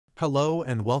Hello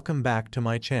and welcome back to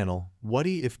my channel,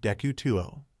 Whati If Deku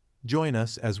 2O. Join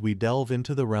us as we delve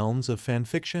into the realms of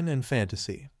fanfiction and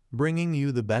fantasy, bringing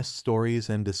you the best stories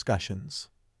and discussions.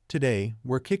 Today,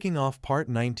 we're kicking off part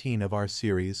 19 of our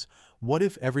series, What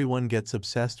If Everyone Gets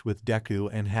Obsessed with Deku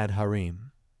and Had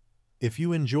Harem? If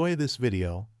you enjoy this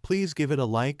video, please give it a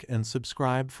like and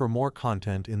subscribe for more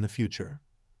content in the future.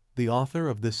 The author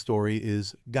of this story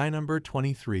is Guy number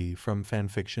 23 from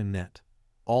Fanfiction.net.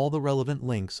 All the relevant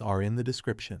links are in the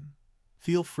description.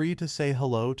 Feel free to say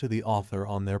hello to the author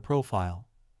on their profile.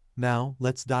 Now,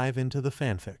 let's dive into the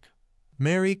fanfic.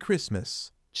 Merry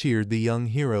Christmas, cheered the young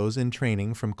heroes in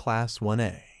training from Class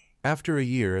 1A. After a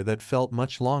year that felt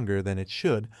much longer than it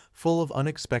should, full of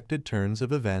unexpected turns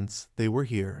of events, they were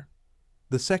here.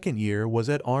 The second year was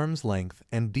at arm's length,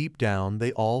 and deep down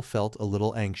they all felt a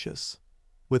little anxious.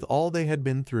 With all they had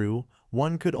been through,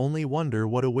 one could only wonder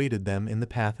what awaited them in the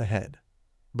path ahead.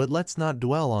 But let's not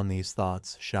dwell on these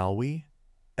thoughts, shall we?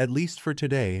 At least for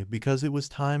today, because it was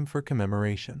time for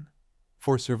commemoration.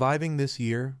 For surviving this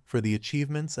year, for the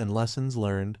achievements and lessons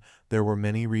learned, there were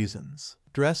many reasons.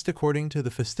 Dressed according to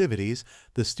the festivities,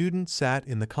 the students sat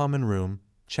in the common room,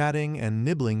 chatting and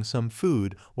nibbling some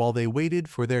food while they waited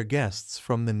for their guests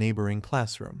from the neighboring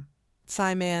classroom.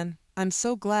 Man, I'm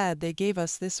so glad they gave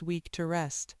us this week to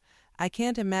rest. I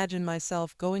can't imagine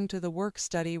myself going to the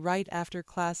work-study right after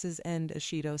classes end,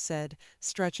 Ashido said,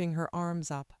 stretching her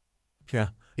arms up. Yeah,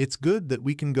 it's good that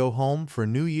we can go home for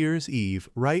New Year's Eve,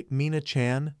 right,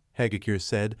 Mina-chan? Hegekure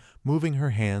said, moving her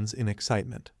hands in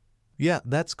excitement. Yeah,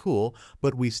 that's cool,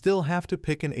 but we still have to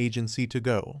pick an agency to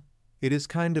go. It is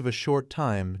kind of a short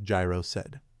time, Gyro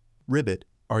said. Ribbit,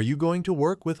 are you going to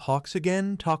work with Hawks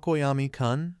again,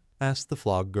 Takoyami-kun? Asked the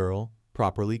flog girl,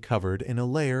 properly covered in a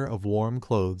layer of warm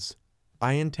clothes.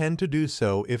 I intend to do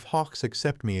so if Hawks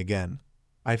accept me again.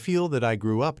 I feel that I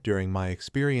grew up during my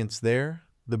experience there,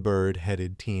 the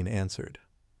bird-headed teen answered.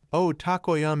 Oh,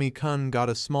 Takoyami-kun got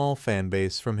a small fan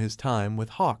base from his time with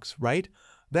Hawks, right?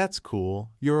 That's cool.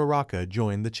 Uraraka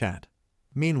joined the chat.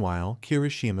 Meanwhile,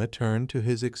 Kirishima turned to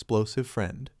his explosive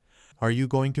friend. Are you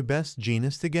going to best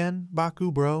Genist again,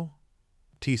 Baku bro?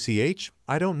 TCH,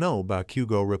 I don't know,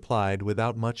 Bakugo replied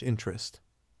without much interest.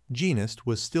 Genist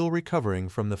was still recovering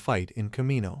from the fight in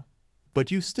Kamino.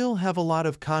 But you still have a lot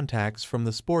of contacts from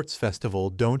the sports festival,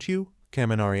 don't you?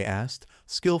 Kaminari asked,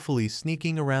 skillfully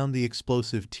sneaking around the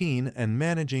explosive teen and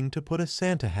managing to put a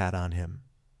Santa hat on him.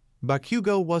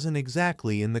 Bakugo wasn't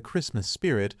exactly in the Christmas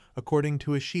spirit according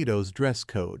to Ishido's dress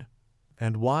code.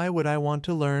 And why would I want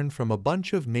to learn from a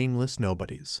bunch of nameless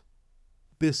nobodies?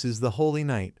 This is the holy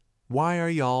night. Why are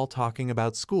y'all talking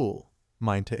about school?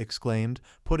 Mainta exclaimed,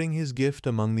 putting his gift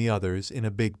among the others in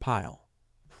a big pile.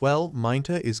 Well,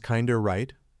 Mainta is kinda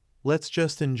right. Let's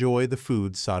just enjoy the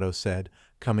food, Sato said,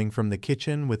 coming from the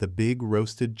kitchen with a big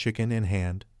roasted chicken in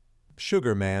hand.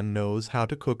 Sugar Man knows how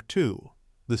to cook too,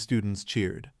 the students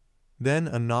cheered. Then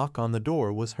a knock on the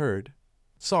door was heard.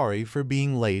 Sorry for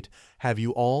being late, have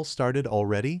you all started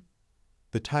already?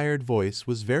 The tired voice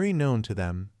was very known to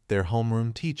them, their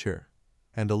homeroom teacher,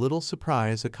 and a little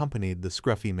surprise accompanied the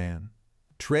scruffy man.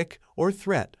 Trick or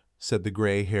threat, said the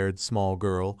gray-haired small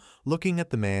girl, looking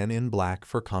at the man in black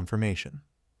for confirmation.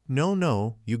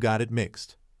 No, you got it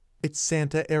mixed. It's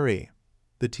Santa Eri.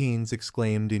 The teens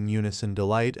exclaimed in unison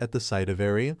delight at the sight of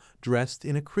Eri, dressed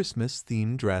in a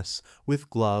Christmas-themed dress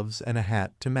with gloves and a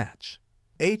hat to match.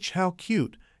 How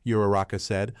cute, Uraraka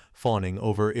said, fawning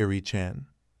over Eri-chan.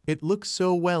 It looks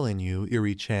so well in you,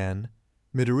 Eri-chan.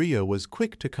 Midoriya was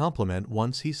quick to compliment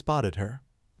once he spotted her.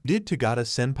 Did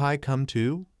Tagata-senpai come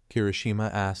too?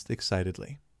 Kirishima asked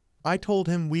excitedly. I told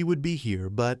him we would be here,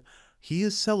 but he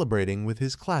is celebrating with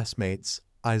his classmates.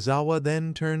 Aizawa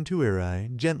then turned to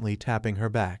Irai, gently tapping her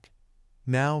back.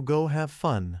 Now go have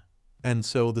fun. And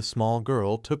so the small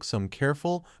girl took some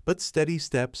careful but steady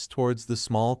steps towards the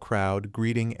small crowd,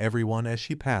 greeting everyone as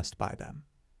she passed by them.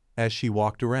 As she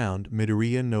walked around,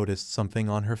 Midoriya noticed something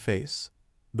on her face.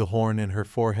 The horn in her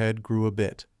forehead grew a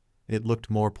bit. It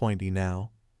looked more pointy now.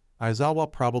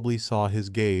 Aizawa probably saw his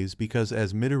gaze because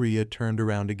as Midoriya turned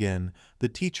around again, the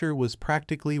teacher was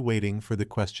practically waiting for the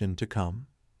question to come.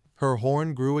 Her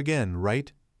horn grew again,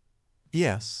 right?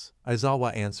 Yes,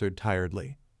 Aizawa answered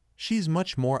tiredly. She's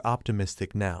much more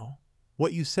optimistic now.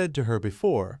 What you said to her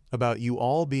before, about you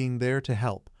all being there to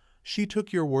help, she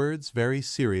took your words very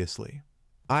seriously.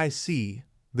 I see,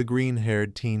 the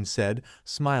green-haired teen said,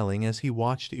 smiling as he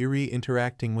watched Eri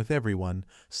interacting with everyone,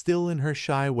 still in her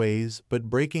shy ways but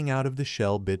breaking out of the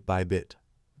shell bit by bit.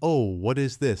 Oh, what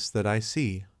is this that I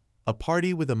see? A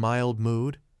party with a mild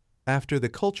mood? After the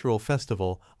cultural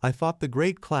festival, I thought the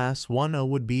great class 1O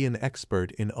would be an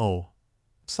expert in O.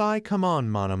 Sigh, come on,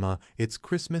 Monoma, it's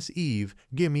Christmas Eve,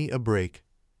 gimme a break.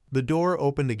 The door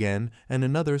opened again, and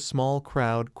another small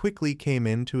crowd quickly came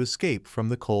in to escape from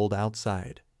the cold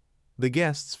outside. The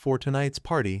guests for tonight's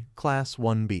party, Class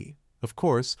 1B. Of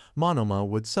course, Monoma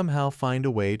would somehow find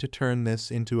a way to turn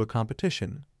this into a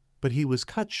competition, but he was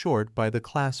cut short by the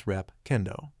class rep,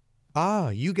 Kendo. Ah,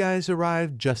 you guys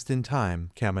arrived just in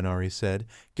time, Kaminari said,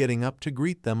 getting up to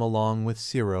greet them along with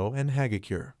Shiro and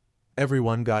Hagakure.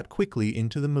 Everyone got quickly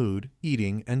into the mood,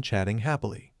 eating and chatting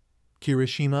happily.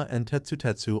 Kirishima and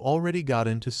Tetsutetsu already got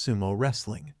into sumo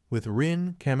wrestling, with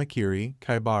Rin, Kamakiri,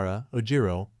 Kaibara,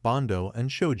 Ojiro, Bondo,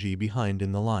 and Shoji behind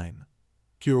in the line.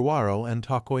 Kurawaro and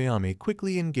Takoyami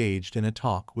quickly engaged in a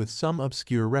talk with some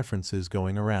obscure references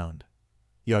going around.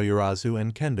 Yayurazu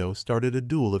and Kendo started a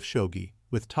duel of shogi,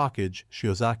 with Takage,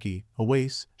 Shiozaki,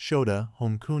 Awase, Shota,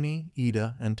 Honkuni,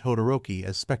 Ida, and Todoroki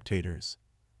as spectators.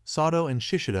 Sato and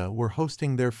Shishida were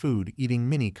hosting their food-eating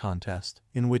mini-contest,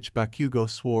 in which Bakugo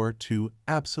swore to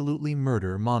absolutely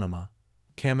murder Monoma.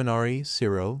 Kaminari,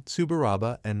 Shiro,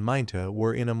 Tsubaraba, and Mainta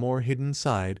were in a more hidden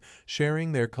side,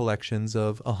 sharing their collections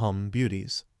of Ahum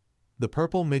beauties. The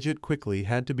purple midget quickly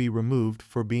had to be removed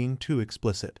for being too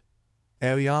explicit.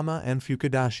 Aoyama and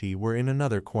Fukudashi were in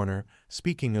another corner,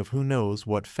 speaking of who knows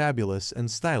what fabulous and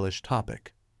stylish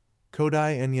topic.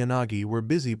 Kodai and Yanagi were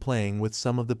busy playing with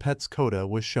some of the pets Koda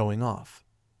was showing off.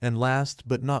 And last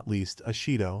but not least,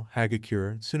 Ashido,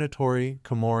 Hagakure, Tsunatori,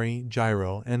 Komori,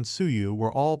 Jiro, and Tsuyu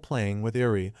were all playing with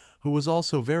Eri, who was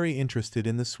also very interested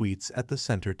in the sweets at the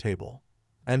center table.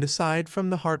 And aside from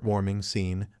the heartwarming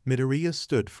scene, Midoriya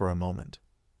stood for a moment.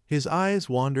 His eyes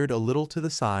wandered a little to the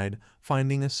side,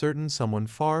 finding a certain someone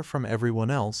far from everyone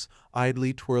else,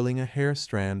 idly twirling a hair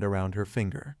strand around her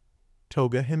finger.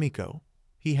 Toga Himiko.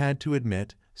 He had to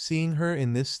admit, seeing her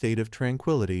in this state of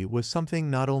tranquility was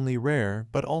something not only rare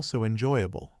but also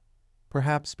enjoyable.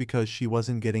 Perhaps because she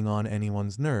wasn't getting on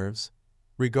anyone's nerves.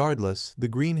 Regardless, the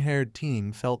green-haired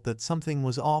teen felt that something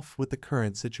was off with the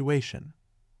current situation.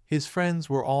 His friends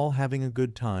were all having a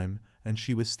good time, and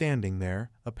she was standing there,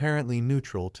 apparently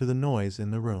neutral to the noise in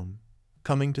the room.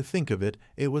 Coming to think of it,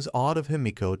 it was odd of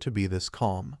Himiko to be this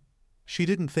calm. She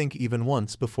didn't think even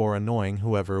once before annoying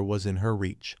whoever was in her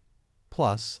reach.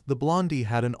 Plus, the blondie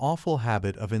had an awful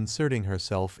habit of inserting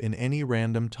herself in any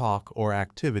random talk or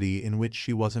activity in which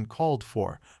she wasn't called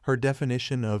for, her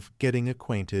definition of getting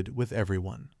acquainted with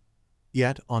everyone.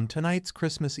 Yet, on tonight's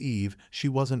Christmas Eve, she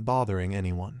wasn't bothering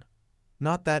anyone.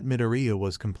 Not that Midoriya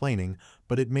was complaining,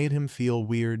 but it made him feel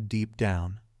weird deep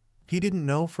down. He didn't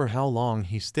know for how long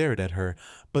he stared at her,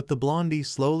 but the blondie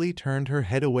slowly turned her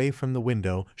head away from the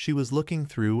window she was looking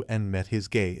through and met his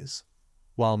gaze.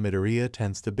 While Midoriya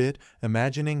tensed a bit,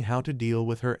 imagining how to deal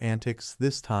with her antics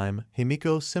this time,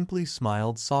 Himiko simply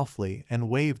smiled softly and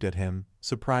waved at him,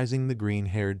 surprising the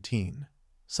green-haired teen.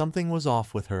 Something was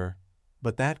off with her,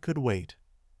 but that could wait.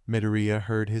 Midoriya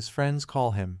heard his friends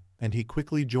call him, and he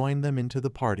quickly joined them into the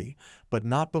party, but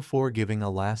not before giving a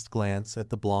last glance at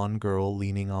the blonde girl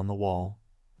leaning on the wall.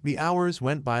 The hours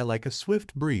went by like a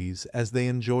swift breeze as they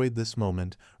enjoyed this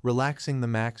moment, relaxing the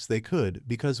max they could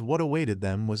because what awaited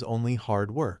them was only hard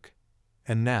work.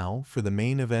 And now, for the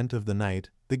main event of the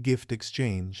night, the gift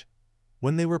exchange.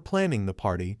 When they were planning the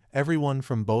party, everyone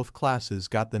from both classes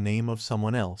got the name of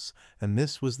someone else, and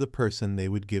this was the person they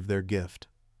would give their gift.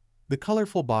 The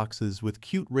colorful boxes with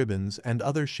cute ribbons and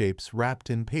other shapes wrapped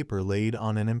in paper laid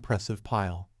on an impressive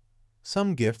pile.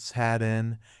 Some gifts had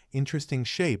an interesting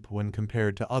shape when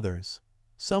compared to others.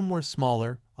 Some were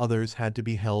smaller, others had to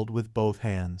be held with both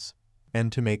hands.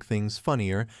 And to make things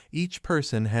funnier, each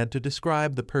person had to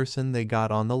describe the person they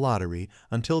got on the lottery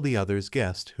until the others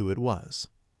guessed who it was.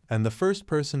 And the first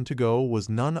person to go was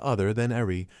none other than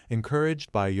Eri,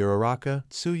 encouraged by Uraraka,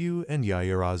 Tsuyu, and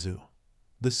Yayurazu.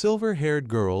 The silver-haired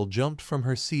girl jumped from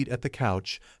her seat at the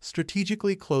couch,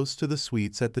 strategically close to the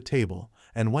sweets at the table,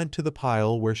 and went to the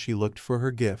pile where she looked for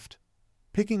her gift.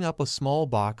 Picking up a small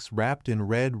box wrapped in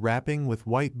red wrapping with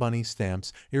white bunny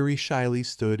stamps, Eri shyly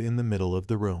stood in the middle of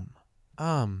the room.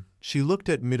 She looked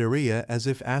at Midoriya as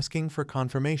if asking for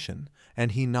confirmation,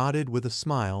 and he nodded with a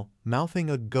smile,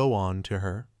 mouthing a go-on to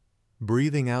her.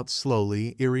 Breathing out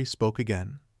slowly, Eri spoke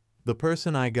again. The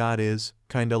person I got is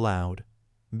kinda loud.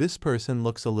 This person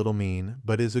looks a little mean,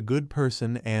 but is a good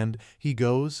person and he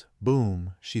goes,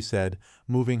 boom, she said,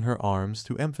 moving her arms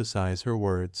to emphasize her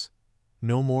words.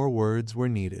 No more words were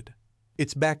needed.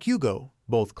 It's Bakugo,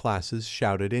 both classes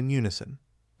shouted in unison.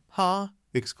 Huh?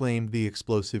 Exclaimed the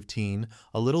explosive teen,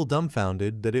 a little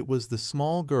dumbfounded that it was the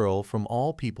small girl from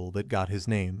all people that got his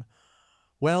name.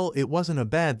 Well, it wasn't a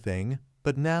bad thing,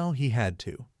 but now he had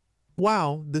to.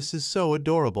 Wow, this is so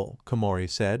adorable, Komori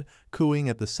said, cooing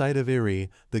at the sight of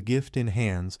Eri, the gift in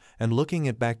hands, and looking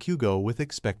at Bakugo with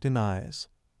expectant eyes.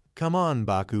 Come on,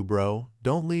 Baku bro,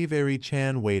 don't leave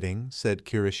Eri-chan waiting, said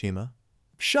Kirishima.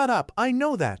 Shut up, I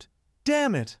know that!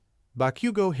 Damn it!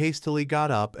 Bakugo hastily got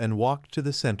up and walked to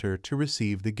the center to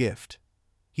receive the gift.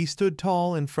 He stood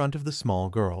tall in front of the small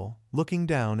girl, looking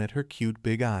down at her cute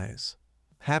big eyes.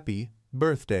 Happy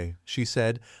birthday, she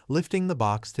said, lifting the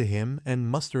box to him and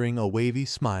mustering a wavy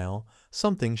smile,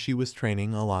 something she was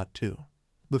training a lot to.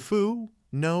 LeFou?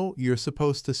 No, you're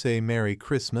supposed to say Merry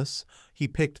Christmas. He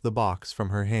picked the box from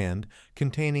her hand,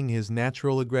 containing his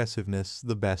natural aggressiveness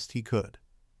the best he could.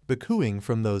 The cooing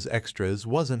from those extras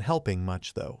wasn't helping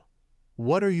much, though.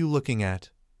 What are you looking at?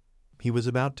 He was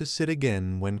about to sit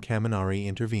again when Kaminari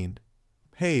intervened.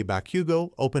 Hey,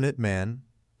 Bakugo, open it, man.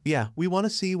 Yeah, we want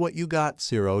to see what you got,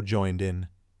 Zero joined in.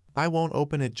 I won't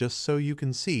open it just so you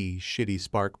can see, shitty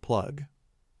spark plug.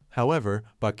 However,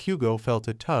 Bakugo felt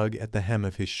a tug at the hem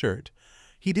of his shirt.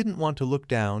 He didn't want to look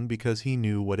down because he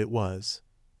knew what it was.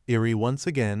 Eri once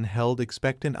again held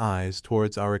expectant eyes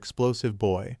towards our explosive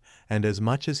boy, and as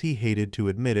much as he hated to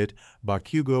admit it,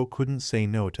 Bakugo couldn't say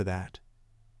no to that.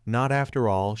 Not after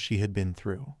all she had been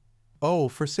through. Oh,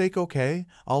 for sake okay,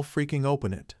 I'll freaking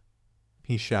open it,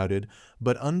 he shouted,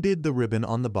 but undid the ribbon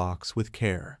on the box with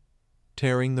care.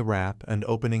 Tearing the wrap and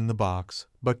opening the box,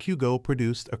 Bakugo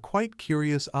produced a quite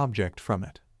curious object from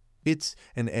it. It's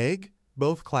an egg?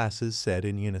 Both classes said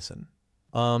in unison.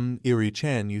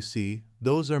 Eri-chan, you see,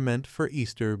 those are meant for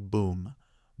Easter, boom.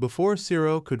 Before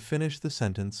Zero could finish the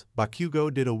sentence,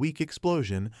 Bakugo did a weak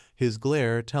explosion, his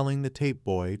glare telling the tape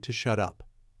boy to shut up.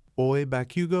 Oi,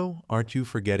 Bakugo, aren't you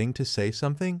forgetting to say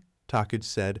something? Takage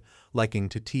said, liking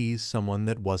to tease someone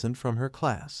that wasn't from her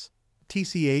class.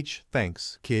 TCH,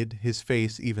 thanks, kid. His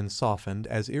face even softened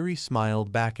as Eri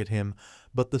smiled back at him,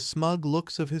 but the smug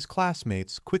looks of his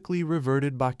classmates quickly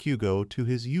reverted Bakugo to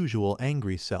his usual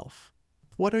angry self.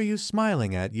 What are you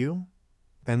smiling at, you?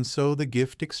 And so the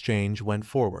gift exchange went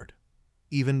forward.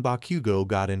 Even Bakugo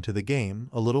got into the game,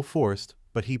 a little forced,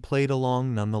 but he played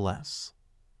along nonetheless.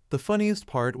 The funniest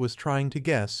part was trying to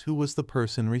guess who was the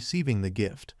person receiving the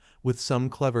gift, with some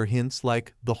clever hints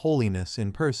like the holiness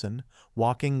in person,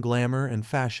 walking glamour and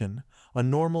fashion, a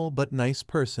normal but nice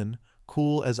person,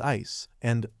 cool as ice,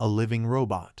 and a living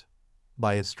robot.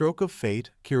 By a stroke of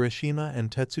fate, Kirishima and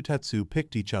Tetsutetsu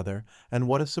picked each other, and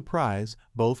what a surprise,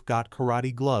 both got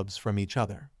karate gloves from each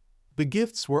other. The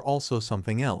gifts were also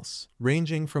something else,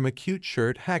 ranging from a cute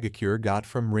shirt Hagakure got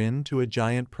from Rin to a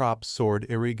giant prop sword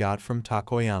Eri got from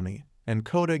Takoyami, and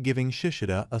Koda giving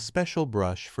Shishida a special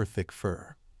brush for thick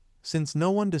fur. Since no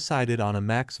one decided on a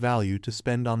max value to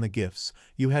spend on the gifts,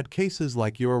 you had cases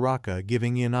like Uraraka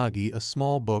giving Yanagi a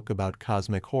small book about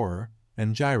cosmic horror,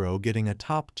 and Gyro getting a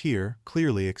top-tier,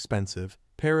 clearly expensive,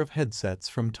 pair of headsets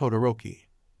from Todoroki.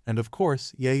 And of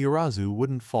course, Yaoyorozu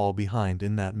wouldn't fall behind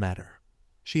in that matter.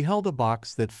 She held a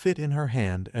box that fit in her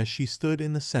hand as she stood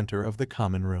in the center of the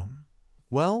common room.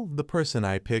 Well, the person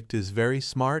I picked is very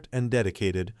smart and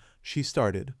dedicated, she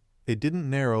started. It didn't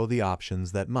narrow the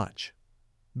options that much.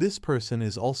 This person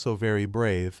is also very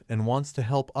brave and wants to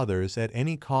help others at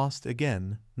any cost,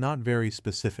 again, not very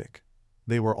specific.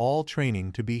 They were all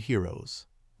training to be heroes.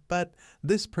 But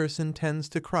this person tends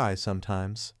to cry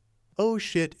sometimes. Oh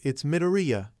shit, it's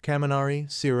Midoriya,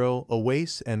 Kaminari, Zero,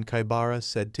 Oase, and Kaibara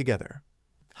said together.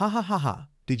 Ha ha ha ha,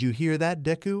 did you hear that,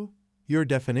 Deku? Your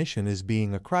definition is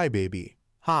being a crybaby.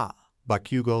 Ha!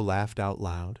 Bakugo laughed out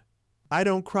loud. I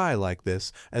don't cry like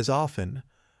this, as often,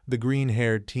 the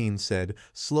green-haired teen said,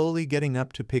 slowly getting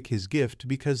up to pick his gift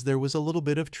because there was a little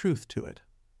bit of truth to it.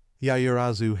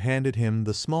 Yaoyorozu handed him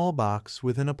the small box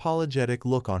with an apologetic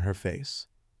look on her face.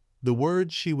 The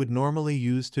words she would normally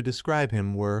use to describe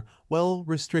him were, well,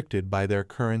 restricted by their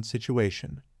current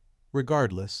situation.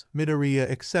 Regardless, Midoriya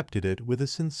accepted it with a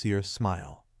sincere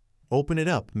smile. Open it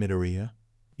up, Midoriya.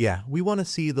 Yeah, we want to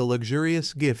see the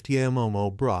luxurious gift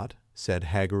Yaomomo brought, said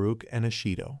Hagorook and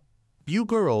Ashido. You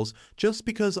girls, just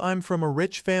because I'm from a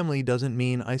rich family doesn't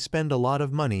mean I spend a lot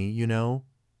of money, you know.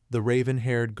 The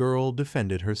raven-haired girl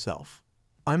defended herself.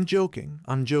 I'm joking,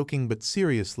 but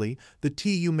seriously, the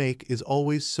tea you make is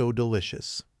always so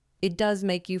delicious. It does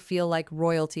make you feel like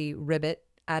royalty, Ribbit,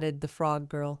 added the frog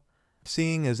girl.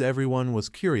 Seeing as everyone was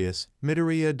curious,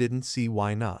 Midoriya didn't see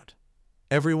why not.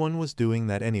 Everyone was doing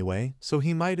that anyway, so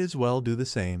he might as well do the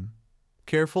same.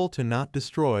 Careful to not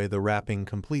destroy the wrapping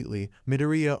completely,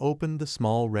 Midoriya opened the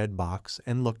small red box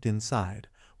and looked inside,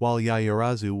 while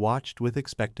Yaoyorozu watched with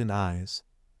expectant eyes.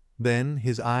 Then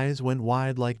his eyes went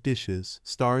wide like dishes,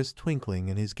 stars twinkling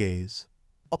in his gaze.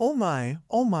 Oh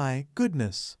my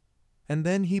goodness! and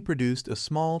then he produced a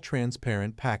small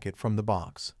transparent packet from the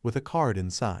box with a card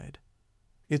inside.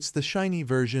 "It's the shiny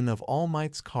version of All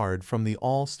Might's card from the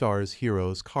All-Stars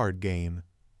Heroes card game,"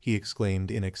 he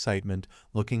exclaimed in excitement,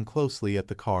 looking closely at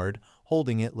the card,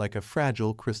 holding it like a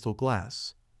fragile crystal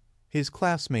glass. His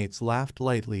classmates laughed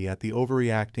lightly at the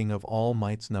overreacting of All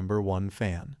Might's #1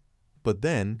 fan. But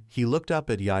then he looked up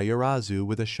at Yaoyorozu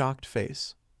with a shocked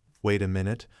face. "Wait a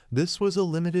minute, this was a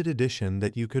limited edition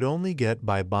that you could only get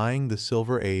by buying the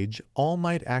Silver Age All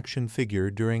Might action figure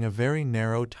during a very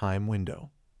narrow time window.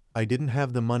 I didn't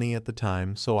have the money at the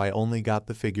time, so I only got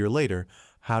the figure later.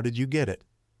 How did you get it?"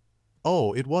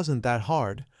 "Oh, it wasn't that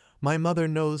hard. My mother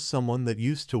knows someone that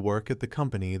used to work at the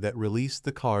company that released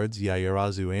the cards,"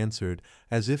 Yaoyorozu answered,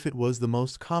 as if it was the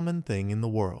most common thing in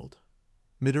the world.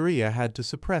 Midoriya had to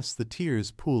suppress the tears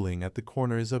pooling at the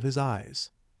corners of his eyes.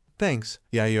 "Thanks,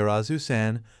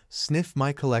 Yaoyorozu-san. Sniff,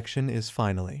 my collection is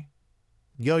finally."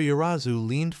 Yaoyorozu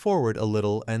leaned forward a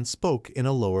little and spoke in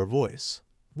a lower voice.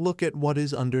 "Look at what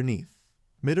is underneath."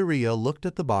 Midoriya looked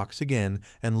at the box again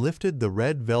and lifted the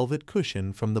red velvet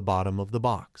cushion from the bottom of the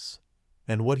box.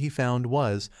 And what he found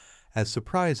was as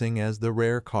surprising as the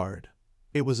rare card.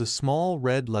 It was a small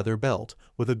red leather belt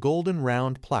with a golden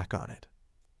round plaque on it.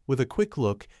 With a quick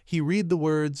look, he read the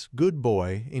words "Good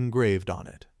Boy" engraved on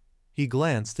it. He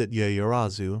glanced at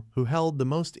Yaoyorozu, who held the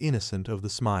most innocent of the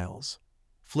smiles.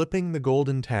 Flipping the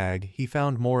golden tag, he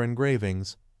found more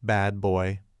engravings, "Bad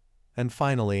Boy." And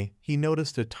finally, he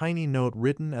noticed a tiny note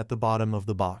written at the bottom of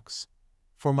the box.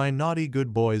 "For my naughty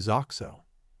good boy Zoxo."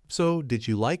 "So, did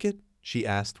you like it?" she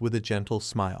asked with a gentle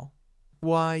smile.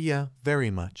 "Why, yeah,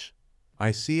 very much."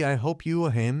 "I see. I hope you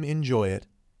him enjoy it."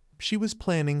 She was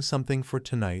planning something for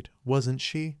tonight, wasn't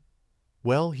she?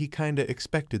 Well, he kinda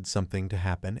expected something to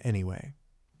happen anyway.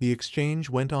 The exchange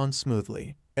went on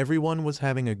smoothly. Everyone was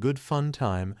having a good fun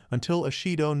time until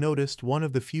Ashido noticed one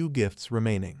of the few gifts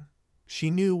remaining.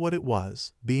 She knew what it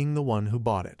was, being the one who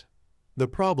bought it. The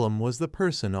problem was the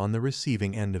person on the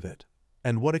receiving end of it.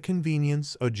 And what a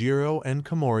convenience Ojiro and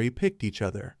Komori picked each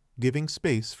other, giving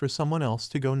space for someone else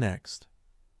to go next.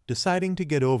 Deciding to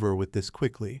get over with this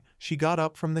quickly, she got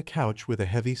up from the couch with a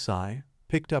heavy sigh,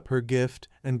 picked up her gift,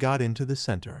 and got into the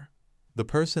center. "The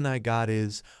person I got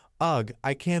is... Ugh,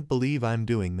 I can't believe I'm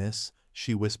doing this,"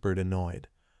 she whispered, annoyed.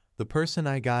 "The person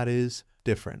I got is...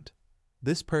 different.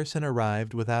 This person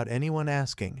arrived without anyone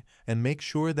asking and makes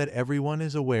sure that everyone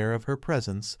is aware of her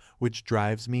presence, which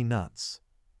drives me nuts."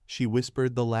 She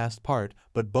whispered the last part,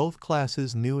 but both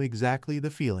classes knew exactly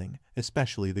the feeling,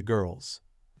 especially the girls.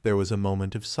 There was a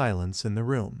moment of silence in the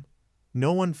room.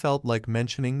 No one felt like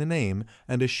mentioning the name,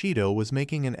 and Ashido was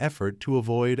making an effort to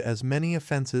avoid as many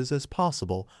offenses as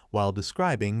possible while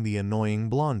describing the annoying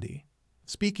blondie.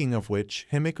 Speaking of which,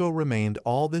 Himiko remained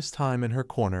all this time in her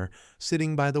corner,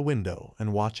 sitting by the window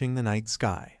and watching the night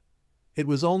sky. It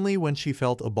was only when she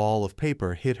felt a ball of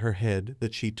paper hit her head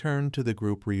that she turned to the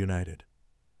group reunited.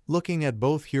 Looking at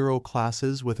both hero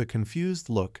classes with a confused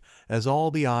look as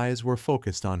all the eyes were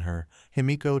focused on her,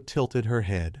 Himiko tilted her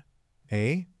head.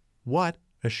 "Eh? What?"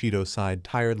 Ashido sighed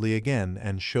tiredly again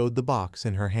and showed the box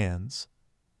in her hands.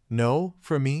 "No,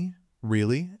 for me?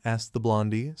 Really?" asked the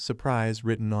blondie, surprise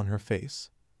written on her face.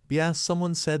 "Yeah,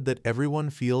 someone said that everyone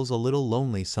feels a little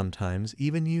lonely sometimes,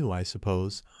 even you, I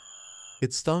suppose."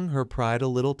 It stung her pride a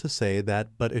little to say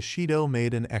that, but Ashido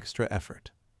made an extra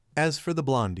effort. As for the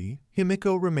blondie,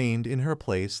 Himiko remained in her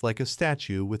place like a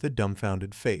statue with a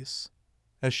dumbfounded face.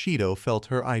 Ashido felt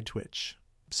her eye twitch.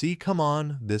 "See, come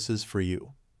on, this is for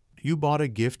you." "You bought a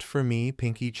gift for me,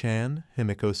 Pinky-chan,"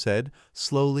 Himiko said,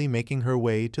 slowly making her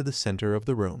way to the center of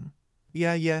the room.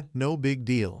 Yeah, no big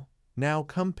deal. Now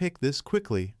come pick this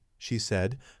quickly," she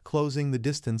said, closing the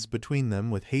distance between them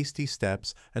with hasty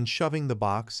steps and shoving the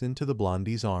box into the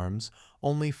blondie's arms,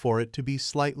 only for it to be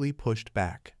slightly pushed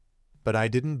back. "But I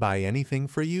didn't buy anything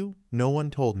for you. No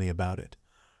one told me about it.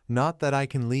 Not that I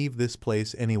can leave this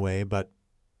place anyway, but..."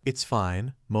 "It's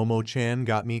fine. Momo-chan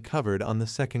got me covered on the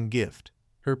second gift."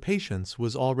 Her patience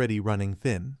was already running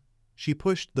thin. She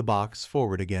pushed the box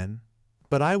forward again.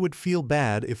 "But I would feel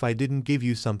bad if I didn't give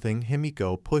you something."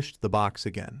 Himiko pushed the box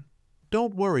again.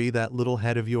 "Don't worry that little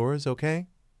head of yours, okay?"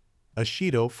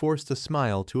 Ashido forced a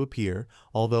smile to appear,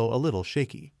 although a little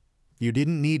shaky. "You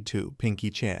didn't need to,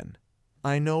 Pinky-chan."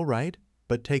 "I know, right?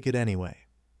 But take it anyway."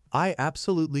 "I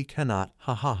absolutely cannot,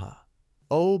 ha ha ha."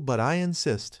 "Oh, but I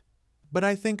insist." "But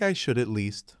I think I should at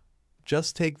least."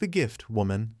 "Just take the gift,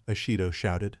 woman," Ashido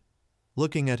shouted.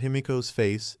 Looking at Himiko's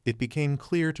face, it became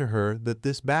clear to her that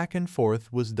this back and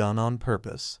forth was done on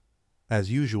purpose. As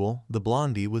usual, the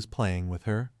blondie was playing with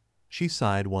her. She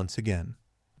sighed once again.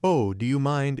 "Oh, do you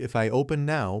mind if I open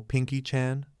now,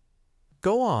 Pinky-chan?"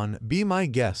 Go on, be my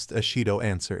guest, Ashido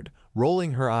answered,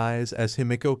 rolling her eyes as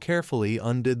Himiko carefully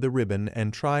undid the ribbon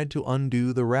and tried to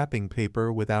undo the wrapping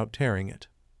paper without tearing it.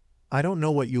 I don't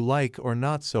know what you like or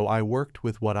not, so I worked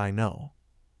with what I know.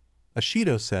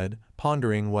 Ashido said,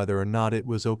 pondering whether or not it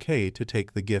was okay to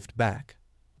take the gift back.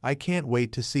 I can't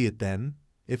wait to see it then.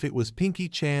 If it was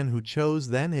Pinky-chan who chose,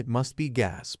 then it must be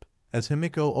gasp. As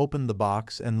Himiko opened the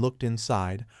box and looked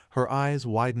inside, her eyes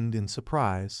widened in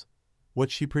surprise. What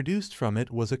she produced from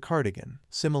it was a cardigan,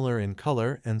 similar in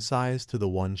color and size to the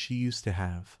one she used to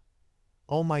have.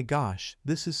 Oh my gosh,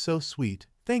 this is so sweet.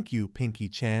 Thank you,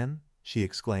 Pinky-chan, she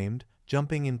exclaimed,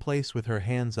 jumping in place with her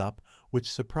hands up,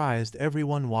 which surprised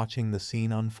everyone watching the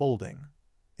scene unfolding.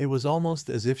 It was almost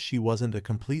as if she wasn't a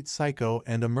complete psycho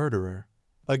and a murderer.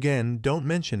 Again, don't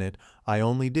mention it, I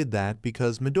only did that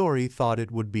because Midori thought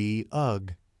it would be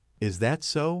ugh. Is that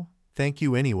so? Thank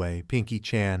you anyway,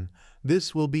 Pinky-chan.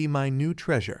 This will be my new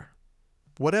treasure.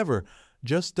 Whatever,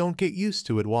 just don't get used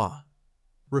to it, wah.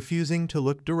 Refusing to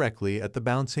look directly at the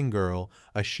bouncing girl,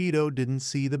 Ashido didn't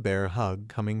see the bear hug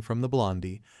coming from the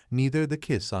blondie, neither the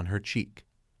kiss on her cheek.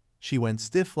 She went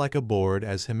stiff like a board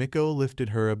as Himiko lifted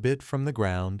her a bit from the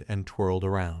ground and twirled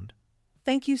around.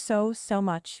 Thank you so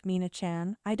much,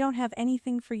 Mina-chan. I don't have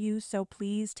anything for you, so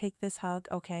please take this hug,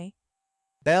 okay?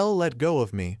 Elle, let go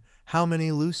of me. How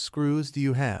many loose screws do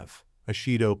you have?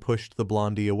 Ashido pushed the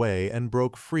blondie away and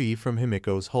broke free from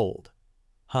Himiko's hold.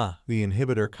 The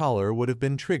inhibitor collar would have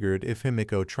been triggered if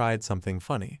Himiko tried something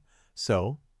funny.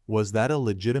 So, was that a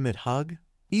legitimate hug?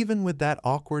 Even with that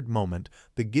awkward moment,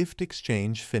 the gift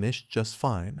exchange finished just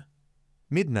fine.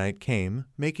 Midnight came,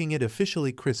 making it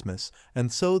officially Christmas,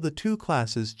 and so the two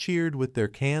classes cheered with their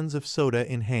cans of soda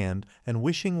in hand and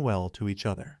wishing well to each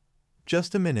other.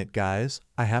 Just a minute, guys,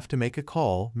 I have to make a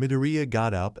call. Midoriya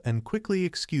got up and quickly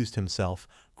excused himself,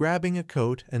 grabbing a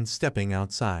coat and stepping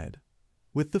outside.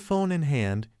 With the phone in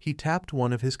hand, he tapped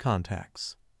one of his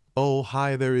contacts. Oh,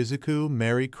 hi there, Izuku.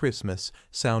 Merry Christmas,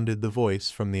 sounded the voice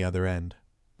from the other end.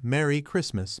 Merry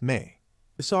Christmas, May.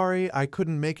 Sorry I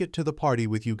couldn't make it to the party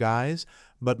with you guys,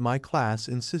 but my class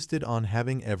insisted on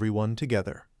having everyone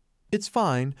together. It's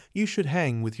fine, you should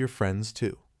hang with your friends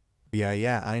too.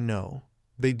 Yeah, I know.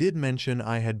 They did mention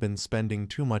I had been spending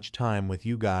too much time with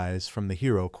you guys from the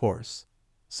hero course.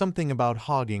 Something about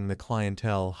hogging the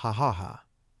clientele, ha.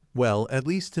 Well, at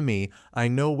least to me, I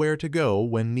know where to go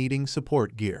when needing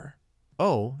support gear.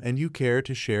 Oh, and you care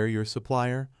to share your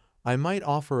supplier? I might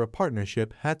offer a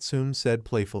partnership, Hatsune said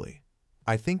playfully.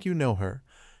 I think you know her.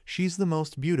 She's the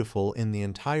most beautiful in the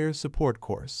entire support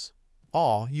course.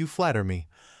 Aw, you flatter me.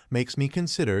 Makes me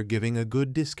consider giving a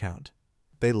good discount.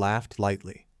 They laughed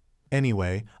lightly.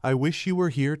 Anyway, I wish you were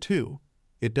here too.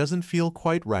 It doesn't feel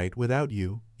quite right without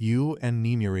you and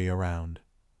Nimuri around.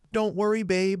 Don't worry,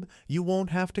 babe. You won't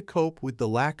have to cope with the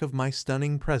lack of my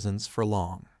stunning presence for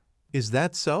long. Is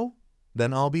that so?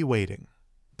 Then I'll be waiting.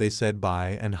 They said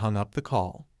bye and hung up the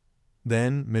call.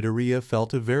 Then Midoriya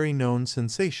felt a very known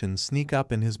sensation sneak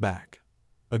up in his back.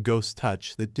 A ghost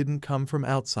touch that didn't come from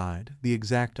outside, the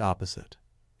exact opposite.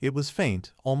 It was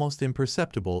faint, almost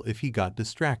imperceptible if he got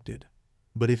distracted.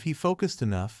 But if he focused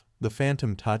enough, the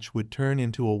phantom touch would turn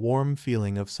into a warm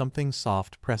feeling of something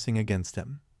soft pressing against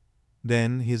him.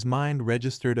 Then his mind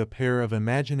registered a pair of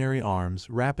imaginary arms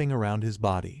wrapping around his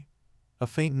body. A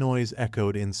faint noise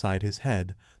echoed inside his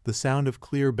head, the sound of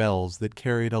clear bells that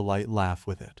carried a light laugh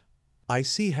with it. I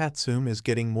see Hatsune is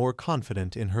getting more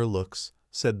confident in her looks,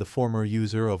 said the former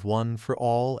user of One for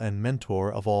All and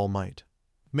mentor of All Might.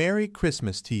 Merry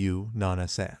Christmas to you,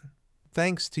 Nana-san.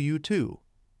 Thanks to you too.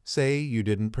 Say, you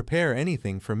didn't prepare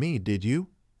anything for me, did you?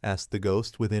 Asked the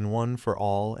ghost within One for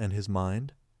All and his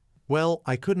mind. Well,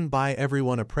 I couldn't buy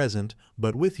everyone a present,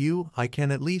 but with you I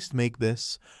can at least make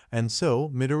this, and so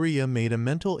Midoriya made a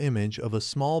mental image of a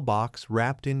small box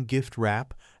wrapped in gift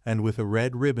wrap and with a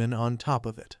red ribbon on top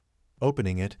of it.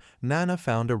 Opening it, Nana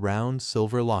found a round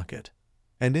silver locket,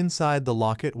 and inside the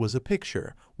locket was a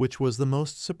picture, which was the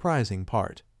most surprising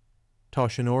part.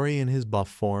 Toshinori in his buff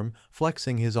form,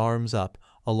 flexing his arms up,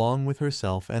 along with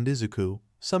herself and Izuku,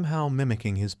 somehow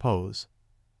mimicking his pose.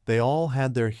 They all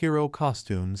had their hero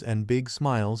costumes and big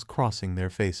smiles crossing their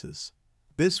faces.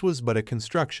 This was but a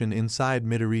construction inside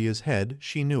Midoriya's head,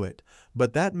 she knew it,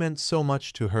 but that meant so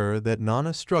much to her that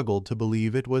Nana struggled to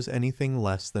believe it was anything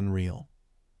less than real.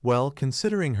 Well,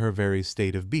 considering her very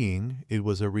state of being, it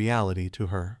was a reality to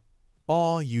her.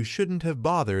 Aw, you shouldn't have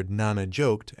bothered, Nana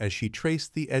joked as she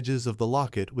traced the edges of the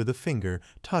locket with a finger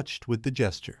touched with the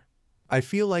gesture. I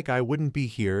feel like I wouldn't be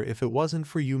here if it wasn't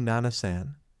for you,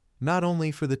 Nana-san. Not only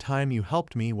for the time you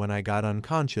helped me when I got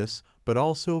unconscious, but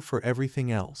also for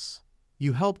everything else.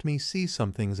 You helped me see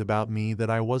some things about me that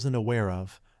I wasn't aware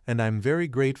of, and I'm very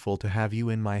grateful to have you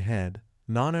in my head."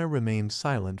 Nana remained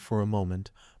silent for a moment,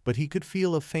 but he could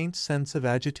feel a faint sense of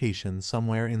agitation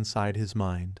somewhere inside his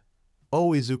mind.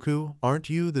 "Oh, Izuku, aren't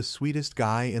you the sweetest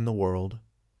guy in the world?"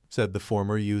 said the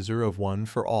former user of One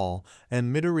for All,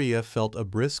 and Midoriya felt a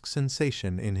brisk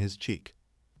sensation in his cheek.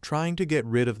 Trying to get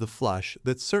rid of the flush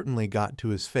that certainly got to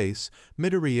his face,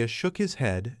 Midoriya shook his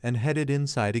head and headed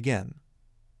inside again.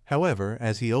 However,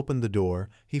 as he opened the door,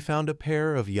 he found a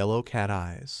pair of yellow cat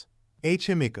eyes.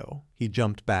 Himiko, he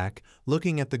jumped back,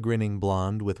 looking at the grinning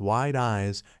blonde with wide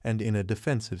eyes and in a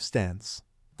defensive stance.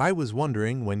 "I was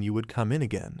wondering when you would come in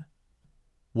again."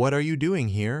 "What are you doing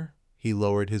here?" He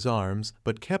lowered his arms,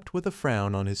 but kept with a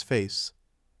frown on his face.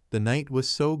 The night was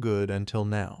so good until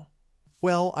now.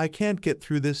 "Well, I can't get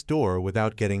through this door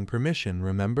without getting permission,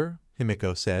 remember?"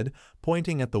 Himiko said,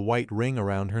 pointing at the white ring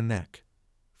around her neck.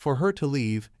 For her to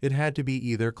leave, it had to be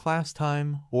either class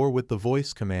time or with the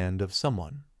voice command of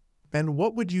someone. "And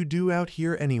what would you do out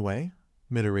here anyway?"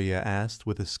 Midoriya asked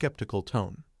with a skeptical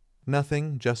tone.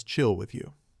 "Nothing, just chill with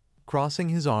you." Crossing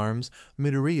his arms,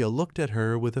 Midoriya looked at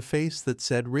her with a face that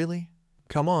said, "Really?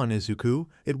 Come on, Izuku,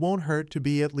 it won't hurt to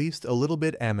be at least a little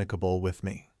bit amicable with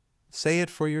me. Say it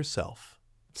for yourself."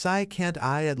 "Sai, can't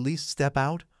I at least step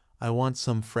out? I want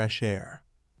some fresh air."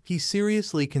 He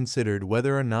seriously considered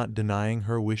whether or not denying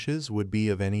her wishes would be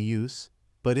of any use,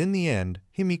 but in the end,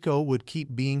 Himiko would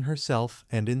keep being herself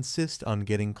and insist on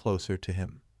getting closer to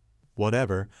him.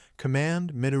 Whatever,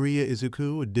 command Midoriya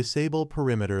Izuku disable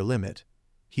perimeter limit.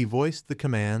 He voiced the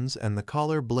commands and the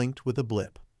collar blinked with a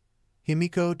blip.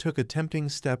 Himiko took a tempting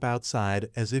step outside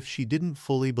as if she didn't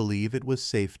fully believe it was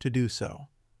safe to do so.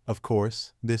 Of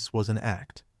course, this was an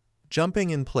act. Jumping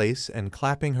in place and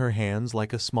clapping her hands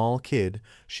like a small kid,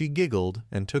 she giggled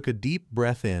and took a deep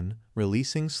breath in,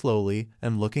 releasing slowly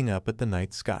and looking up at the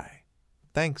night sky.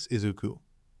 "Thanks, Izuku."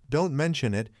 "Don't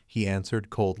mention it," he answered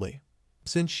coldly.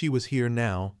 Since she was here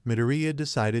now, Midoriya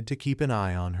decided to keep an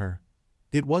eye on her.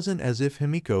 It wasn't as if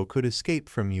Himiko could escape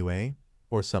from UA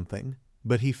or something,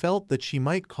 but he felt that she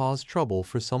might cause trouble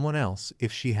for someone else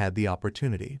if she had the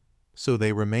opportunity. So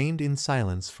they remained in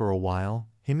silence for a while,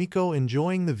 Himiko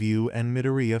enjoying the view and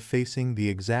Midoriya facing the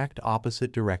exact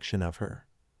opposite direction of her.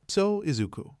 "So,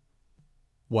 Izuku,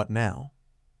 what now?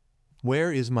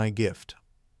 Where is my gift?"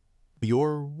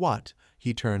 "Your what?"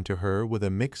 He turned to her with a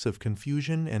mix of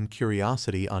confusion and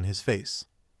curiosity on his face.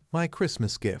 "My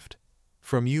Christmas gift.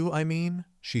 From you, I mean,"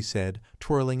 she said,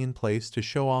 twirling in place to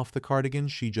show off the cardigan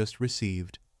she just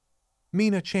received.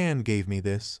 "Mina-chan gave me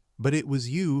this, but it was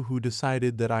you who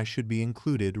decided that I should be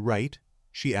included, right?"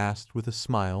 she asked with a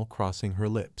smile crossing her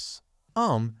lips.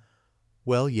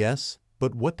 Well, yes,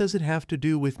 but what does it have to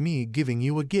do with me giving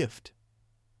you a gift?"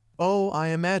 "Oh, I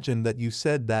imagined that you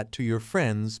said that to your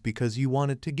friends because you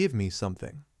wanted to give me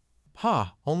something."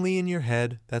 "Ha, only in your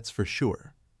head, that's for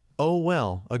sure." "Oh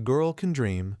well, a girl can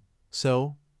dream.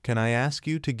 So, can I ask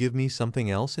you to give me something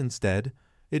else instead?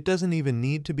 It doesn't even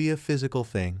need to be a physical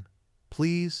thing."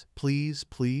 "Please, please,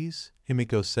 please,"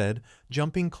 Himiko said,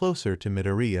 jumping closer to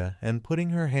Midoriya and putting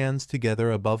her hands together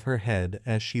above her head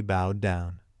as she bowed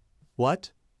down.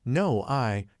 "What? No,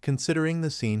 considering the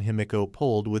scene Himiko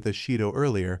pulled with Ashido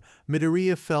earlier,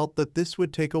 Midoriya felt that this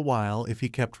would take a while if he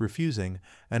kept refusing,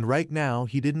 and right now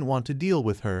he didn't want to deal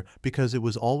with her because it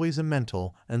was always a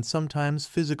mental and sometimes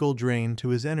physical drain to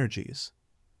his energies.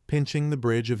 Pinching the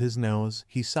bridge of his nose,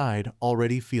 he sighed,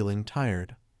 already feeling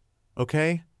tired.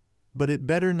 "Okay, but it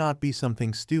better not be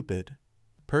something stupid."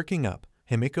 Perking up,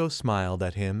 Himiko smiled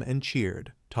at him and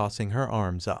cheered, tossing her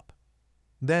arms up.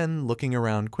 Then, looking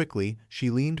around quickly,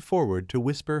 she leaned forward to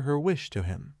whisper her wish to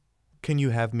him. "Can you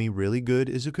have me really good,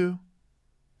 Izuku?"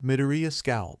 Midoriya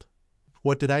scowled.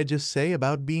 "What did I just say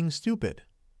about being stupid?"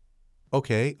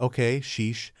 Okay,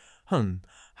 sheesh.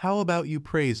 How about you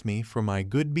praise me for my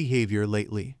good behavior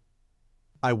lately?"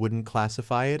 "I wouldn't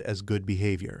classify it as good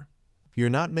behavior." "You're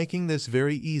not making this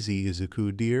very easy,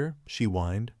 Izuku, dear," she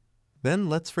whined. "Then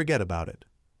let's forget about it."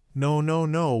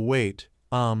 No, wait.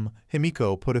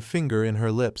 Himiko put a finger in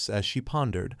her lips as she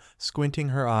pondered, squinting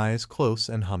her eyes close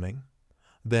and humming.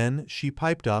 Then she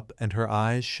piped up and her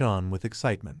eyes shone with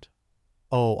excitement.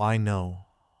 "Oh, I know."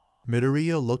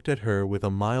 Midoriya looked at her with a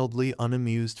mildly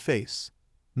unamused face.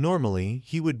 Normally,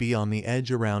 he would be on the edge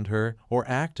around her or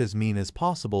act as mean as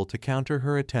possible to counter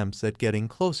her attempts at getting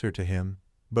closer to him.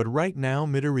 But right now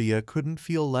Midoriya couldn't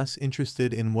feel less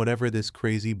interested in whatever this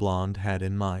crazy blonde had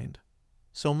in mind.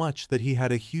 So much that he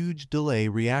had a huge delay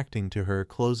reacting to her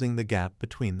closing the gap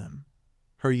between them.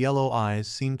 Her yellow eyes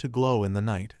seemed to glow in the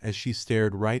night as she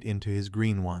stared right into his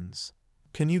green ones.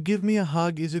 "Can you give me a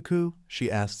hug, Izuku?"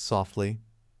 she asked softly.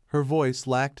 Her voice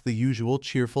lacked the usual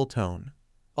cheerful tone.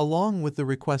 Along with the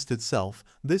request itself,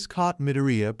 this caught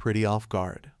Midoriya pretty off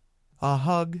guard. "A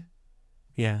hug?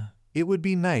 Yeah, it would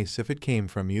be nice if it came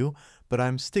from you, but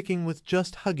I'm sticking with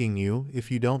just hugging you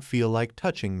if you don't feel like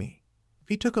touching me."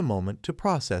 He took a moment to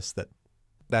process that.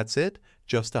 "That's it?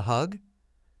 Just a hug?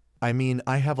 I mean,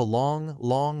 I have a long,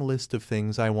 long list of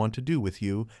things I want to do with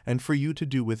you and for you to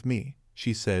do with me,"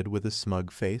 she said with a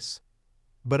smug face.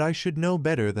 "But I should know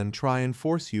better than try and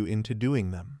force you into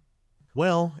doing them."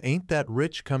 "Well, ain't that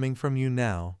rich coming from you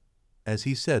now?" As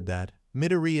he said that,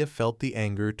 Midoriya felt the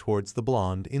anger towards the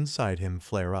blonde inside him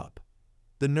flare up.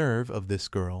 The nerve of this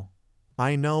girl.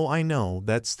 I know,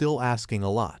 that's still asking a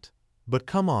lot. But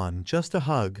come on, just a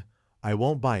hug. I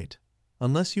won't bite.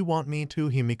 Unless you want me to,"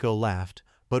 Himiko laughed,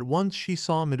 but once she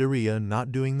saw Midoriya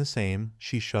not doing the same,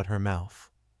 she shut her mouth.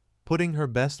 Putting her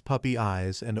best puppy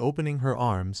eyes and opening her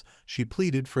arms, she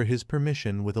pleaded for his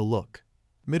permission with a look.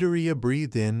 Midoriya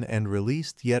breathed in and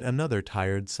released yet another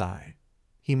tired sigh.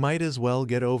 He might as well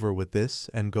get over with this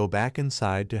and go back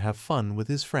inside to have fun with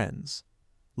his friends.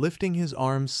 Lifting his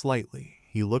arms slightly,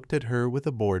 he looked at her with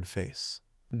a bored face.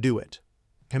 "Do it."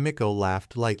 Himiko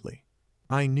laughed lightly.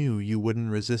 "I knew you wouldn't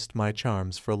resist my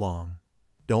charms for long.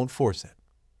 Don't force it."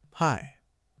 "Hi."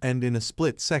 And in a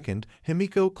split second,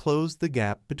 Himiko closed the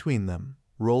gap between them,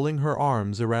 rolling her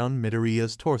arms around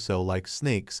Midoriya's torso like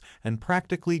snakes and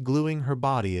practically gluing her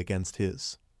body against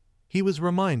his. He was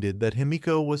reminded that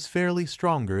Himiko was fairly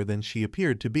stronger than she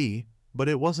appeared to be, but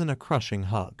it wasn't a crushing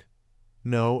hug.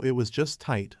 No, it was just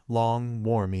tight, long,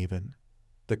 warm even.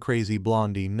 The crazy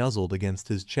blondie nuzzled against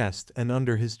his chest and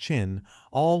under his chin,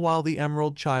 all while the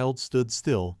emerald child stood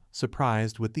still,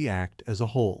 surprised with the act as a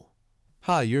whole.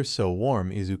 "Ha, you're so warm,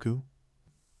 Izuku."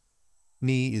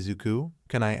 "Ni, Izuku,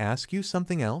 can I ask you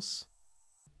something else?"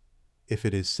 "If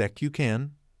it is sec, you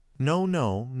can." "No,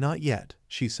 not yet,"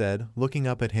 she said, looking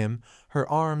up at him, her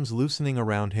arms loosening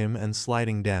around him and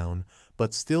sliding down,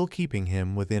 but still keeping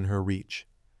him within her reach.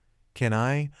 "Can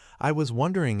I was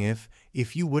wondering if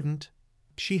you wouldn't."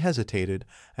 She hesitated,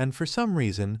 and for some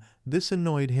reason, this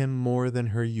annoyed him more than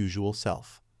her usual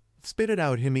self. "Spit it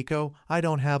out, Himiko, I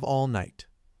don't have all night."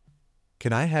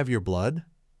 "Can I have your blood?"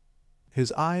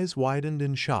 His eyes widened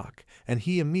in shock, and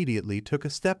he immediately took a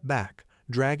step back,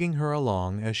 dragging her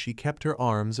along as she kept her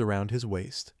arms around his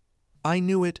waist. "I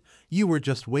knew it, you were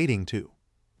just waiting to."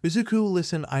 "Izuku,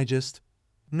 listen,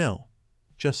 No.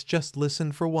 Just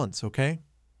listen for once, okay?"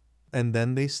 And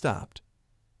then they stopped.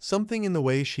 Something in the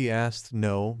way she asked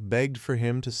no, begged for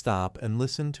him to stop and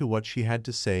listen to what she had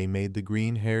to say made the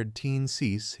green-haired teen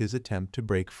cease his attempt to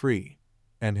break free.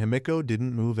 And Himiko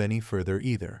didn't move any further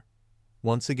either.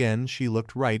 Once again she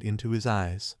looked right into his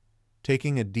eyes.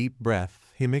 Taking a deep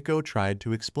breath, Himiko tried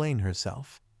to explain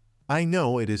herself. "I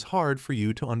know it is hard for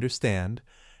you to understand.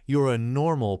 You're a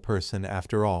normal person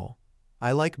after all.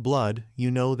 I like blood,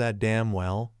 you know that damn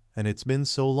well, and it's been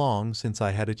so long since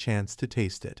I had a chance to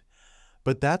taste it.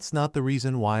 But that's not the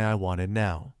reason why I want it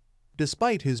now."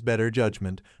 Despite his better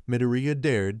judgment, Midoriya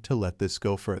dared to let this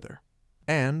go further.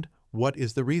 "And what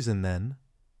is the reason then?"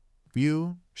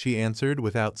 "You," she answered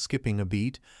without skipping a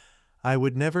beat. "I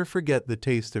would never forget the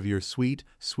taste of your sweet,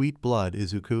 sweet blood,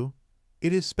 Izuku.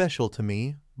 It is special to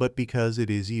me, but because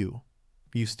it is you.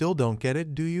 You still don't get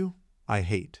it, do you? I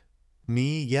hate."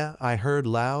 "Me, yeah, I heard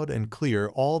loud and clear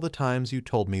all the times you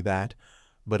told me that,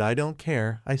 but I don't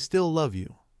care, I still love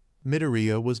you."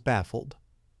 Midoriya was baffled.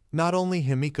 Not only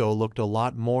Himiko looked a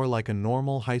lot more like a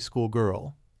normal high school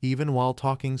girl, even while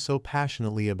talking so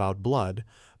passionately about blood,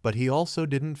 but he also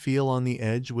didn't feel on the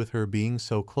edge with her being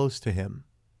so close to him.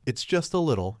 "It's just a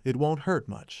little, it won't hurt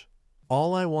much.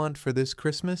 All I want for this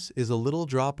Christmas is a little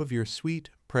drop of your sweet,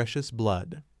 precious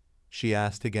blood," she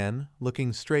asked again,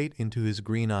 looking straight into his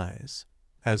green eyes.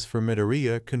 As for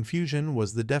Midoriya, confusion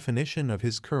was the definition of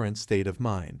his current state of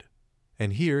mind.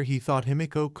 And here he thought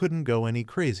Himiko couldn't go any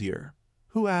crazier.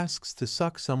 Who asks to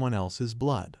suck someone else's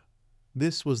blood?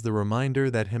 This was the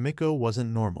reminder that Himiko wasn't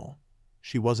normal.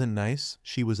 She wasn't nice,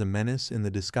 she was a menace in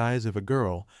the disguise of a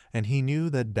girl, and he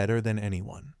knew that better than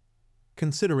anyone.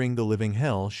 Considering the living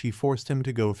hell she forced him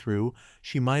to go through,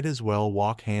 she might as well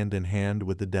walk hand in hand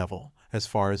with the devil, as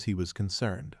far as he was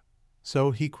concerned.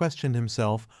 So he questioned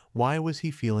himself, why was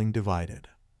he feeling divided?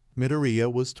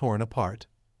 Midoriya was torn apart.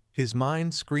 His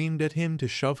mind screamed at him to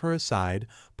shove her aside,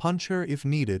 punch her if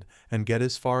needed, and get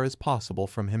as far as possible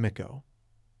from Himiko.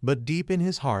 But deep in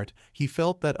his heart, he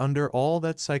felt that under all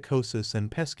that psychosis and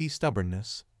pesky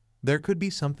stubbornness, there could be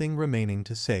something remaining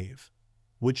to save.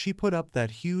 Would she put up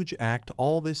that huge act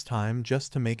all this time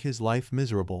just to make his life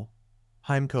miserable?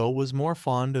 Himeko was more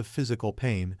fond of physical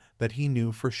pain, that he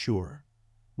knew for sure.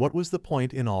 What was the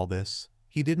point in all this?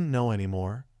 He didn't know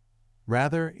anymore.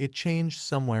 Rather, it changed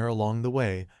somewhere along the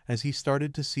way as he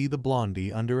started to see the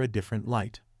blondie under a different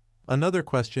light. Another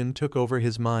question took over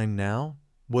his mind now.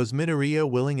 Was Midoriya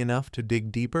willing enough to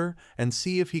dig deeper and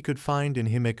see if he could find in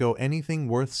Himeko anything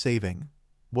worth saving?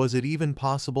 Was it even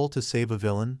possible to save a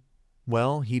villain?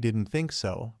 Well, he didn't think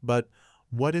so, but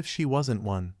what if she wasn't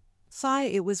one? Sigh,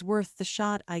 it was worth the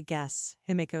shot, I guess,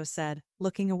 Himeko said,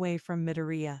 looking away from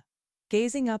Midoriya.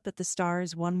 Gazing up at the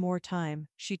stars one more time,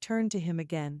 she turned to him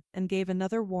again and gave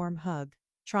another warm hug,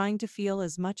 trying to feel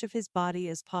as much of his body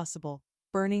as possible,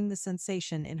 burning the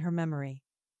sensation in her memory.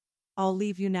 I'll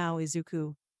leave you now,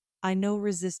 Izuku. I know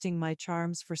resisting my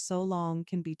charms for so long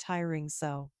can be tiring,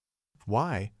 so.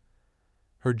 Why?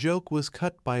 Her joke was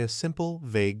cut by a simple,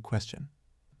 vague question.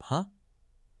 Huh?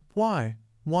 Why?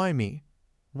 Why me?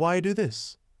 Why do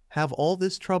this? Have all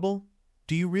this trouble?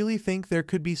 Do you really think there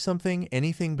could be something,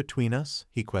 anything between us?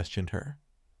 He questioned her.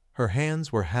 Her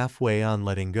hands were halfway on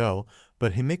letting go,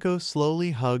 but Himeko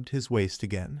slowly hugged his waist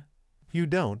again. You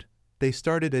don't. They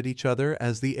started at each other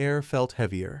as the air felt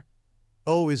heavier.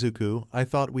 Oh, Izuku, I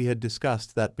thought we had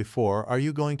discussed that before. Are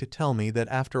you going to tell me that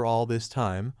after all this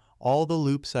time, all the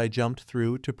loops I jumped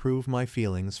through to prove my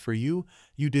feelings for you,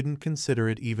 you didn't consider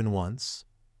it even once?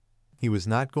 He was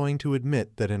not going to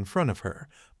admit that in front of her,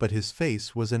 but his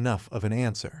face was enough of an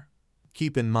answer.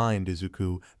 Keep in mind,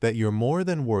 Izuku, that you're more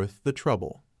than worth the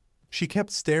trouble. She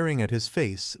kept staring at his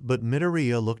face, but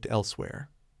Midoriya looked elsewhere.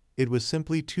 It was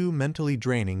simply too mentally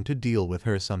draining to deal with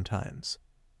her sometimes.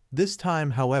 This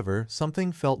time, however,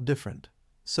 something felt different.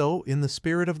 So, in the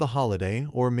spirit of the holiday,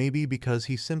 or maybe because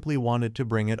he simply wanted to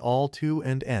bring it all to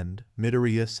an end,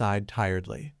 Midoriya sighed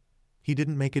tiredly. He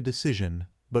didn't make a decision,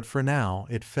 but for now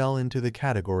it fell into the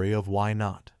category of why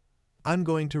not. I'm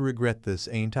going to regret this,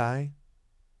 ain't I?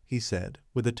 He said,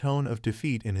 with a tone of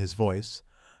defeat in his voice.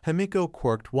 Himeko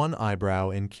quirked one eyebrow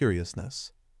in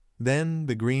curiousness. Then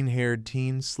the green-haired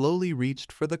teen slowly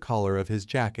reached for the collar of his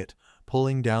jacket,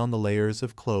 pulling down the layers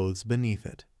of clothes beneath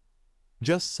it.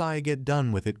 Just get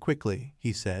done with it quickly,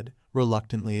 he said,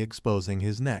 reluctantly exposing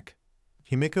his neck.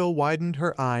 Himeko widened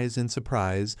her eyes in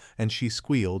surprise, and she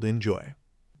squealed in joy.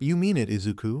 You mean it,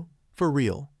 Izuku? For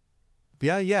real?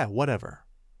 Yeah, whatever.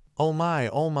 Oh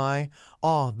my,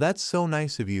 aw, that's so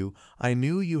nice of you. I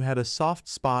knew you had a soft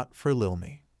spot for Lil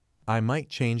Me. I might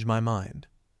change my mind,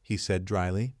 he said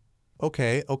dryly.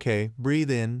 Okay, breathe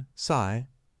in, sigh.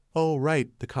 Oh right,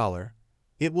 the collar.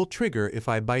 It will trigger if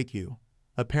I bite you.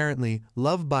 Apparently,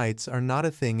 love bites are not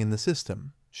a thing in the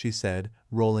system, she said,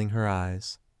 rolling her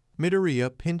eyes.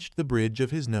 Midoriya pinched the bridge of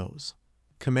his nose.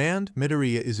 Command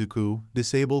Midoriya Izuku,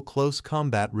 disable close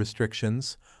combat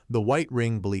restrictions. The white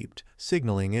ring bleeped,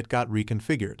 signaling it got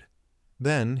reconfigured.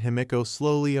 Then Himeko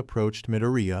slowly approached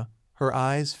Midoriya, her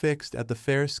eyes fixed at the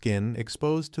fair skin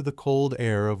exposed to the cold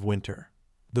air of winter.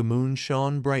 The moon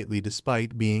shone brightly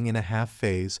despite being in a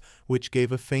half-phase, which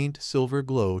gave a faint silver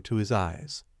glow to his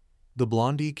eyes. The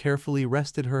blondie carefully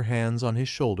rested her hands on his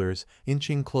shoulders,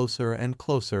 inching closer and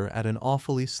closer at an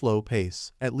awfully slow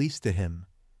pace, at least to him.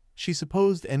 She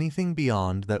supposed anything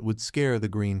beyond that would scare the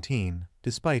green teen,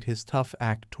 despite his tough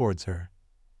act towards her.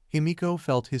 Himeko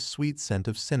felt his sweet scent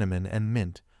of cinnamon and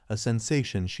mint, a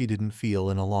sensation she didn't feel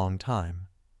in a long time.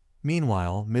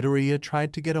 Meanwhile, Midoriya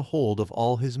tried to get a hold of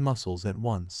all his muscles at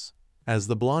once. As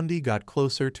the blondie got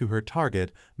closer to her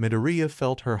target, Midoriya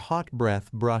felt her hot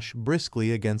breath brush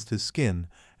briskly against his skin,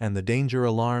 and the danger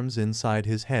alarms inside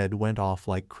his head went off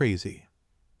like crazy.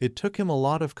 It took him a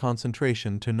lot of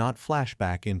concentration to not flash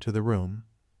back into the room.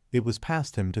 It was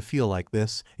past him to feel like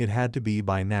this, it had to be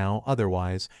by now,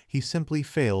 otherwise he simply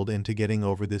failed into getting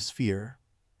over this fear.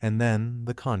 And then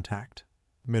the contact.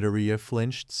 Midoriya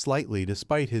flinched slightly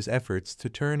despite his efforts to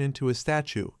turn into a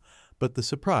statue, but the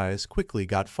surprise quickly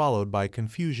got followed by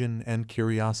confusion and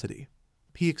curiosity.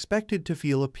 He expected to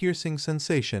feel a piercing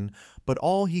sensation, but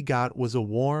all he got was a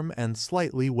warm and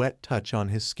slightly wet touch on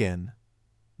his skin.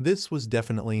 This was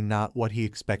definitely not what he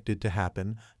expected to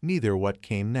happen, neither what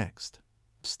came next.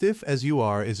 Stiff as you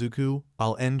are, Izuku,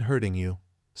 I'll end hurting you.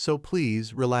 So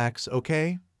please, relax,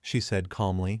 okay? She said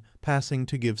calmly, passing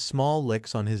to give small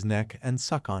licks on his neck and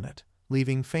suck on it,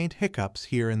 leaving faint hiccups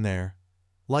here and there.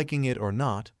 Liking it or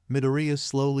not, Midoriya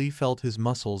slowly felt his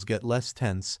muscles get less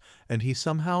tense, and he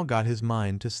somehow got his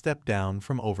mind to step down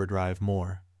from overdrive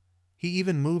more. He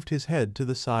even moved his head to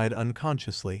the side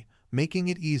unconsciously, making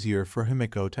it easier for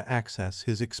Himeko to access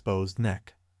his exposed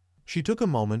neck. She took a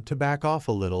moment to back off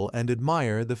a little and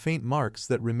admire the faint marks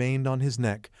that remained on his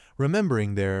neck,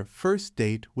 remembering their first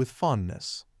date with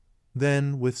fondness.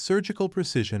 Then, with surgical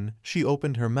precision, she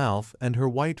opened her mouth and her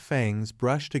white fangs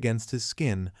brushed against his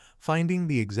skin, finding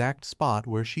the exact spot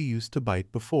where she used to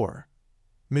bite before.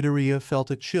 Midoriya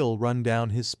felt a chill run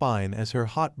down his spine as her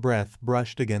hot breath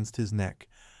brushed against his neck,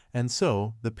 and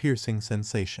so the piercing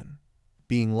sensation.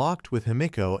 Being locked with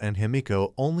Himiko and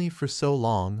Himiko only for so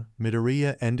long,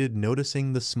 Midoriya ended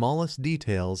noticing the smallest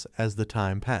details as the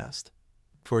time passed.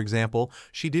 For example,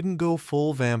 she didn't go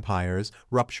full vampires,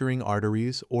 rupturing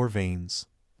arteries or veins.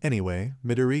 Anyway,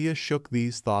 Midoriya shook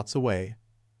these thoughts away.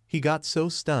 He got so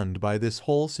stunned by this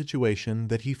whole situation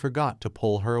that he forgot to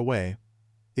pull her away.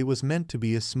 It was meant to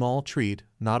be a small treat,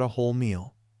 not a whole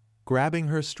meal. Grabbing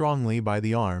her strongly by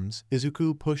the arms,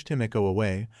 Izuku pushed Himiko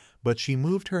away, but she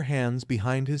moved her hands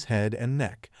behind his head and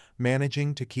neck,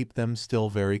 managing to keep them still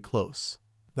very close.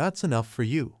 "That's enough for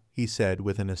you," he said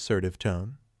with an assertive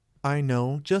tone. "I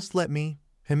know, just let me."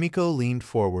 Himiko leaned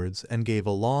forwards and gave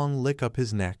a long lick up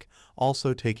his neck,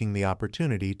 also taking the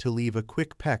opportunity to leave a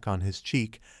quick peck on his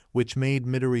cheek, which made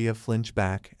Midoriya flinch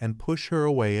back and push her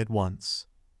away at once.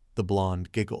 The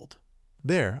blonde giggled.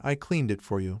 "There, I cleaned it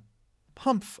for you."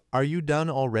 "Humph, are you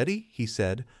done already?" he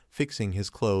said, fixing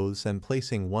his clothes and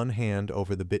placing one hand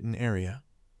over the bitten area.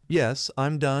 "Yes,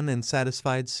 I'm done and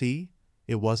satisfied, see?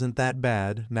 It wasn't that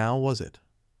bad, now was it?"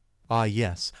 Ah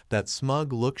yes, that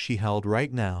smug look she held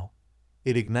right now.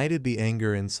 It ignited the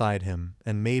anger inside him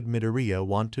and made Midoriya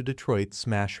want to Detroit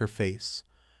smash her face,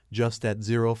 just at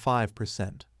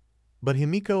 0.5%. But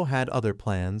Himiko had other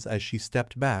plans as she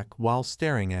stepped back while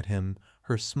staring at him,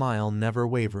 her smile never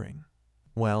wavering.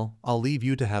 "Well, I'll leave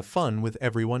you to have fun with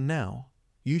everyone now.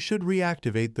 You should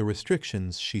reactivate the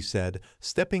restrictions," she said,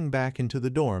 stepping back into the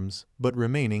dorms, but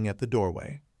remaining at the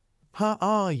doorway.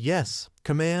 Yes.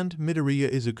 Command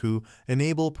Midoriya Izuku,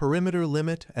 enable perimeter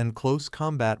limit and close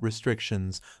combat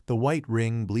restrictions. The white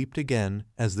ring bleeped again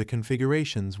as the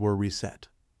configurations were reset.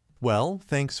 "Well,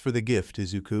 thanks for the gift,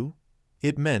 Izuku."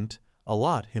 "It meant a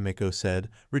lot," Himiko said,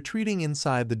 retreating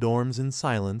inside the dorms in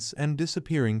silence and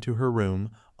disappearing to her room,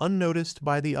 unnoticed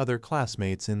by the other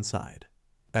classmates inside.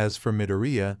 As for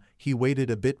Midoriya, he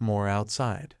waited a bit more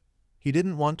outside. He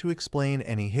didn't want to explain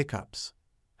any hiccups.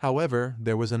 However,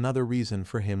 there was another reason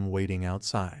for him waiting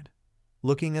outside.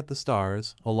 Looking at the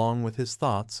stars, along with his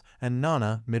thoughts, and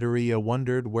Nana, Midoriya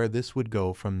wondered where this would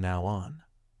go from now on.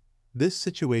 This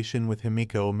situation with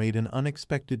Himiko made an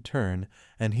unexpected turn,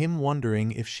 and him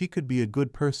wondering if she could be a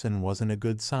good person wasn't a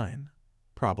good sign.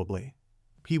 Probably.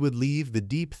 He would leave the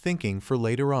deep thinking for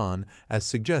later on, as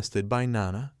suggested by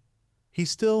Nana. He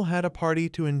still had a party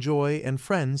to enjoy and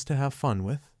friends to have fun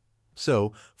with.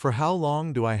 "So, for how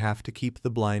long do I have to keep the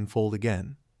blindfold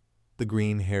again?" the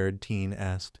green-haired teen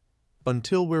asked.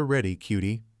 "Until we're ready,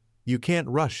 cutie. You can't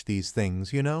rush these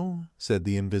things, you know," said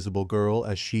the invisible girl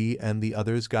as she and the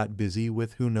others got busy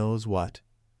with who knows what.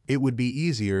 "It would be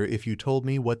easier if you told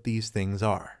me what these things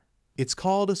are." "It's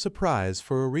called a surprise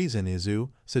for a reason, Izu,"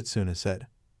 Setsuna said.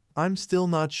 "I'm still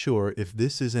not sure if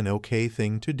this is an okay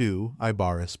thing to do,"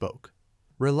 Ibara spoke.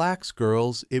 "Relax,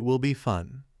 girls, it will be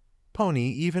fun. Pony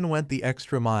even went the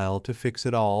extra mile to fix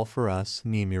it all for us,"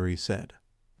 Nimiri said.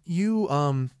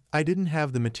 I didn't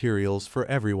have the materials for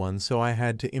everyone, so I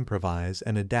had to improvise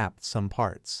and adapt some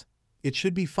parts. "It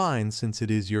should be fine since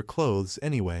it is your clothes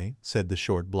anyway," said the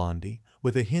short blondie,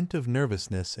 with a hint of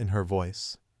nervousness in her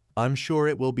voice. "I'm sure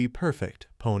it will be perfect,"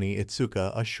 Pony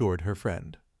Itsuka assured her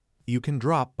friend. "You can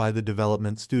drop by the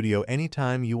development studio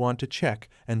anytime you want to check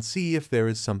and see if there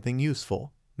is something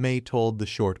useful," May told the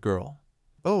short girl.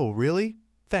 "Oh, really?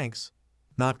 Thanks."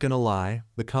 "Not gonna lie,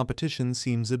 the competition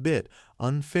seems a bit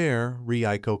unfair,"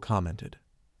 Ryuko commented.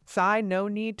 Sigh, no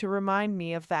need to remind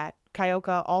me of that,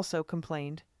 Kyoka also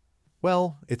complained.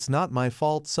 "Well, it's not my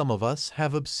fault some of us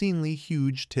have obscenely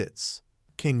huge tits.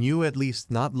 Can you at least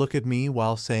not look at me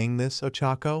while saying this,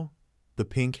 Ochako?" the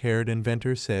pink-haired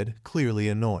inventor said, clearly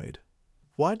annoyed.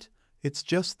 "What? It's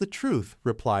just the truth,"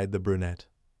 replied the brunette.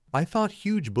 "I thought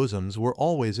huge bosoms were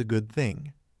always a good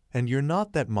thing. And you're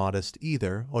not that modest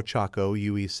either," Ochako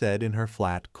Yui said in her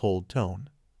flat, cold tone.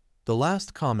 The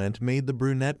last comment made the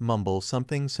brunette mumble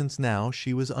something since now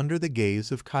she was under the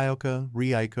gaze of Kyoka,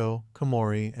 Ryuko,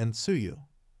 Komori, and Tsuyu.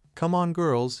 "Come on,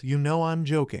 girls, you know I'm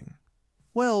joking."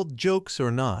 "Well, jokes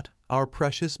or not, our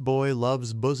precious boy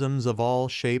loves bosoms of all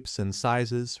shapes and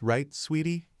sizes, right,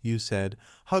 sweetie?" you said,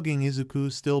 hugging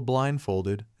Izuku still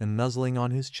blindfolded and nuzzling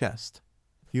on his chest.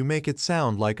 "You make it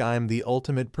sound like I'm the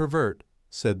ultimate pervert,"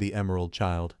 said the emerald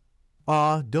child.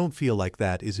 "Ah, don't feel like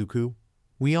that, Izuku.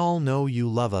 We all know you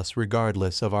love us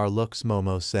regardless of our looks,"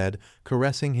 Momo said,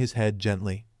 caressing his head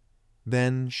gently.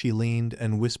 Then she leaned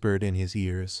and whispered in his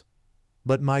ears,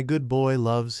 "But my good boy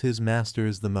loves his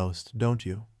masters the most, don't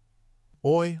you?"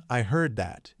 Oi, I heard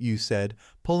that, you said,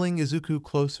 pulling Izuku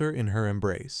closer in her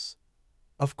embrace.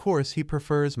 Of course he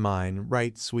prefers mine,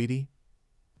 right, sweetie?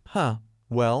 Huh,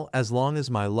 well, as long as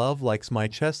my love likes my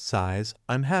chest size,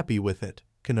 I'm happy with it,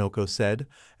 Kanoko said,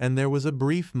 and there was a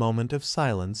brief moment of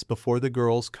silence before the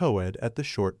girls co-ed at the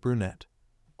short brunette.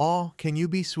 Aw, can you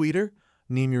be sweeter?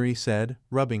 Nimuri said,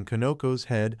 rubbing Kanoko's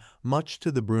head, much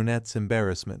to the brunette's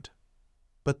embarrassment.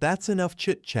 But that's enough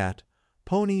chit-chat.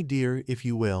 Pony dear, if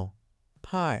you will.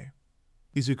 Pie.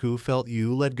 Izuku felt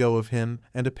Yu let go of him,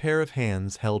 and a pair of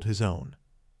hands held his own.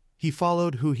 He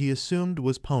followed who he assumed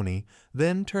was Pony,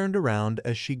 then turned around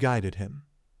as she guided him.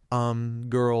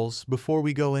 Girls, before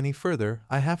we go any further,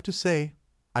 I have to say,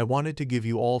 I wanted to give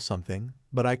you all something,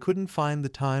 but I couldn't find the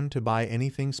time to buy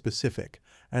anything specific,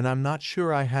 and I'm not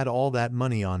sure I had all that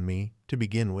money on me to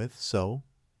begin with, so...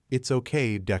 It's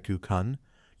okay, Deku-kun.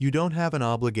 You don't have an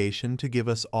obligation to give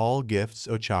us all gifts.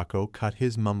 Ochako cut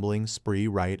his mumbling spree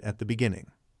right at the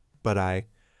beginning. But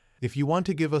if you want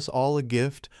to give us all a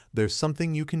gift, there's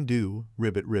something you can do,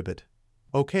 ribbit.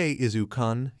 Okay,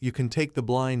 Izu-kun, you can take the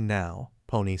blind now,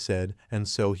 Pony said, and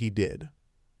so he did.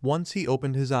 Once he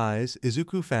opened his eyes,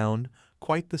 Izuku found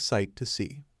quite the sight to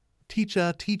see.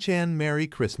 Tichan Merry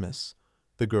Christmas,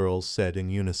 the girls said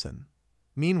in unison.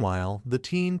 Meanwhile, the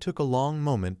teen took a long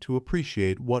moment to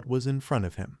appreciate what was in front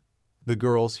of him. The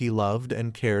girls he loved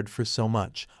and cared for so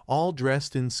much, all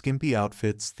dressed in skimpy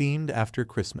outfits themed after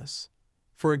Christmas.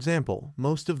 For example,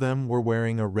 most of them were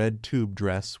wearing a red tube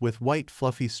dress with white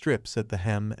fluffy strips at the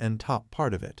hem and top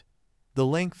part of it. The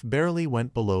length barely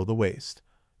went below the waist.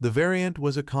 The variant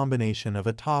was a combination of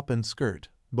a top and skirt,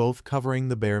 both covering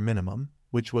the bare minimum,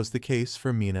 which was the case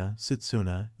for Mina,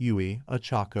 Setsuna, Yui,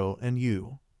 Ochako, and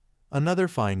Yu. Another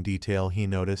fine detail he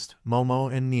noticed,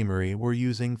 Momo and Nimuri were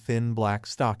using thin black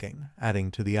stocking,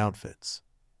 adding to the outfits.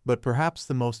 But perhaps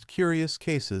the most curious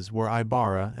cases were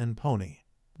Ibara and Pony.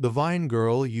 The Vine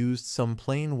Girl used some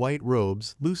plain white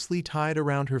robes loosely tied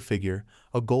around her figure,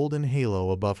 a golden halo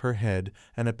above her head,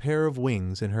 and a pair of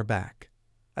wings in her back.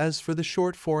 As for the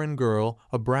short foreign girl,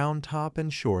 a brown top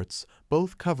and shorts,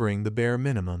 both covering the bare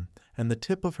minimum, and the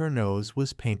tip of her nose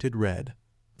was painted red.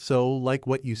 So, like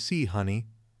what you see, honey?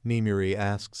 Nimuri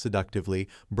asked seductively,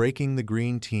 breaking the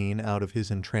green teen out of his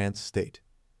entranced state.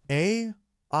 Eh?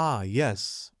 Ah,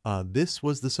 yes. This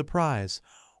was the surprise.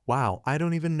 Wow, I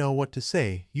don't even know what to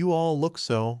say. You all look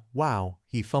so... Wow,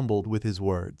 he fumbled with his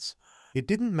words. It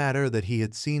didn't matter that he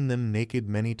had seen them naked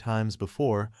many times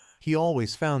before. He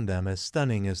always found them as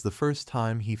stunning as the first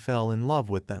time he fell in love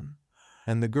with them.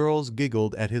 And the girls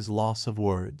giggled at his loss of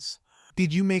words.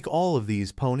 Did you make all of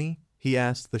these, Pony? He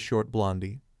asked the short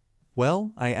blondie.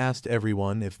 Well, I asked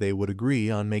everyone if they would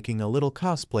agree on making a little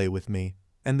cosplay with me,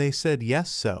 and they said yes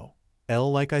so.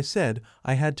 Like I said,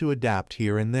 I had to adapt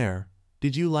here and there.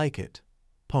 Did you like it?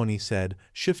 Pony said,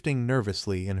 shifting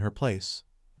nervously in her place.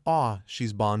 Ah,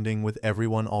 she's bonding with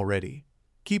everyone already.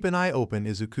 Keep an eye open,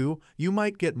 Izuku. You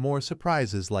might get more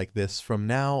surprises like this from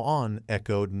now on,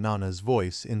 echoed Nana's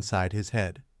voice inside his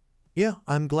head. Yeah,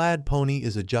 I'm glad Pony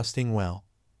is adjusting well.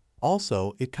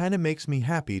 Also, it kinda makes me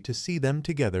happy to see them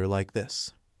together like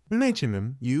this.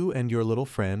 Nechimim, you and your little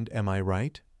friend, am I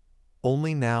right?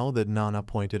 Only now that Nana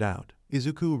pointed out,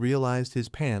 Izuku realized his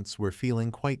pants were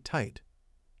feeling quite tight.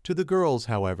 To the girls,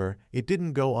 however, it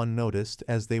didn't go unnoticed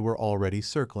as they were already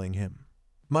circling him.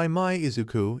 My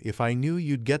Izuku, if I knew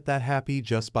you'd get that happy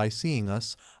just by seeing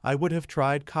us, I would have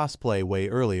tried cosplay way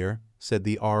earlier, said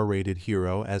the R-rated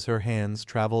hero as her hands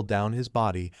traveled down his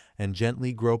body and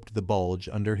gently groped the bulge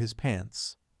under his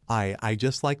pants. I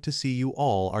just like to see you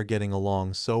all are getting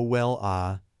along so well,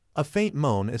 A faint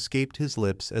moan escaped his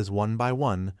lips as one by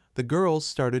one, the girls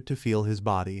started to feel his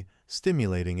body,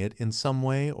 stimulating it in some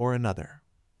way or another.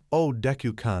 Oh,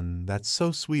 Deku-kun, that's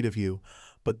so sweet of you,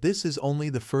 but this is only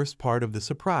the first part of the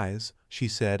surprise, she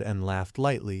said and laughed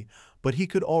lightly, but he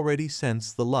could already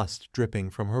sense the lust dripping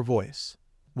from her voice.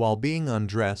 While being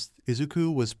undressed,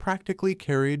 Izuku was practically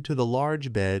carried to the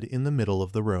large bed in the middle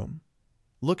of the room.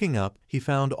 Looking up, he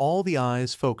found all the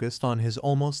eyes focused on his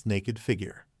almost naked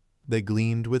figure. They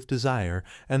gleamed with desire,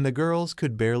 and the girls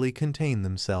could barely contain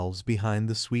themselves behind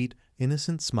the sweet,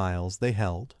 innocent smiles they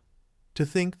held. To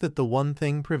think that the one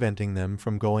thing preventing them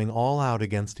from going all out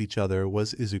against each other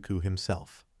was Izuku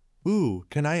himself. Ooh,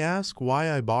 can I ask why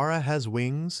Ibara has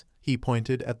wings? He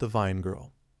pointed at the Vine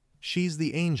Girl. She's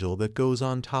the angel that goes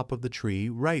on top of the tree,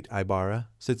 right, Ibara,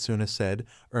 Setsuna said,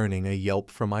 earning a yelp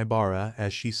from Ibara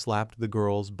as she slapped the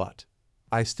girl's butt.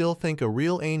 I still think a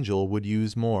real angel would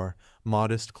use more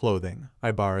modest clothing,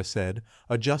 Ibara said,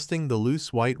 adjusting the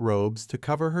loose white robes to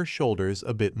cover her shoulders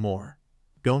a bit more.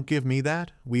 Don't give me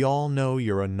that. We all know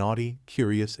you're a naughty,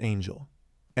 curious angel.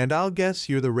 And I'll guess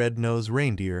you're the red-nosed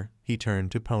reindeer, he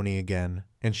turned to Pony again,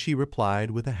 and she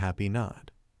replied with a happy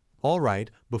nod. All right,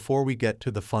 before we get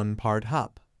to the fun part,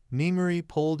 hop. Nimuri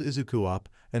pulled Izuku up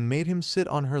and made him sit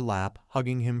on her lap,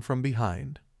 hugging him from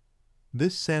behind.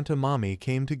 This Santa Mommy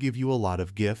came to give you a lot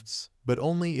of gifts, but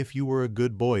only if you were a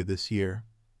good boy this year.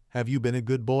 Have you been a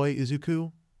good boy,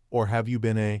 Izuku? Or have you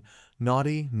been a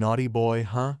naughty, naughty boy,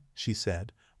 huh? She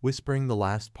said, whispering the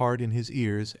last part in his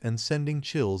ears and sending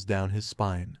chills down his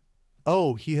spine.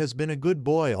 Oh, he has been a good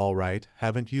boy, all right,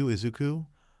 haven't you, Izuku?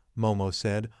 Momo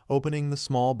said, opening the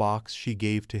small box she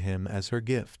gave to him as her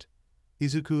gift.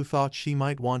 Izuku thought she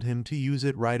might want him to use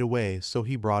it right away, so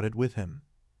he brought it with him.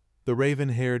 The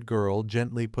raven-haired girl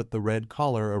gently put the red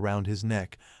collar around his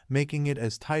neck, making it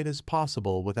as tight as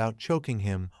possible without choking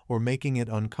him or making it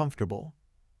uncomfortable.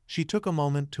 She took a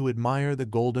moment to admire the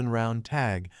golden round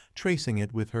tag, tracing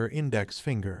it with her index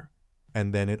finger.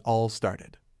 And then it all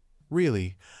started.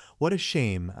 Really, what a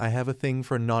shame I have a thing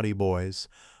for naughty boys.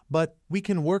 But we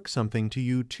can work something to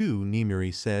you too,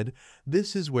 Nimuri said.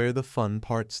 This is where the fun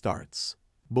part starts.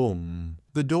 Boom.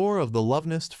 The door of the love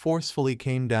nest forcefully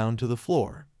came down to the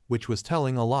floor, which was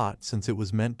telling a lot since it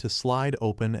was meant to slide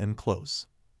open and close.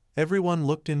 Everyone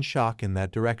looked in shock in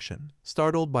that direction,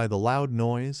 startled by the loud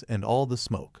noise and all the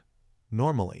smoke.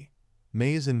 Normally,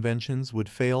 May's inventions would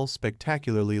fail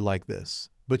spectacularly like this,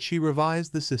 but she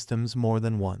revised the systems more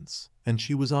than once, and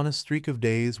she was on a streak of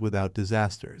days without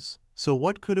disasters. So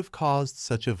what could have caused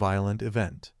such a violent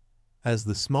event? As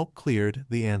the smoke cleared,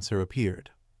 the answer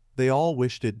appeared. They all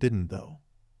wished it didn't, though.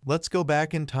 Let's go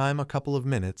back in time a couple of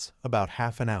minutes, about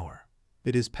half an hour.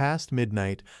 It is past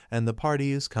midnight, and the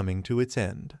party is coming to its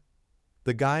end.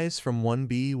 The guys from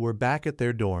 1B were back at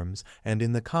their dorms, and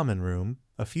in the common room,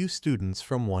 a few students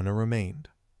from 1A remained.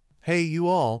 Hey, you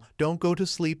all, don't go to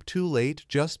sleep too late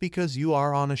just because you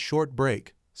are on a short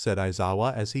break, said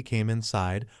Aizawa as he came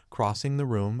inside, crossing the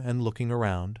room and looking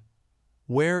around.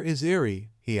 Where is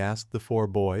Eri? He asked the 4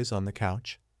 boys on the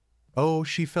couch. Oh,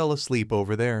 she fell asleep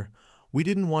over there. We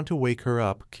didn't want to wake her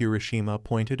up, Kirishima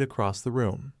pointed across the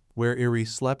room, where Eri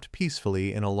slept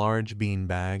peacefully in a large bean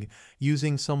bag,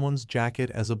 using someone's jacket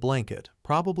as a blanket,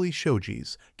 probably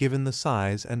Shoji's, given the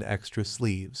size and extra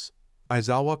sleeves.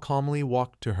 Aizawa calmly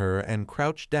walked to her and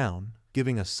crouched down,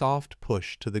 giving a soft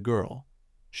push to the girl.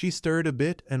 She stirred a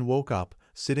bit and woke up,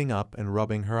 sitting up and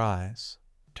rubbing her eyes.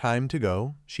 Time to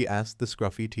go? She asked the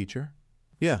scruffy teacher.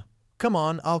 Yeah. Come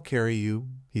on, I'll carry you,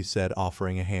 he said,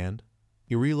 offering a hand.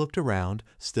 Eri looked around,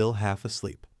 still half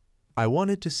asleep. I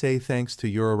wanted to say thanks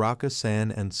to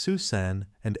Uraraka-san and Su-san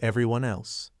and everyone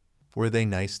else. Were they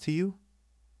nice to you?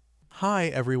 Hi,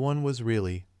 everyone was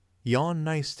really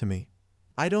nice to me.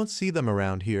 I don't see them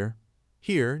around here.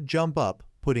 Here, jump up.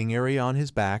 Putting Eri on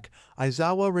his back,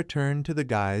 Aizawa returned to the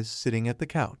guys sitting at the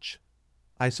couch.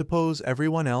 I suppose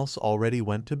everyone else already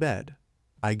went to bed.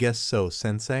 I guess so,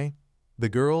 sensei. The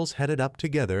girls headed up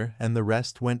together, and the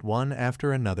rest went one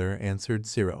after another, answered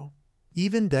Shiro.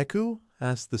 Even Deku?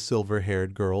 Asked the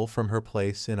silver-haired girl from her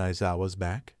place in Aizawa's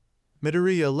back.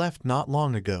 Midoriya left not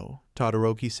long ago,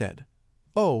 Todoroki said.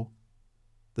 Oh.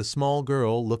 The small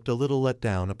girl looked a little let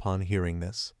down upon hearing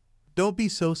this. Don't be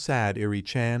so sad,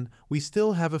 Eri-chan. We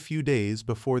still have a few days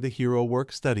before the hero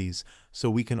work studies,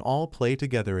 so we can all play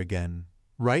together again.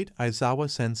 Right,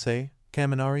 Aizawa-sensei?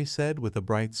 Kaminari said with a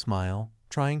bright smile,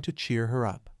 trying to cheer her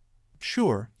up.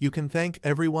 Sure, you can thank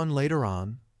everyone later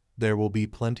on. There will be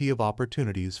plenty of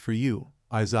opportunities for you,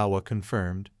 Aizawa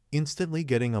confirmed, instantly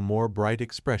getting a more bright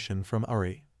expression from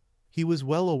Eri. He was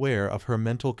well aware of her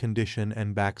mental condition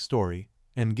and backstory,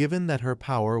 and given that her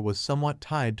power was somewhat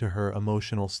tied to her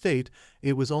emotional state,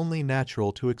 it was only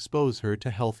natural to expose her to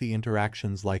healthy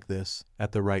interactions like this,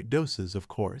 at the right doses, of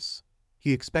course.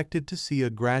 He expected to see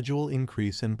a gradual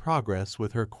increase in progress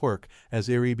with her quirk as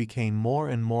Eri became more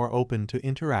and more open to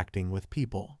interacting with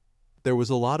people. There was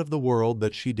a lot of the world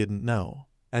that she didn't know,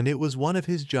 and it was one of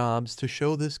his jobs to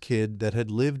show this kid that had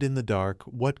lived in the dark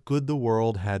what good the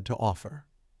world had to offer.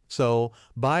 So,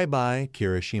 bye-bye,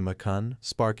 Kirishima-kun,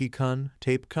 Sparky-kun,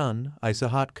 Tape-kun,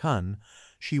 Isahat-kun.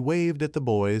 She waved at the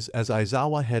boys as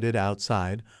Aizawa headed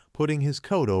outside, putting his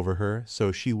coat over her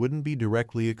so she wouldn't be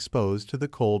directly exposed to the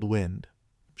cold wind.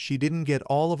 She didn't get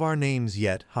all of our names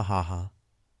yet, ha,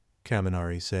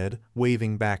 Kaminari said,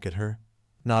 waving back at her.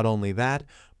 Not only that,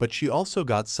 but she also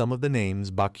got some of the names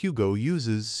Bakugo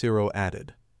uses, Shiro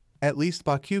added. At least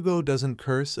Bakugo doesn't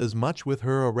curse as much with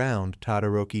her around,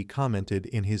 Todoroki commented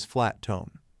in his flat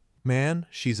tone. Man,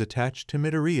 she's attached to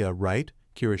Midoriya, right?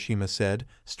 Kirishima said,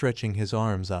 stretching his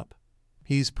arms up.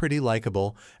 He's pretty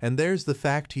likable, and there's the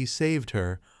fact he saved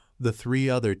her. The 3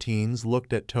 other teens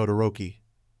looked at Todoroki.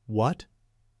 What?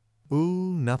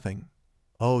 Ooh, nothing.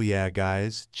 Oh yeah,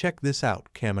 guys, check this out,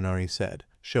 Kaminari said,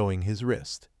 showing his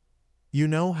wrist. You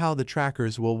know how the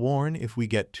trackers will warn if we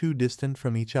get too distant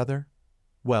from each other?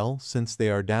 Well, since they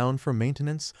are down for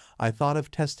maintenance, I thought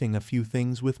of testing a few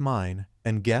things with mine,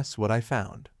 and guess what I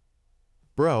found?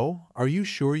 Bro, are you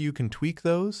sure you can tweak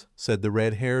those? Said the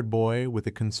red-haired boy with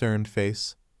a concerned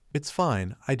face. It's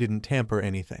fine, I didn't tamper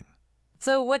anything.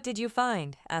 So what did you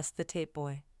find? Asked the tape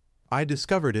boy. I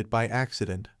discovered it by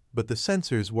accident, but the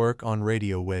sensors work on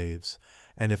radio waves,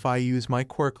 and if I use my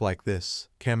quirk like this,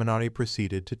 Kaminari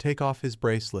proceeded to take off his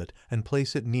bracelet and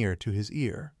place it near to his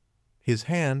ear. His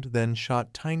hand then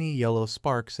shot tiny yellow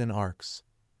sparks in arcs.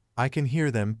 I can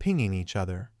hear them pinging each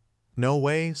other. No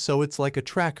way, so it's like a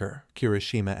tracker?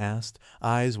 Kirishima asked,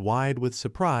 eyes wide with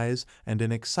surprise and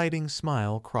an exciting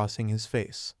smile crossing his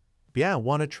face. Yeah,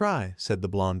 wanna try, said the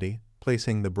blondie,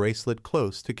 placing the bracelet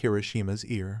close to Kirishima's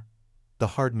ear. The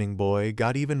hardening boy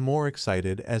got even more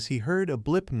excited as he heard a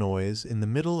blip noise in the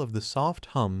middle of the soft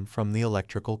hum from the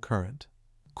electrical current.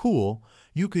 Cool,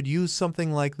 you could use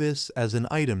something like this as an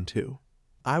item too.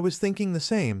 I was thinking the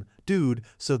same, dude,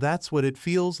 so that's what it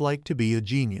feels like to be a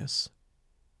genius,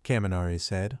 Kaminari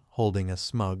said, holding a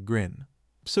smug grin.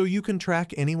 So you can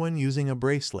track anyone using a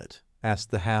bracelet? Asked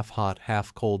the half-hot,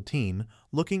 half-cold teen,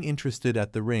 looking interested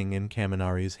at the ring in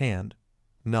Kaminari's hand.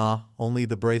 Nah, only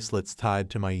the bracelets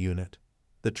tied to my unit.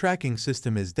 The tracking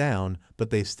system is down,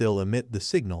 but they still emit the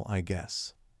signal, I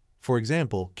guess. For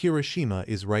example, Kirishima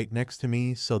is right next to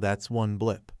me, so that's one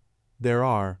blip. There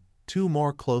are 2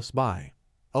 more close by.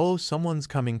 Oh, someone's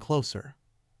coming closer.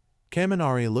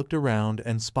 Kaminari looked around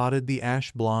and spotted the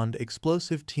ash-blonde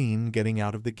explosive teen getting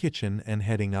out of the kitchen and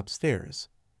heading upstairs.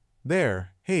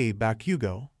 There, hey,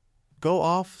 Bakugo. Go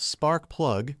off, spark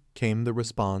plug, came the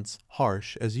response,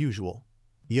 harsh as usual.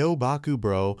 Yo Baku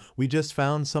bro, we just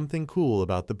found something cool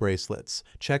about the bracelets.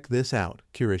 Check this out,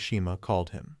 Kirishima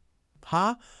called him.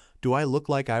 Huh? Do I look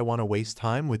like I want to waste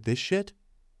time with this shit?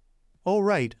 Oh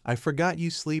right, I forgot you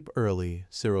sleep early,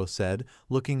 Ciro said,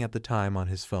 looking at the time on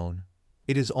his phone.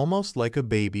 It is almost like a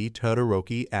baby,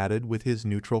 Todoroki added with his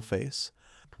neutral face.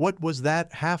 What was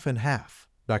that half and half?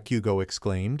 Bakugo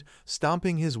exclaimed,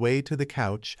 stomping his way to the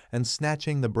couch and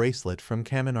snatching the bracelet from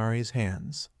Kaminari's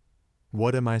hands.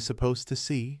 What am I supposed to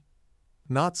see?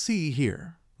 Not see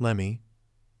here, Lemmy.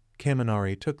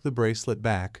 Kaminari took the bracelet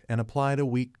back and applied a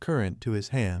weak current to his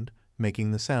hand,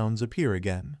 making the sounds appear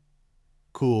again.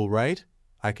 Cool, right?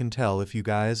 I can tell if you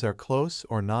guys are close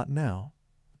or not now.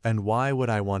 And why would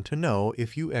I want to know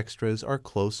if you extras are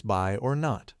close by or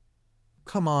not?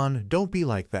 Come on, don't be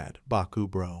like that, Baku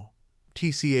bro.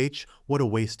 TCH, what a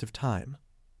waste of time.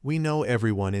 We know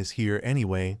everyone is here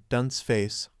anyway, dunce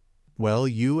face. Well,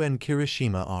 you and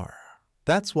Kirishima are.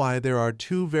 That's why there are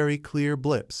 2 very clear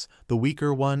blips. The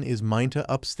weaker one is Minta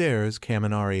upstairs,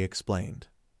 Kaminari explained.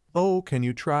 Oh, can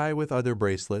you try with other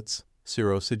bracelets?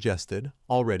 Ciro suggested,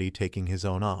 already taking his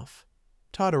own off.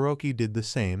 Todoroki did the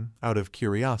same, out of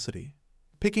curiosity.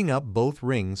 Picking up both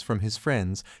rings from his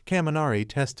friends, Kaminari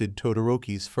tested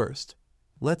Todoroki's first.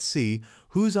 Let's see,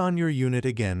 who's on your unit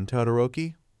again,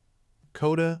 Todoroki?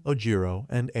 Koda, Ojiro,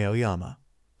 and Aoyama.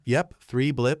 Yep,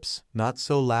 3 blips, not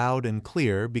so loud and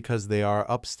clear because they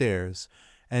are upstairs.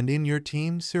 And in your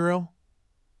team, Ciro?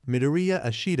 Midoriya,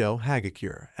 Ashido,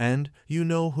 Hagakure, and you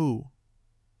know who.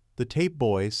 The tape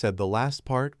boy said the last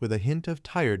part with a hint of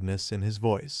tiredness in his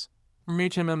voice.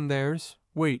 Meechum theirs.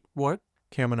 Wait, what?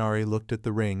 Kaminari looked at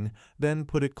the ring, then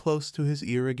put it close to his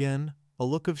ear again, a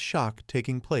look of shock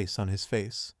taking place on his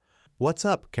face. What's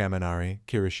up, Kaminari?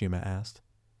 Kirishima asked.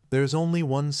 There's only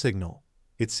one signal.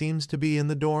 It seems to be in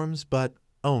the dorms, but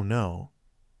oh no.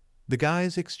 The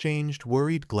guys exchanged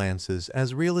worried glances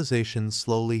as realization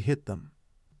slowly hit them.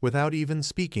 Without even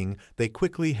speaking, they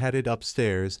quickly headed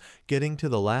upstairs, getting to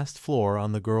the last floor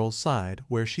on the girl's side,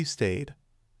 where she stayed.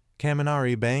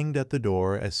 Kaminari banged at the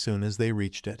door as soon as they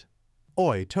reached it.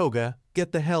 Oi, Toga,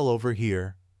 get the hell over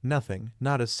here. Nothing,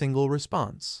 not a single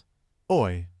response.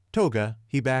 Oi, Toga,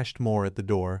 he bashed more at the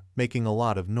door, making a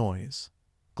lot of noise.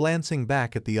 Glancing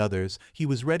back at the others, he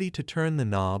was ready to turn the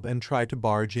knob and try to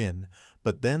barge in,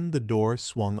 but then the door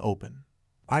swung open.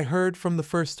 I heard from the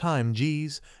first time,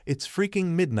 geez, it's freaking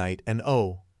midnight and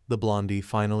oh, the blondie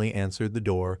finally answered the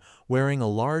door, wearing a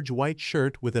large white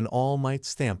shirt with an All Might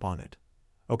stamp on it.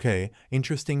 Okay,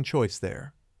 interesting choice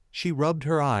there. She rubbed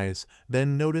her eyes,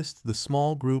 then noticed the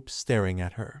small group staring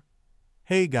at her.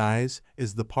 Hey guys,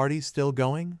 is the party still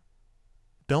going?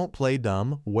 Don't play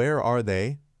dumb, where are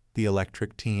they? The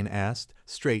electric teen asked,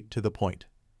 straight to the point.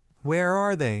 Where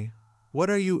are they? What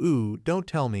are you? Ooh, don't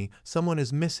tell me someone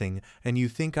is missing and you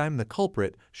think I'm the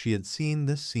culprit. She had seen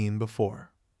this scene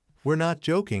before. We're not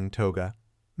joking, Toga.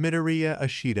 Midoriya,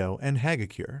 Ashido, and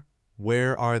Hagakure.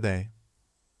 Where are they?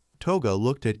 Toga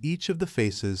looked at each of the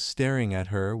faces staring at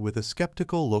her with a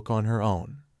skeptical look on her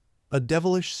own. A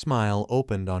devilish smile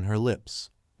opened on her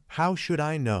lips. How should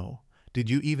I know? Did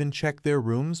you even check their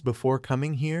rooms before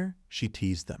coming here? She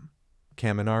teased them.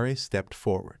 Kaminari stepped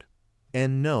forward.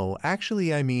 And no,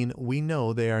 actually I mean we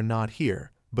know they are not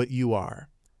here, but you are.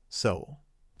 So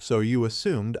you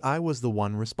assumed I was the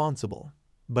one responsible.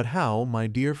 But how, my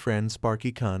dear friend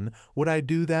Sparky-kun, would I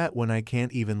do that when I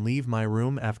can't even leave my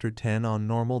room after 10 on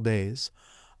normal days?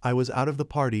 I was out of the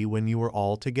party when you were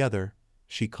all together,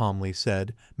 she calmly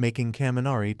said, making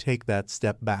Kaminari take that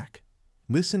step back.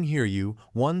 Listen here you,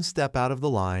 one step out of the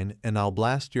line and I'll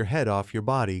blast your head off your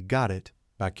body, got it?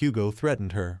 Bakugo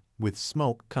threatened her, with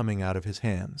smoke coming out of his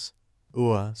hands.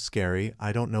 Scary,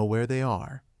 I don't know where they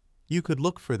are. You could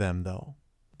look for them though.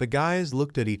 The guys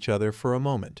looked at each other for a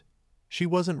moment. She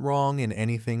wasn't wrong in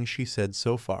anything she said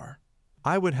so far.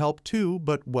 I would help too,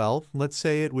 but well, let's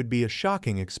say it would be a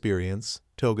shocking experience,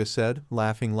 Toga said,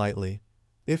 laughing lightly.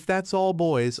 If that's all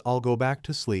boys, I'll go back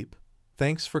to sleep.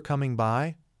 Thanks for coming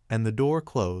by, and the door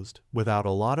closed without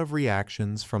a lot of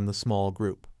reactions from the small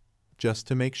group. Just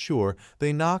to make sure,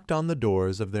 they knocked on the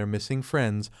doors of their missing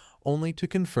friends, only to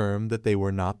confirm that they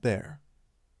were not there.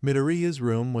 Midoriya's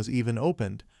room was even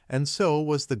opened, and so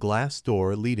was the glass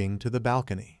door leading to the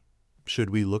balcony.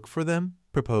 Should we look for them?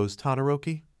 Proposed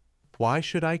Todoroki. Why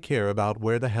should I care about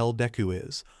where the hell Deku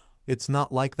is? It's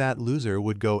not like that loser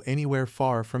would go anywhere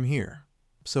far from here.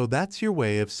 So that's your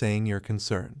way of saying you're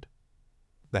concerned.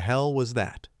 The hell was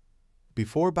that?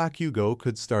 Before Bakugo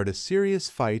could start a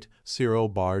serious fight, Zero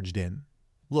barged in.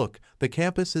 Look, the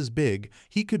campus is big,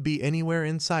 he could be anywhere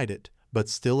inside it, but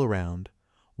still around.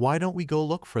 Why don't we go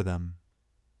look for them?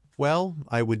 Well,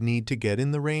 I would need to get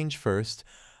in the range first.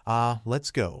 Let's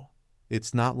go.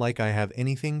 It's not like I have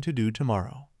anything to do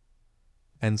tomorrow.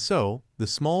 And so, the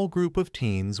small group of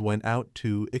teens went out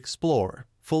to explore,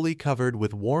 fully covered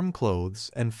with warm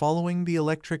clothes and following the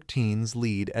electric teen's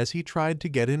lead as he tried to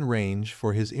get in range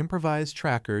for his improvised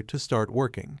tracker to start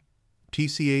working.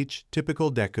 TCH,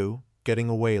 typical Deku, getting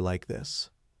away like this.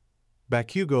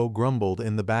 Bakugo grumbled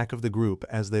in the back of the group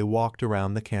as they walked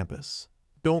around the campus.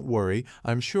 Don't worry,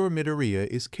 I'm sure Midoriya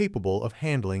is capable of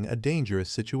handling a dangerous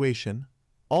situation.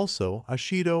 Also,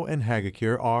 Ashido and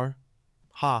Hagakure are...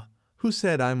 Ha! Who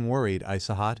said I'm worried,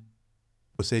 Isahat?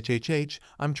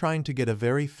 I'm trying to get a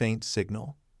very faint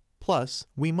signal. Plus,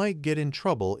 we might get in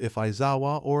trouble if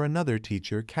Aizawa or another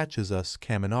teacher catches us,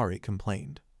 Kaminari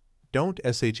complained. Don't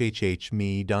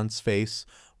me, dunce face.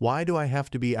 Why do I have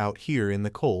to be out here in the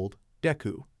cold,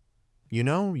 Deku? You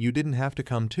know, you didn't have to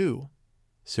come too,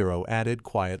 Zero added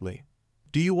quietly.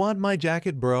 Do you want my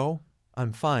jacket, bro?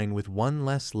 I'm fine with one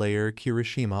less layer,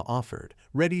 Kirishima offered,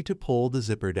 ready to pull the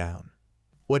zipper down.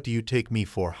 What do you take me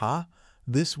for, huh?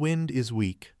 This wind is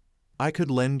weak. I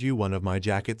could lend you one of my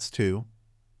jackets too.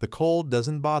 The cold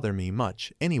doesn't bother me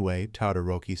much anyway,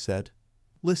 Todoroki said.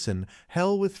 Listen,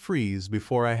 hell with freeze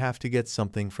before I have to get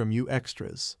something from you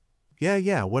extras.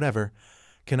 Yeah, whatever.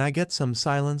 Can I get some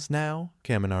silence now?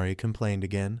 Kaminari complained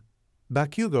again.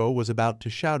 Bakugo was about to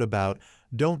shout about,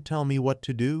 don't tell me what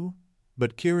to do,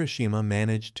 but Kirishima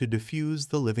managed to defuse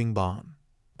the living bomb.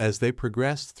 As they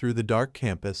progressed through the dark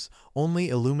campus, only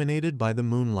illuminated by the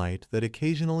moonlight that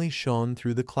occasionally shone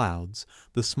through the clouds,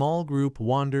 the small group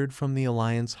wandered from the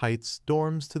Alliance Heights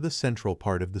dorms to the central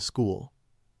part of the school.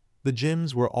 The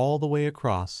gyms were all the way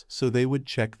across, so they would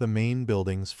check the main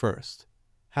buildings first.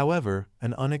 However,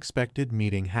 an unexpected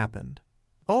meeting happened.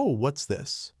 Oh, what's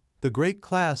this? The great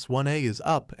class 1A is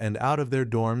up and out of their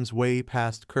dorms way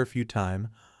past curfew time.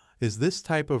 Is this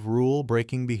type of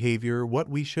rule-breaking behavior what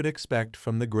we should expect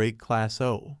from the great class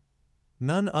O?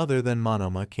 None other than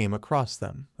Monoma came across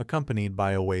them, accompanied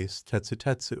by Oase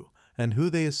Tetsutetsu, and who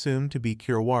they assumed to be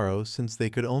Kirawaro since they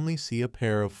could only see a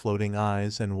pair of floating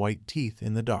eyes and white teeth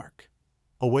in the dark.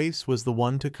 Oase was the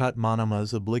one to cut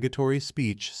Monoma's obligatory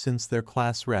speech since their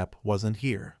class rep wasn't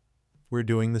here. We're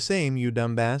doing the same, you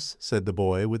dumbass, said the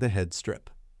boy with a head strip.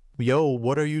 Yo,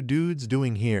 what are you dudes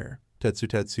doing here?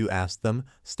 Tetsutetsu asked them,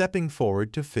 stepping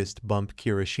forward to fist bump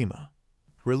Kirishima.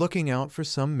 We're looking out for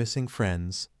some missing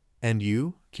friends. And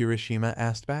you? Kirishima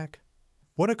asked back.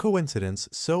 What a coincidence,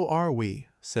 so are we,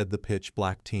 said the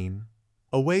pitch-black teen.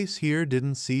 Oase here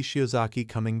didn't see Shiozaki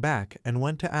coming back and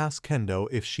went to ask Kendo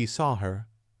if she saw her.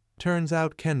 Turns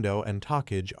out Kendo and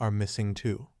Takage are missing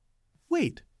too.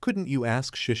 Wait, couldn't you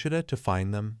ask Shishida to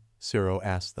find them? Zero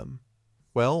asked them.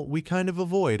 Well, we kind of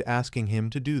avoid asking him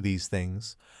to do these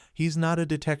things. He's not a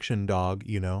detection dog,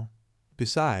 you know.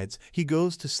 Besides, he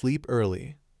goes to sleep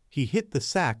early. He hit the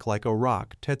sack like a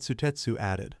rock, Tetsu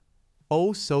added.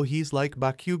 Oh, so he's like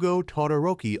Bakugo,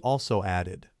 Todoroki also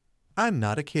added. I'm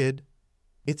not a kid.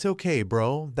 It's okay,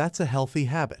 bro, that's a healthy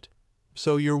habit.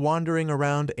 So you're wandering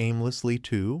around aimlessly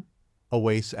too?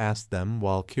 Oase asked them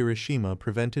while Kirishima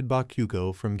prevented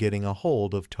Bakugo from getting a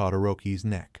hold of Todoroki's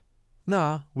neck.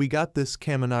 Nah, we got this.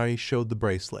 Kaminari showed the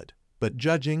bracelet, but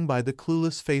judging by the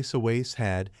clueless face Oase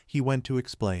had, he went to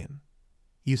explain.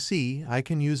 You see, I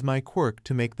can use my quirk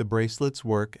to make the bracelets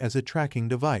work as a tracking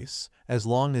device, as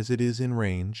long as it is in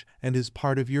range and is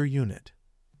part of your unit.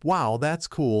 Wow, that's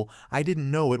cool. I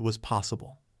didn't know it was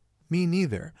possible. Me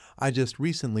neither. I just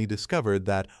recently discovered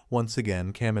that. Once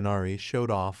again Kaminari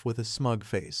showed off with a smug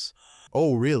face.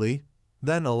 Oh really?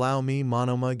 Then allow me.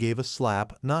 Monoma gave a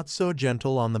slap, not so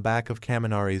gentle, on the back of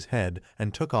Kaminari's head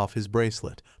and took off his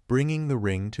bracelet, bringing the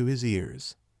ring to his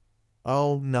ears.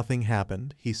 Oh, nothing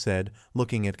happened, he said,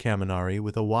 looking at Kaminari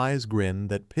with a wise grin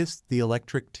that pissed the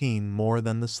electric teen more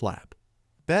than the slap.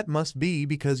 That must be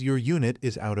because your unit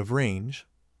is out of range.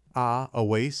 Ah,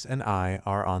 Oase and I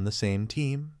are on the same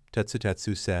team,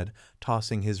 Tetsu said,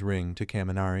 tossing his ring to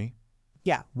Kaminari.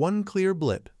 Yeah, one clear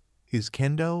blip. Is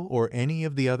Kendo or any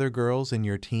of the other girls in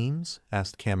your teams?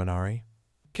 Asked Kaminari.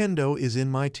 Kendo is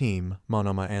in my team,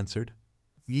 Monoma answered.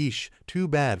 Yeesh, too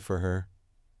bad for her,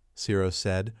 Zero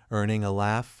said, earning a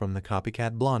laugh from the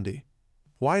copycat blondie.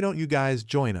 Why don't you guys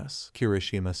join us?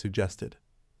 Kirishima suggested.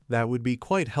 That would be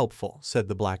quite helpful, said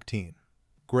the black teen.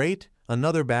 Great,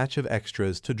 another batch of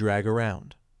extras to drag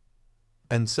around.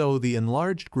 And so the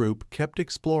enlarged group kept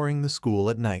exploring the school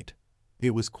at night.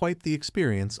 It was quite the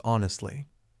experience, honestly.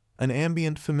 An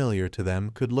ambient familiar to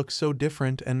them could look so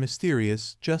different and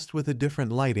mysterious just with a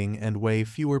different lighting and way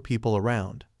fewer people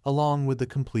around, along with the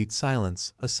complete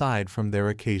silence aside from their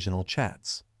occasional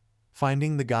chats.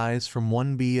 Finding the guys from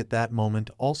 1B at that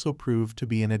moment also proved to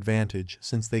be an advantage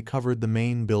since they covered the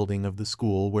main building of the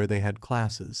school where they had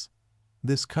classes.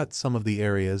 This cut some of the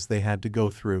areas they had to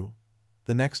go through.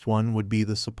 The next one would be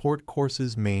the support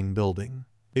course's main building.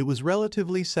 It was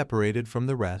relatively separated from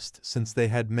the rest since they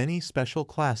had many special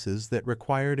classes that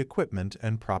required equipment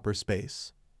and proper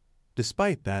space.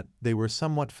 Despite that, they were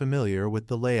somewhat familiar with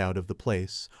the layout of the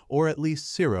place, or at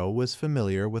least Zero was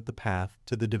familiar with the path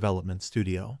to the development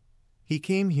studio. He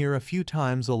came here a few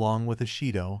times along with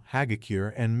Ishido,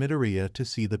 Hagakure, and Midoriya to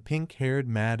see the pink-haired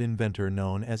mad inventor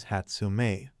known as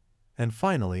Hatsume. And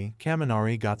finally,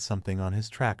 Kaminari got something on his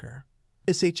tracker.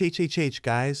 SHHHH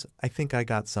guys, I think I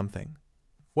got something.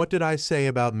 What did I say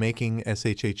about making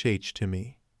SHHH to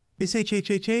me?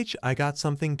 SHHHH, I got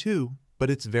something too, but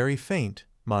it's very faint,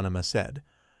 Monoma said.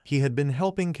 He had been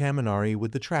helping Kaminari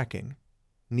with the tracking.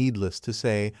 Needless to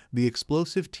say, the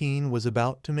explosive teen was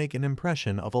about to make an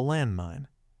impression of a landmine.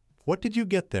 What did you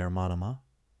get there, Monoma?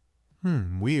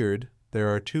 Weird.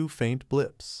 There are 2 faint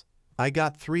blips. I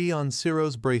got 3 on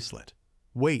Zero's bracelet.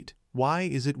 Wait, why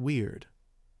is it weird?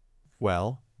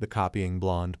 Well, the copying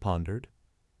blonde pondered.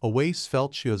 Oase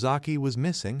felt Shiozaki was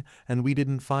missing, and we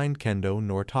didn't find Kendo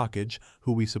nor Takage,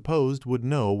 who we supposed would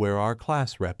know where our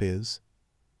class rep is.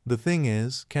 The thing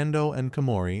is, Kendo and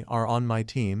Komori are on my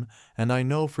team, and I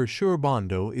know for sure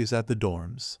Bondo is at the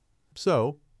dorms.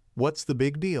 So, what's the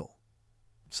big deal?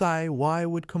 Sai, why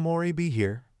would Komori be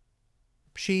here?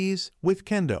 She's with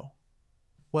Kendo.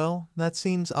 Well, that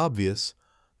seems obvious.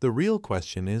 The real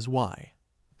question is why.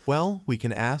 Well, we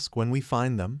can ask when we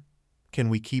find them. Can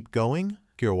we keep going?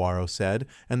 Kiwaro said,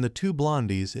 and the 2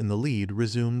 blondies in the lead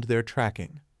resumed their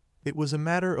tracking. It was a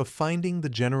matter of finding the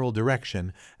general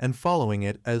direction and following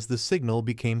it as the signal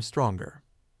became stronger.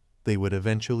 They would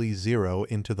eventually zero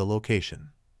into the location.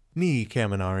 Ni,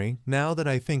 Kaminari, now that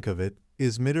I think of it,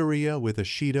 is Midoriya with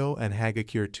Ishido and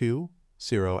Hagakure too?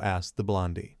 Zero asked the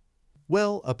blondie.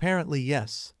 Well, apparently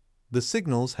yes. The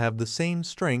signals have the same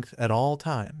strength at all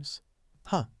times.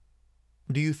 Huh.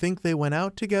 Do you think they went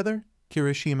out together?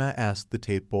 Kirishima asked the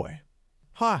tape boy.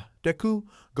 Ha, Deku,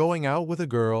 going out with a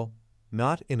girl.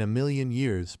 Not in a million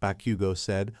years, Bakugo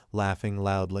said, laughing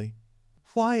loudly.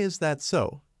 Why is that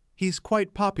so? He's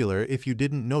quite popular if you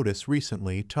didn't notice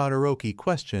recently, Todoroki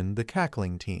questioned the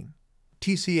cackling teen.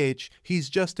 TCH, he's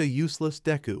just a useless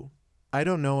Deku. I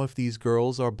don't know if these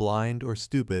girls are blind or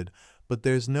stupid, but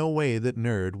there's no way that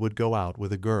Nerd would go out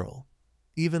with a girl.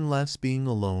 Even less being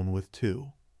alone with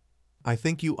 2. I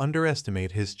think you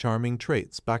underestimate his charming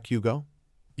traits, Bakugo.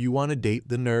 You want to date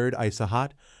the nerd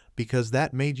Isahat because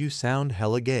that made you sound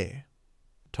hella gay.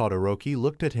 Todoroki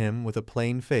looked at him with a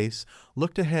plain face,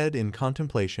 looked ahead in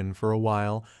contemplation for a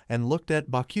while, and looked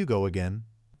at Bakugo again.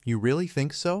 You really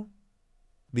think so?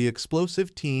 The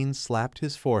explosive teen slapped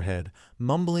his forehead,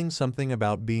 mumbling something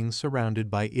about being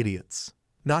surrounded by idiots.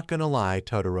 Not gonna lie,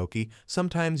 Todoroki,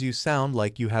 sometimes you sound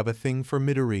like you have a thing for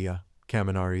Midoriya,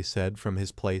 Kaminari said from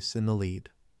his place in the lead.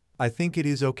 I think it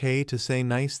is okay to say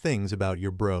nice things about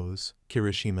your bros,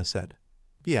 Kirishima said.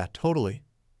 Yeah, totally.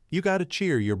 You gotta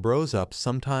cheer your bros up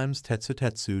sometimes.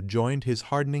 Tetsu joined his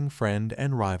hardening friend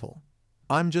and rival.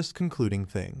 I'm just concluding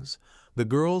things. The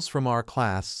girls from our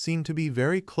class seem to be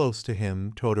very close to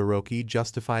him, Todoroki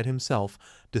justified himself,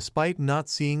 despite not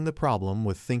seeing the problem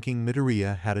with thinking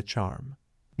Midoriya had a charm.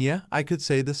 Yeah, I could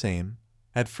say the same.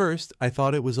 At first, I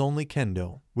thought it was only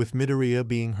Kendo, with Midoriya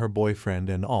being her boyfriend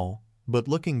and all, but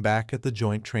looking back at the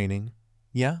joint training,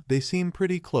 yeah, they seem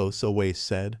pretty close, Oase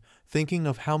said, thinking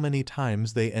of how many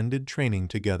times they ended training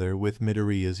together with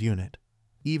Midoriya's unit.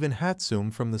 Even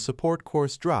Hatsum from the support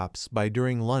course drops by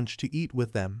during lunch to eat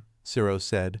with them, Siro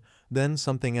said, then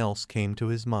something else came to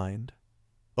his mind.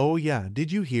 Oh yeah,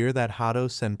 did you hear that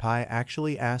Hado-senpai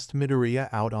actually asked Midoriya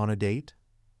out on a date?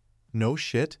 No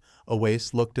shit,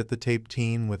 Oase looked at the tape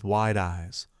teen with wide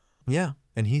eyes. Yeah,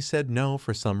 and he said no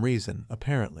for some reason,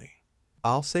 apparently.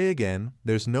 I'll say again,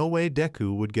 there's no way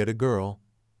Deku would get a girl.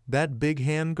 That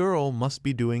big-hand girl must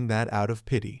be doing that out of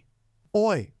pity.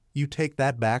 Oi, you take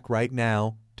that back right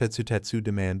now, Tetsu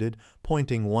demanded,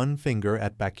 pointing one finger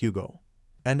at Bakugo.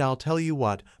 And I'll tell you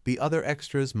what, the other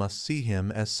extras must see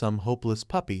him as some hopeless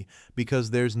puppy, because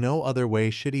there's no other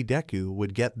way shitty Deku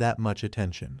would get that much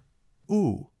attention.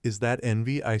 Ooh, is that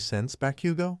envy I sense,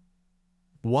 Bakugo?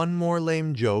 One more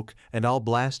lame joke, and I'll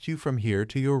blast you from here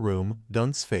to your room,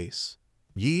 dunce face.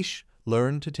 Yeesh,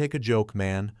 learn to take a joke,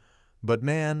 man. But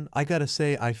man, I gotta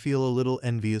say I feel a little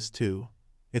envious too.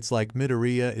 It's like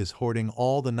Midoriya is hoarding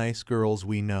all the nice girls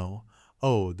we know.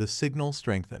 Oh, the signal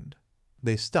strengthened.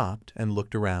 They stopped and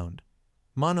looked around.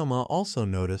 Monoma also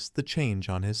noticed the change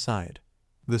on his side.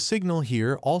 The signal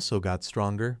here also got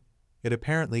stronger. It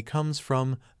apparently comes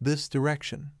from this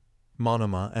direction.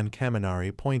 Monoma and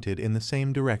Kaminari pointed in the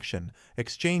same direction,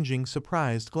 exchanging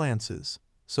surprised glances.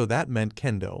 So that meant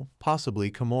Kendo, possibly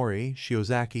Komori,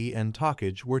 Shiozaki, and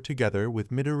Takage were together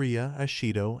with Midoriya,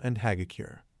 Ashido, and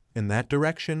Hagakure. In that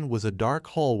direction was a dark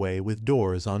hallway with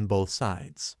doors on both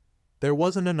sides. There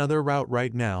wasn't another route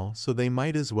right now, so they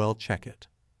might as well check it.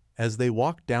 As they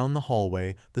walked down the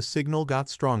hallway, the signal got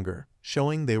stronger,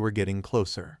 showing they were getting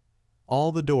closer.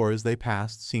 All the doors they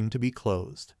passed seemed to be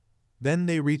closed. Then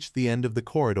they reached the end of the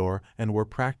corridor and were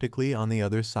practically on the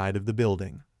other side of the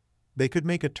building. They could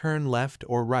make a turn left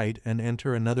or right and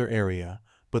enter another area,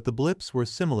 but the blips were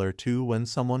similar to when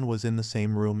someone was in the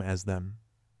same room as them.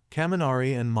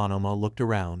 Kaminari and Monoma looked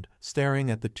around, staring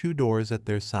at the two doors at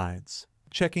their sides.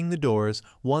 Checking the doors,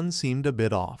 one seemed a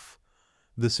bit off.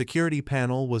 The security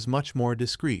panel was much more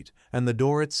discreet, and the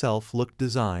door itself looked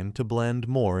designed to blend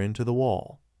more into the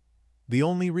wall. The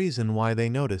only reason why they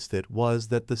noticed it was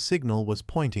that the signal was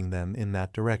pointing them in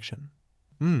that direction.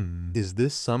 Is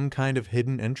this some kind of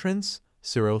hidden entrance?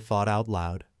 Siro thought out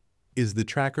loud. Is the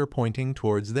tracker pointing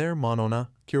towards there, Monona,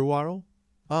 Kiruaro?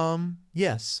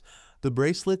 Yes. The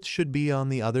bracelet should be on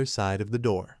the other side of the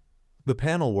door. The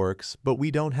panel works, but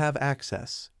we don't have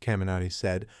access, Kaminari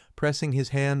said, pressing his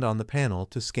hand on the panel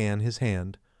to scan his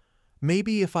hand.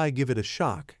 Maybe if I give it a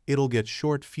shock, it'll get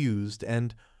short-fused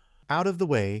and... Out of the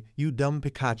way, you dumb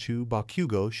Pikachu,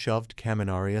 Bakugo shoved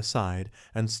Kaminari aside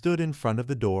and stood in front of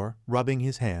the door, rubbing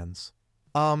his hands.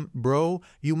 Bro,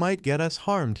 you might get us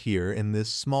harmed here in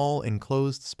this small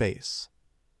enclosed space.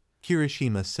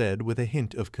 Kirishima said with a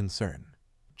hint of concern.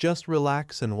 Just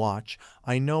relax and watch.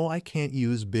 I know I can't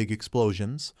use big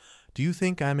explosions. Do you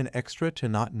think I'm an extra to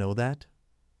not know that?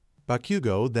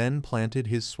 Bakugo then planted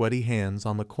his sweaty hands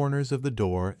on the corners of the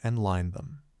door and lined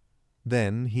them.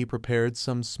 Then he prepared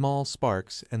some small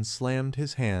sparks and slammed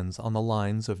his hands on the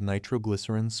lines of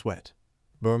nitroglycerin sweat.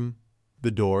 Boom! The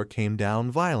door came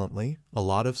down violently, a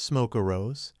lot of smoke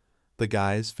arose. The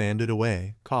guys fanned it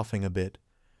away, coughing a bit.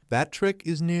 That trick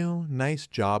is new, nice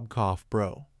job cough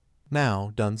bro.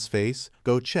 Now, dunce face,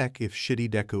 go check if shitty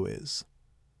Deku is.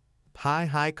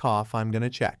 Hi cough, I'm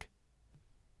gonna check.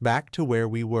 Back to where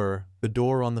we were, the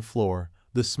door on the floor,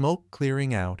 the smoke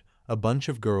clearing out, a bunch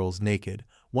of girls naked,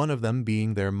 one of them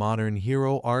being their modern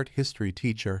hero art history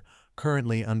teacher,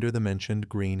 currently under the mentioned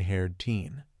green-haired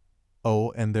teen.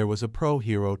 Oh, and there was a pro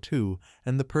hero too,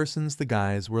 and the persons the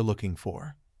guys were looking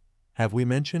for. Have we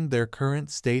mentioned their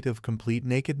current state of complete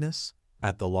nakedness?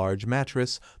 At the large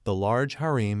mattress, the large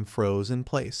harem froze in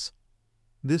place.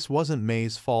 This wasn't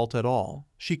May's fault at all.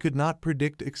 She could not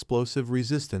predict explosive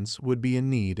resistance would be in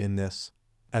need in this.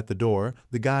 At the door,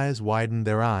 the guys widened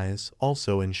their eyes,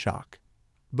 also in shock.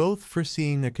 Both for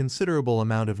seeing a considerable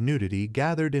amount of nudity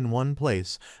gathered in one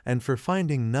place and for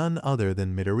finding none other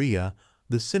than Midoriya,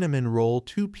 The cinnamon roll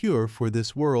too pure for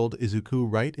this world. Izuku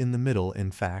right in the middle,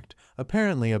 in fact,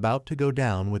 apparently about to go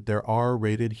down with their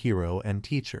R-rated hero and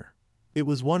teacher. It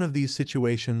was one of these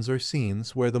situations or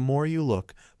scenes where the more you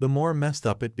look, the more messed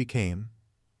up it became.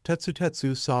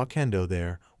 Tetsu saw Kendo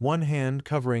there, one hand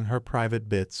covering her private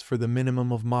bits for the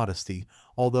minimum of modesty,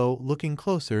 although looking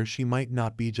closer she might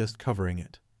not be just covering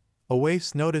it.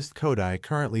 Awase noticed Kodai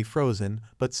currently frozen,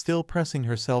 but still pressing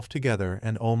herself together,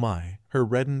 and oh my, her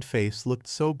reddened face looked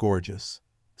so gorgeous.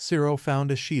 Shiro found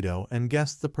Ishido and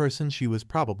guessed the person she was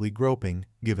probably groping,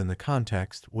 given the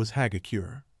context, was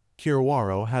Hagakure.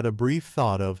 Kirawaro had a brief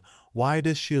thought of, why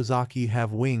does Shiozaki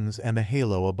have wings and a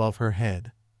halo above her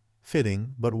head?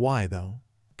 Fitting, but why though?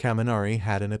 Kaminari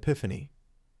had an epiphany.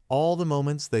 All the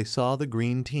moments they saw the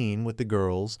green teen with the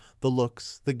girls, the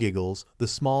looks, the giggles, the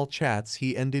small chats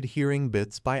he ended hearing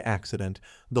bits by accident,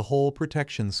 the whole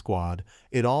protection squad,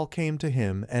 it all came to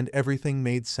him and everything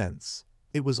made sense.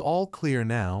 It was all clear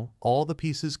now, all the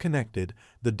pieces connected,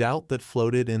 the doubt that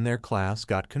floated in their class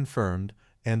got confirmed,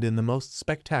 and in the most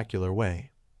spectacular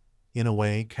way. In a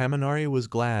way, Kaminari was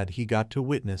glad he got to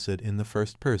witness it in the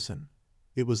first person.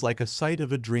 It was like a sight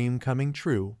of a dream coming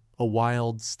true, a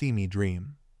wild, steamy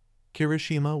dream.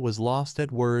 Kirishima was lost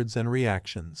at words and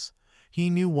reactions. He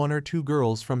knew one or two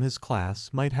girls from his class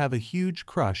might have a huge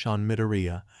crush on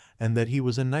Midoriya, and that he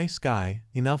was a nice guy,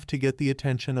 enough to get the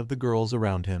attention of the girls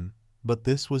around him. But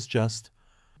this was just...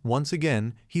 Once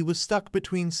again, he was stuck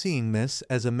between seeing this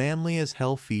as a manly as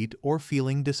hell feat or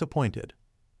feeling disappointed.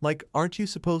 Like, aren't you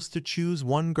supposed to choose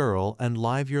one girl and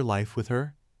live your life with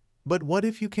her? But what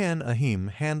if you can,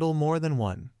 handle more than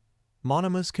one?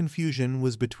 Monoma's confusion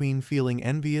was between feeling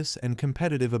envious and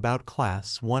competitive about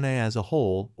Class 1A as a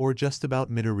whole, or just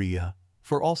about Midoriya,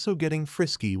 for also getting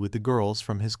frisky with the girls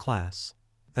from his class.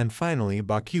 And finally,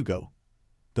 Bakugo.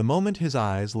 The moment his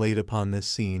eyes laid upon this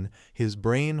scene, his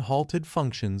brain halted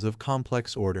functions of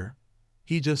complex order.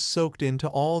 He just soaked into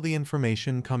all the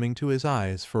information coming to his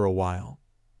eyes for a while.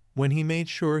 When he made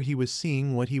sure he was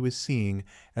seeing what he was seeing,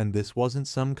 and this wasn't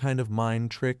some kind of mind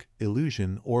trick,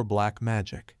 illusion, or black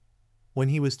magic. When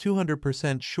he was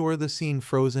 200% sure the scene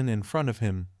frozen in front of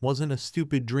him wasn't a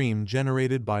stupid dream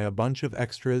generated by a bunch of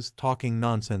extras talking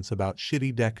nonsense about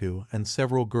shitty Deku and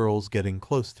several girls getting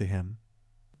close to him.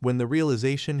 When the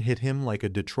realization hit him like a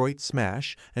Detroit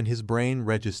smash and his brain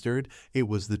registered, it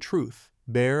was the truth,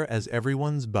 bare as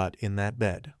everyone's butt in that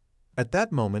bed. At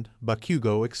that moment,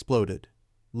 Bakugo exploded.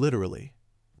 Literally.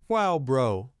 Wow,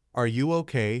 bro, are you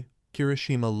okay?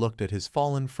 Kirishima looked at his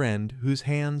fallen friend, whose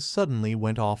hands suddenly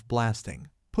went off blasting,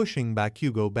 pushing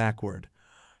Bakugo backward.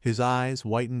 His eyes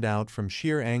whitened out from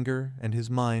sheer anger and his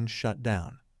mind shut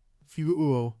down.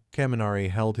 Fuuo. Kaminari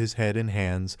held his head in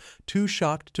hands, too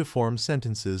shocked to form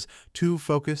sentences, too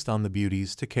focused on the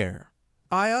beauties to care.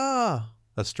 Aya!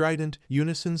 A strident,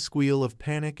 unison squeal of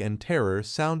panic and terror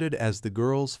sounded as the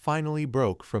girls finally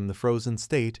broke from the frozen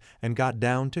state and got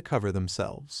down to cover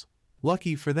themselves.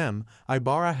 Lucky for them,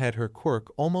 Ibara had her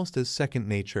quirk almost as second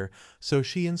nature, so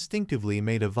she instinctively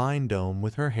made a vine dome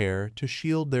with her hair to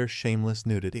shield their shameless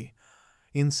nudity.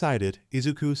 Inside it,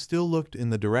 Izuku still looked in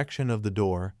the direction of the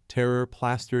door, terror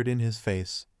plastered in his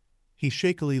face. He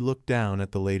shakily looked down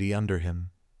at the lady under him.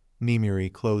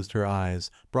 Nimiri closed her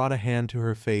eyes, brought a hand to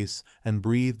her face, and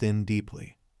breathed in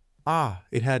deeply. Ah,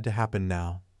 it had to happen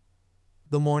now.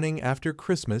 The morning after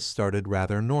Christmas started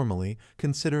rather normally,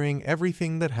 considering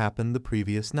everything that happened the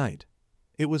previous night.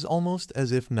 It was almost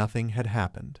as if nothing had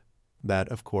happened. That,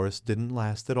 of course, didn't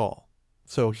last at all.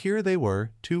 So here they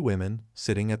were, two women,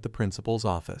 sitting at the principal's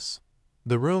office.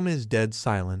 The room is dead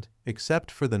silent, except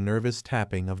for the nervous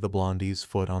tapping of the blondie's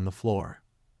foot on the floor.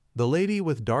 The lady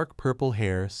with dark purple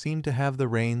hair seemed to have the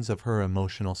reins of her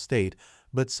emotional state,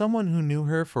 but someone who knew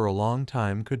her for a long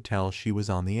time could tell she was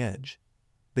on the edge.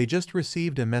 They just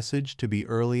received a message to be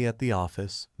early at the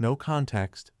office, no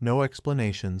context, no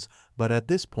explanations, but at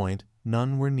this point,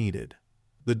 none were needed.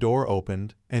 The door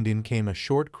opened, and in came a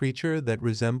short creature that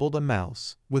resembled a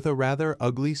mouse, with a rather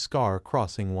ugly scar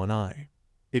crossing one eye.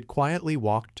 It quietly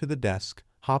walked to the desk,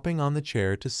 hopping on the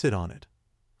chair to sit on it.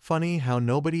 Funny how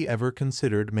nobody ever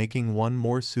considered making one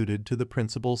more suited to the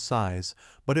principal's size,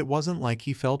 but it wasn't like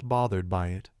he felt bothered by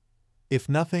it. If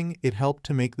nothing, it helped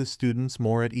to make the students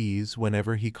more at ease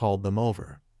whenever he called them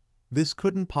over. This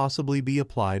couldn't possibly be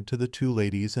applied to the two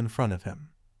ladies in front of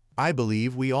him. I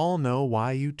believe we all know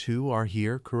why you two are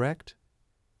here, correct?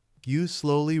 Yu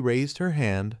slowly raised her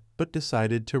hand, but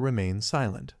decided to remain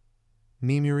silent.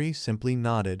 Nimiri simply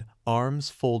nodded, arms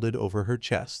folded over her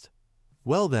chest.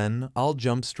 Well then, I'll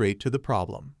jump straight to the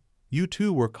problem. You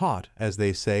two were caught, as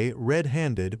they say,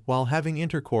 red-handed while having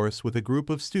intercourse with a group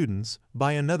of students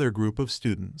by another group of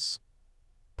students.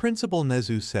 Principal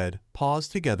Nezu said,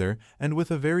 paused together and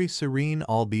with a very serene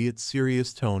albeit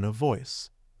serious tone of voice.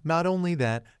 Not only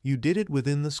that, you did it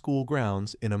within the school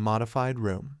grounds in a modified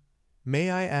room.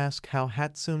 May I ask how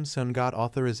Hatsune-san got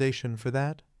authorization for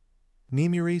that?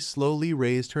 Nimiri slowly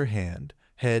raised her hand,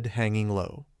 head hanging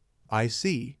low. I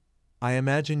see. I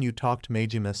imagine you talked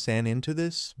Meijima-san into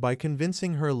this by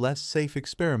convincing her less safe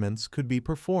experiments could be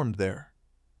performed there.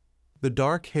 The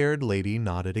dark-haired lady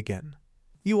nodded again.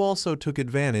 You also took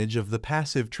advantage of the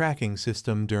passive tracking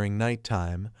system during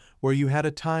nighttime, where you had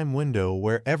a time window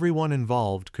where everyone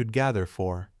involved could gather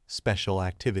for special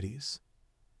activities.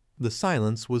 The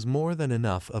silence was more than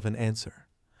enough of an answer.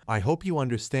 I hope you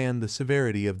understand the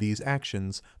severity of these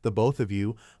actions, the both of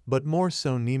you, but more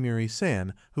so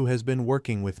Nimiri-san, who has been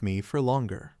working with me for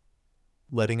longer.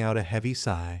 Letting out a heavy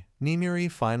sigh, Nimiri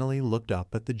finally looked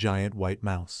up at the giant white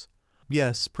mouse.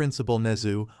 Yes, Principal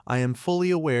Nezu, I am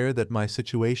fully aware that my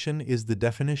situation is the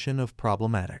definition of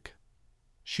problematic.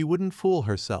 She wouldn't fool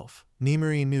herself.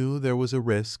 Nimiri knew there was a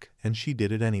risk, and she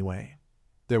did it anyway.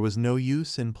 There was no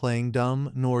use in playing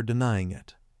dumb nor denying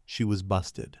it. She was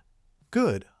busted.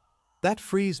 Good. That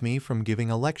frees me from giving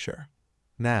a lecture.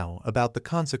 Now, about the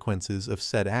consequences of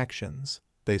said actions.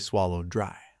 They swallowed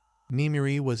dry.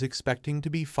 Nimiri was expecting to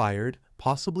be fired,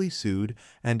 possibly sued,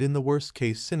 and in the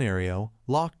worst-case scenario,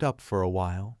 locked up for a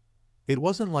while. It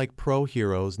wasn't like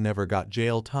pro-heroes never got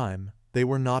jail time. They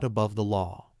were not above the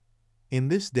law. In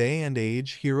this day and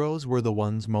age, heroes were the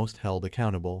ones most held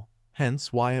accountable,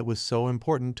 hence why it was so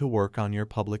important to work on your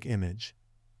public image.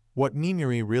 What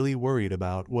Nimiri really worried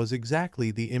about was exactly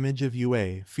the image of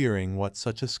UA, fearing what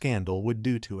such a scandal would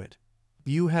do to it.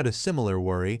 Yu had a similar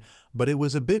worry, but it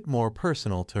was a bit more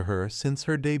personal to her since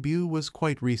her debut was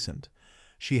quite recent.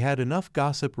 She had enough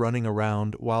gossip running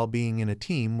around while being in a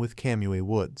team with Kamui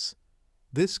Woods.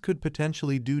 This could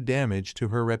potentially do damage to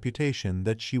her reputation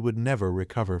that she would never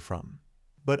recover from.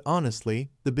 But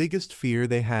honestly, the biggest fear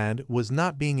they had was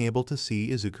not being able to see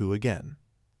Izuku again.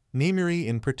 Nimiri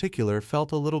in particular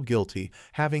felt a little guilty,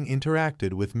 having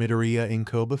interacted with Midoriya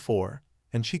Inko before,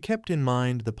 and she kept in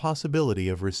mind the possibility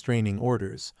of restraining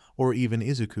orders, or even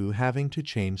Izuku having to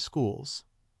change schools.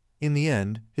 In the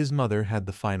end, his mother had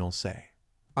the final say.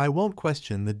 I won't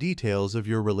question the details of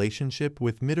your relationship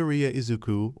with Midoriya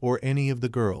Izuku or any of the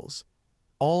girls.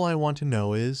 All I want to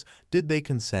know is, did they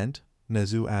consent?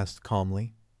 Nezu asked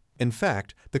calmly. In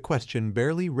fact, the question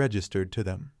barely registered to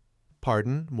them.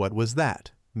 Pardon, what was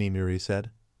that? Nimiri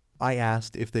said. I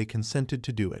asked if they consented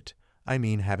to do it. I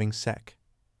mean having sex.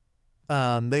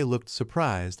 They looked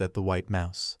surprised at the white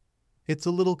mouse. It's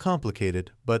a little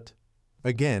complicated, but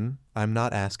again, I'm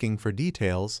not asking for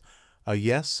details. A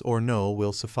yes or no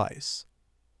will suffice.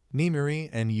 Nimiri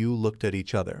and Yu looked at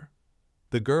each other.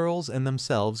 The girls and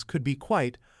themselves could be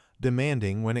quite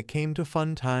demanding when it came to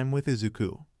fun time with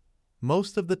Izuku.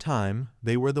 Most of the time,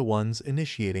 they were the ones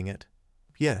initiating it.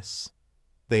 Yes,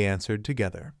 they answered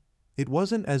together. It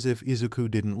wasn't as if Izuku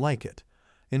didn't like it.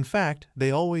 In fact,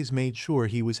 they always made sure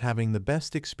he was having the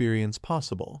best experience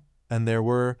possible, and there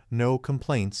were no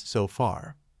complaints so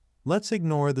far. Let's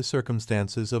ignore the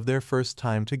circumstances of their first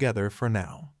time together for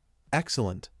now.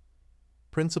 Excellent,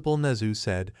 Principal Nezu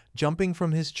said, jumping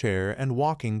from his chair and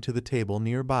walking to the table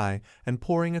nearby and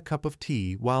pouring a cup of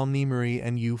tea while Nimiri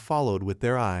and Yu followed with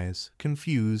their eyes,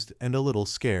 confused and a little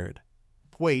scared.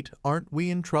 Wait, aren't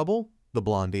we in trouble? The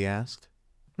blondie asked.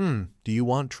 Do you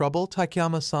want trouble,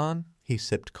 Takayama-san? He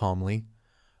sipped calmly.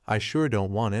 I sure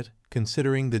don't want it,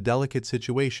 considering the delicate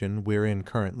situation we're in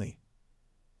currently.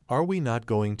 Are we not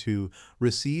going to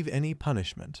receive any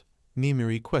punishment?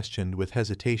 Nimiri questioned with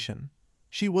hesitation.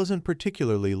 She wasn't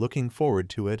particularly looking forward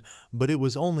to it, but it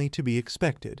was only to be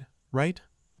expected, right?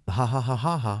 Ha ha ha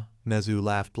ha ha, Nezu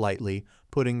laughed lightly,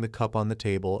 putting the cup on the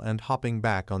table and hopping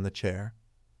back on the chair.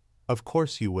 Of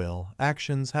course you will.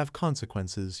 Actions have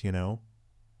consequences, you know.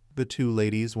 The two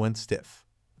ladies went stiff.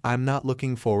 I'm not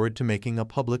looking forward to making a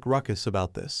public ruckus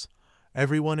about this.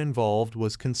 Everyone involved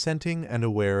was consenting and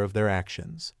aware of their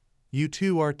actions. You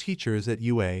two are teachers at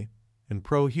UA and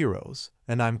pro-heroes,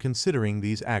 and I'm considering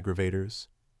these aggravators.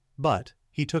 But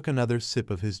he took another sip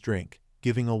of his drink,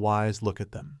 giving a wise look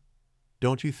at them.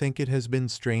 Don't you think it has been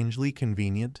strangely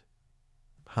convenient?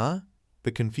 Huh?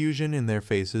 The confusion in their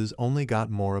faces only got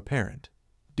more apparent.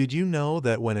 Did you know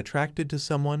that when attracted to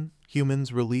someone,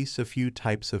 humans release a few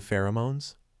types of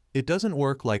pheromones? It doesn't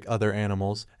work like other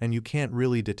animals, and you can't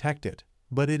really detect it,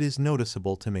 but it is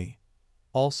noticeable to me.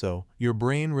 Also, your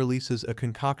brain releases a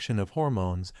concoction of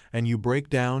hormones, and you break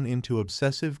down into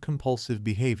obsessive-compulsive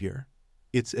behavior.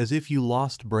 It's as if you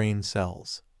lost brain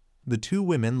cells. The two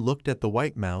women looked at the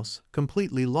white mouse,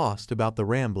 completely lost about the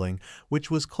rambling, which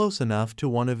was close enough to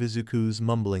one of Izuku's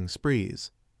mumbling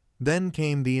sprees. Then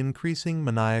came the increasing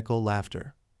maniacal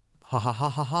laughter. Ha ha ha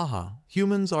ha ha ha.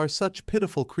 Humans are such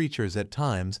pitiful creatures at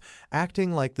times,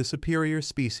 acting like the superior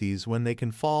species when they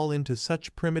can fall into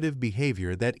such primitive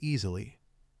behavior that easily.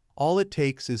 All it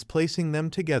takes is placing them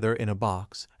together in a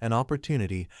box, an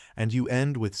opportunity, and you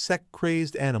end with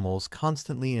sex-crazed animals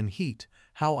constantly in heat.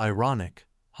 How ironic.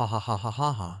 Ha ha ha ha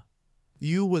ha ha.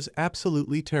 Yu was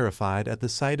absolutely terrified at the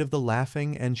sight of the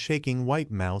laughing and shaking white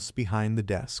mouse behind the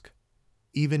desk.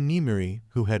 Even Nimiri,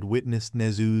 who had witnessed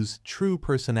Nezu's true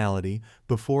personality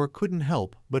before, couldn't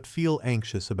help but feel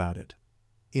anxious about it.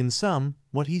 In sum,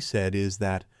 what he said is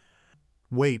that,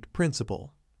 "Wait,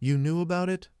 Principal, you knew about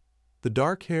it?" The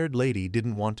dark-haired lady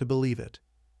didn't want to believe it.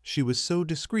 She was so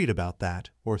discreet about that,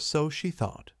 or so she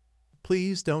thought.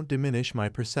 "Please don't diminish my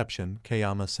perception,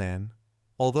 Kayama-san.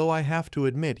 Although I have to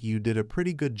admit you did a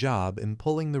pretty good job in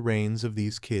pulling the reins of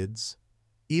these kids.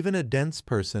 Even a dense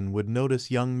person would notice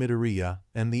young Midoriya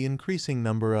and the increasing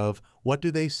number of, what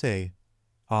do they say,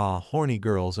 horny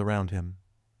girls around him.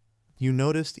 You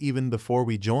noticed even before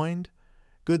we joined?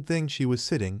 Good thing she was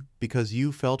sitting, because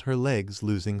you felt her legs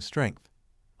losing strength.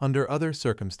 Under other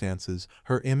circumstances,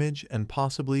 her image and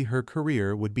possibly her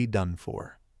career would be done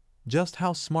for. Just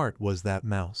how smart was that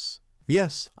mouse?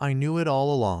 Yes, I knew it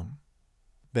all along."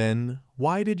 "Then,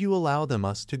 why did you allow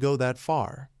us to go that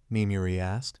far?" Nimiri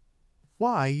asked.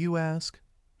 "Why, you ask?"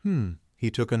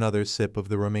 He took another sip of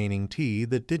the remaining tea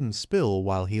that didn't spill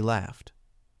while he laughed.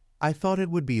 "I thought it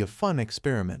would be a fun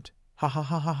experiment. Ha ha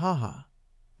ha ha ha ha."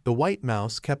 The white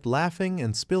mouse kept laughing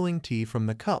and spilling tea from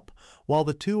the cup, while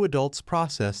the two adults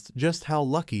processed just how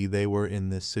lucky they were in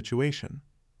this situation.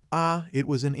 It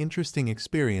was an interesting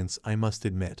experience, I must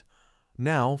admit.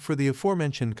 Now, for the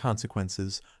aforementioned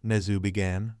consequences, Nezu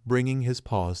began, bringing his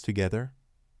paws together.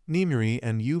 Nimiri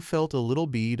and Yu felt a little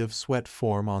bead of sweat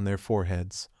form on their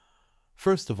foreheads.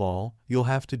 "First of all, you'll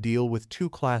have to deal with 2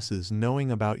 classes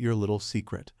knowing about your little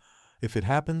secret. If it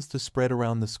happens to spread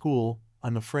around the school,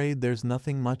 I'm afraid there's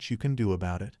nothing much you can do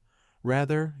about it.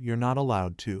 Rather, you're not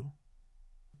allowed to."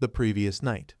 The previous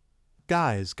night.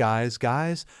 Guys,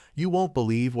 you won't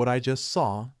believe what I just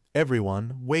saw.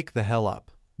 Everyone, wake the hell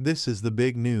up. This is the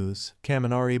big news."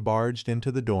 Kaminari barged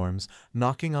into the dorms,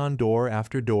 knocking on door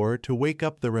after door to wake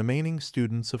up the remaining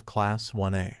students of Class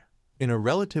 1A. In a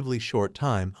relatively short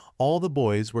time, all the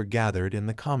boys were gathered in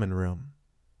the common room.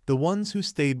 The ones who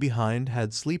stayed behind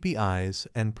had sleepy eyes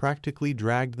and practically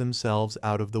dragged themselves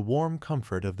out of the warm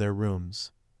comfort of their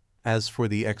rooms. As for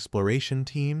the exploration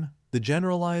team, the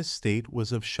generalized state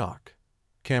was of shock.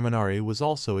 Kaminari was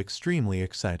also extremely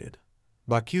excited.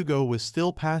 Bakugo was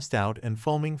still passed out and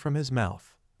foaming from his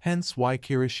mouth, hence why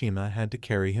Kirishima had to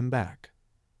carry him back.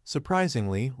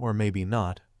 Surprisingly, or maybe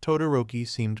not, Todoroki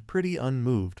seemed pretty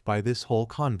unmoved by this whole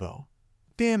convo.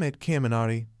 "Damn it,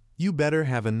 Kaminari, you better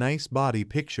have a nice body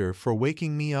picture for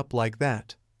waking me up like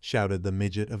that," shouted the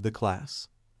midget of the class.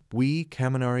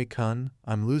 Kaminari-kun,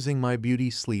 I'm losing my beauty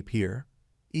sleep here."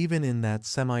 Even in that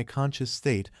semi-conscious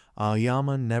state,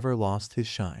 Aoyama never lost his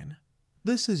shine.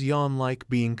 "This is yawn-like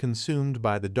being consumed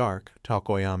by the dark,"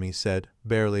 Tokoyami said,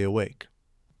 barely awake.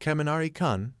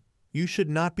 "Kaminari-kun, you should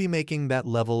not be making that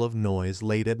level of noise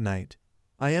late at night.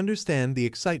 I understand the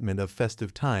excitement of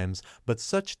festive times, but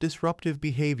such disruptive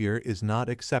behavior is not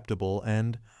acceptable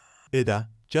and— Ida,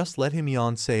 just let him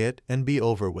yawn say it and be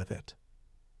over with it."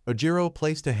 Ojiro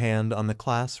placed a hand on the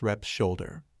class rep's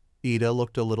shoulder. Ida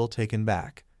looked a little taken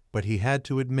back, but he had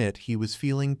to admit he was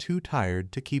feeling too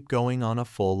tired to keep going on a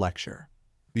full lecture.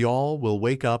 "Y'all will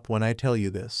wake up when I tell you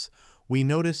this. We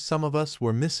noticed some of us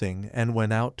were missing and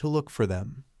went out to look for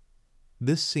them."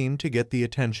 This seemed to get the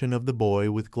attention of the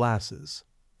boy with glasses.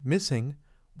 "Missing?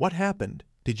 What happened?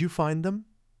 Did you find them?"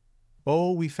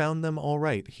 "Oh, we found them all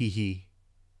right, hee."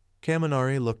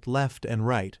 Kaminari looked left and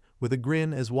right, with a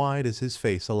grin as wide as his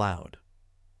face allowed.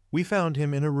 "We found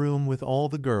him in a room with all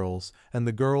the girls, and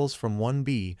the girls from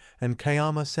 1B, and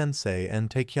Kayama-sensei and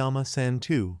Takeyama-san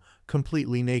too,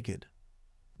 completely naked."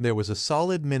 There was a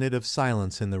solid minute of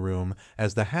silence in the room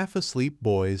as the half-asleep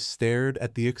boys stared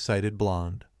at the excited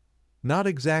blonde. Not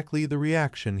exactly the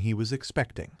reaction he was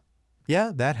expecting.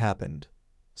 "Yeah, that happened,"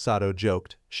 Sato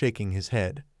joked, shaking his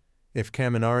head. If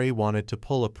Kaminari wanted to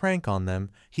pull a prank on them,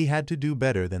 he had to do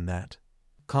better than that.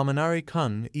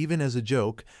 "Kaminari-kun, even as a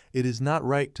joke, it is not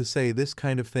right to say this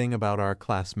kind of thing about our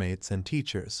classmates and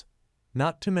teachers.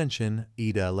 Not to mention,"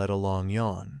 Ida let a long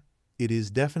yawn. "It is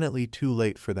definitely too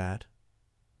late for that."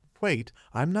 "Wait,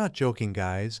 I'm not joking,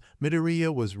 guys.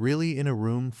 Midoriya was really in a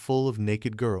room full of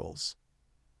naked girls."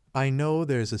 I know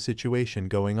there's a situation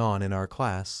going on in our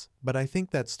class, but I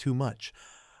think that's too much.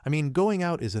 I mean, going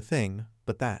out is a thing,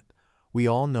 but that. We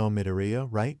all know Midoriya,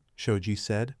 right? Shoji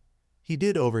said. He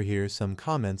did overhear some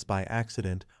comments by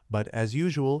accident, but as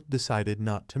usual decided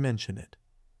not to mention it.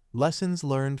 Lessons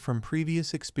learned from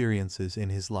previous experiences in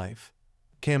his life.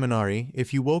 Kaminari,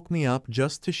 if you woke me up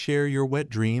just to share your wet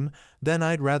dream, then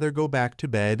I'd rather go back to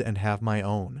bed and have my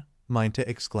own, Minta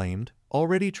exclaimed,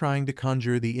 already trying to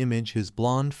conjure the image his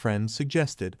blonde friend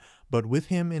suggested, but with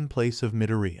him in place of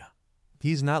Midoriya.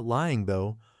 He's not lying,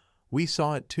 though. We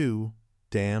saw it too.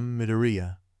 Damn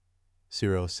Midoriya,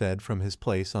 Zero said from his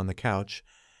place on the couch.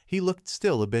 He looked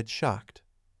still a bit shocked.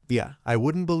 Yeah, I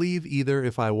wouldn't believe either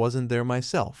if I wasn't there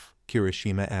myself,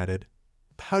 Kirishima added.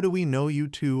 How do we know you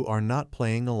two are not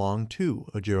playing along too?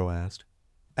 Ojiro asked.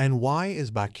 And why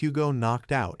is Bakugo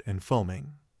knocked out and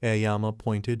foaming? Aoyama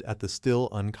pointed at the still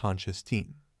unconscious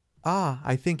teen. Ah,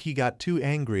 I think he got too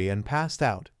angry and passed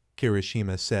out,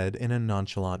 Kirishima said in a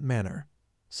nonchalant manner.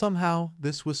 Somehow,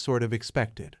 this was sort of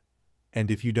expected. And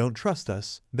if you don't trust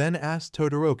us, then ask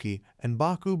Todoroki and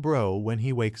Baku Bro when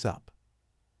he wakes up.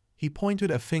 He pointed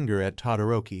a finger at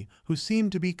Todoroki, who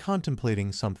seemed to be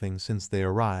contemplating something since they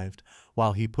arrived,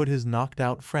 while he put his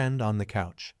knocked-out friend on the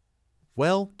couch.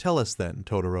 Well, tell us then,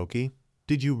 Todoroki.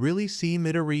 Did you really see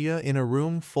Midoriya in a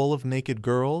room full of naked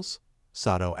girls?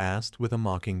 Sato asked with a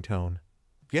mocking tone.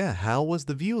 Yeah, how was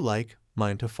the view like?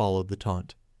 Minta followed the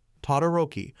taunt.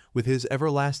 Todoroki, with his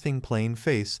everlasting plain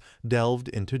face, delved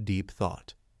into deep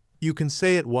thought. You can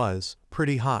say it was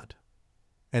pretty hot.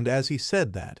 And as he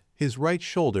said that, his right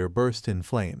shoulder burst in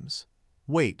flames.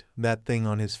 Wait, that thing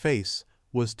on his face,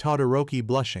 was Todoroki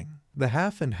blushing? The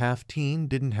half-and-half teen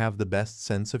didn't have the best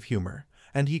sense of humor,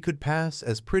 and he could pass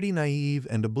as pretty naive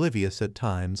and oblivious at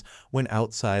times when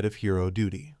outside of hero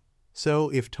duty. So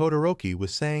if Todoroki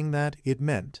was saying that, it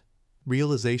meant.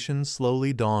 Realization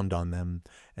slowly dawned on them,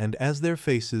 and as their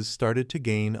faces started to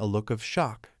gain a look of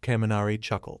shock, Kaminari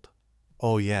chuckled.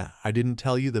 Oh yeah, I didn't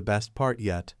tell you the best part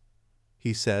yet,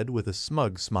 he said with a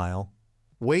smug smile.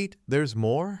 Wait, there's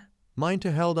more?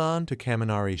 Minta held on to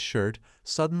Kaminari's shirt,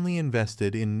 suddenly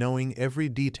invested in knowing every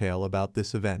detail about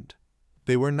this event.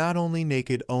 They were not only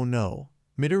naked, oh no,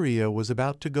 Midoriya was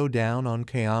about to go down on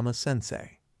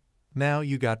Kayama-sensei. Now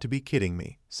you got to be kidding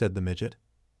me, said the midget.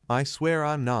 I swear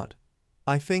I'm not.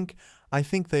 I think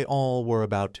they all were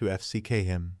about to FCK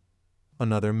him.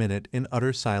 Another minute in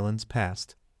utter silence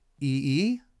passed.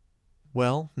 EE?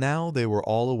 Well, now they were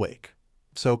all awake.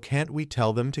 So can't we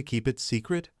tell them to keep it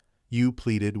secret? You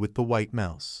pleaded with the white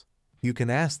mouse. You can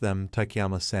ask them,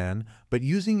 Takayama-san, but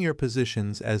using your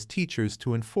positions as teachers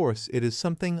to enforce it is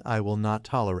something I will not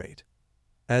tolerate.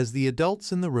 As the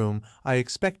adults in the room, I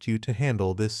expect you to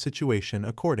handle this situation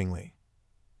accordingly.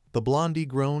 The blondie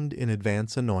groaned in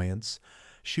advance annoyance.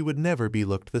 She would never be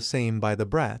looked the same by the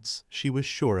brats, she was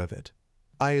sure of it.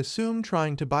 I assume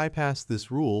trying to bypass this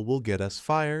rule will get us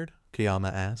fired?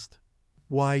 Kayama asked.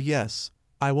 Why, yes.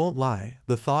 I won't lie,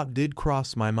 the thought did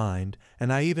cross my mind,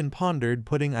 and I even pondered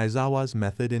putting Aizawa's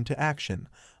method into action,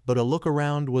 but a look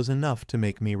around was enough to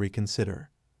make me reconsider.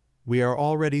 We are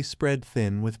already spread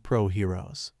thin with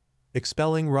pro-heroes.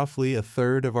 Expelling roughly a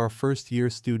third of our first-year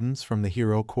students from the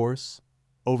hero course?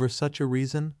 Over such a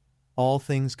reason? All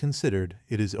things considered,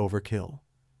 it is overkill.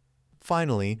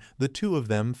 Finally, the two of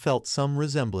them felt some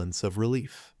resemblance of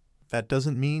relief. That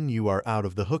doesn't mean you are out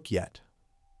of the hook yet.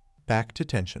 Back to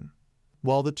tension.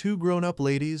 While the two grown-up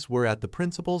ladies were at the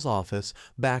principal's office,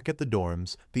 back at the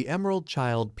dorms, the Emerald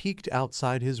Child peeked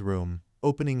outside his room,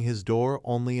 opening his door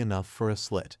only enough for a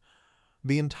slit.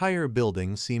 The entire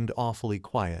building seemed awfully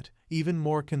quiet, even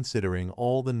more considering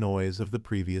all the noise of the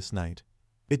previous night.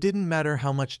 It didn't matter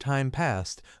how much time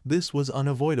passed, this was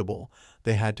unavoidable.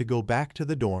 They had to go back to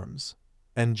the dorms.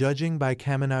 And judging by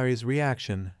Kaminari's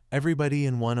reaction, everybody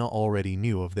in Wano already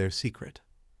knew of their secret.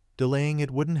 Delaying it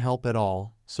wouldn't help at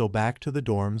all, so back to the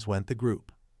dorms went the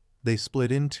group. They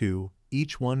split in two,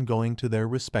 each one going to their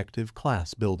respective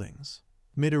class buildings.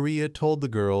 Midoriya told the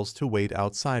girls to wait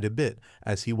outside a bit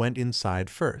as he went inside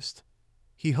first.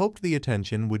 He hoped the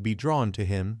attention would be drawn to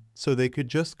him so they could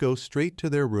just go straight to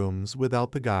their rooms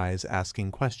without the guys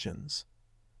asking questions.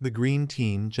 The green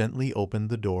teen gently opened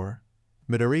the door.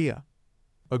 Midoriya.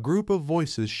 A group of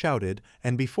voices shouted,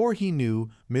 and before he knew,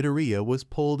 Midoriya was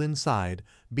pulled inside,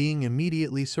 being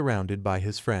immediately surrounded by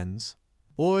his friends.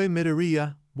 Oi,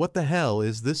 Midoriya, what the hell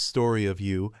is this story of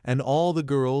you and all the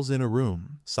girls in a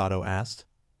room? Sato asked.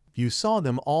 You saw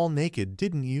them all naked,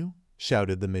 didn't you?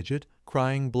 Shouted the midget,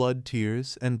 crying blood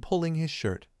tears and pulling his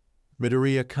shirt.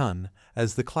 Midoriya-kun,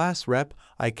 as the class rep,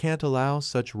 I can't allow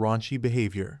such raunchy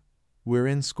behavior. We're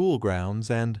in school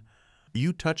grounds and...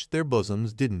 You touched their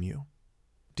bosoms, didn't you?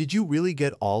 Did you really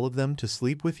get all of them to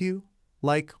sleep with you?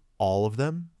 Like, all of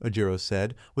them? Ojiro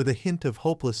said, with a hint of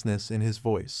hopelessness in his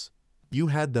voice. You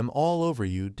had them all over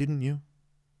you, didn't you?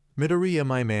 Midoriya,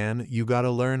 my man, you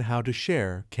gotta learn how to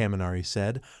share, Kaminari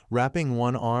said, wrapping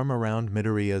one arm around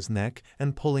Midoriya's neck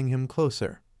and pulling him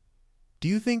closer. Do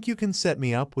you think you can set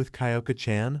me up with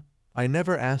Kyoka-chan? I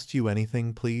never asked you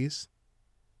anything, please.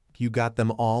 You got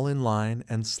them all in line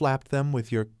and slapped them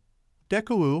with your...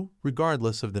 Deku,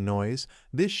 regardless of the noise,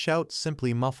 this shout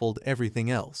simply muffled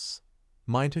everything else.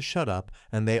 Mine to shut up,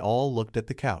 and they all looked at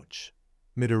the couch.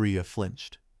 Midoriya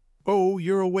flinched. Oh,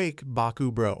 you're awake,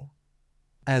 Baku bro.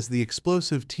 As the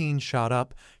explosive teen shot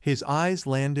up, his eyes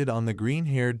landed on the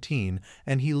green-haired teen,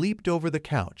 and he leaped over the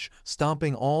couch,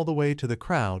 stomping all the way to the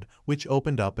crowd, which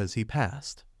opened up as he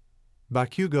passed.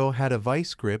 Bakugo had a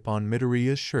vice grip on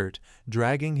Midoriya's shirt,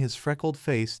 dragging his freckled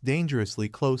face dangerously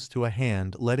close to a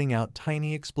hand, letting out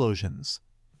tiny explosions.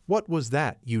 What was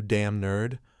that, you damn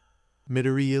nerd?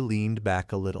 Midoriya leaned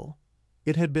back a little.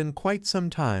 It had been quite some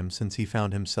time since he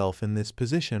found himself in this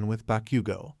position with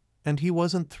Bakugo, and he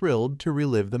wasn't thrilled to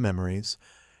relive the memories.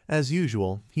 As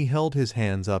usual, he held his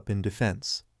hands up in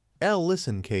defense.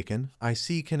 Listen, Kaken, I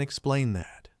see can explain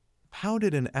that. How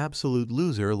did an absolute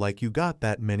loser like you got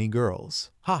that many girls?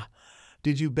 Ha!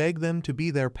 Did you beg them to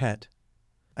be their pet?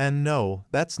 And no,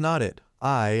 that's not it.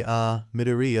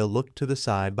 Midoriya looked to the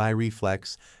side by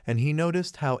reflex, and he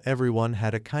noticed how everyone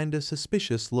had a kinda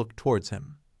suspicious look towards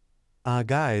him.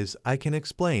 Guys, I can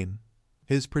explain.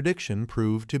 His prediction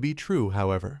proved to be true,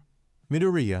 however.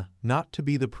 Midoriya, not to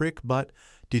be the prick, but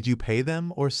did you pay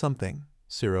them or something?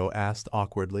 Shiro asked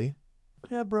awkwardly.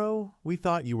 Yeah, bro, we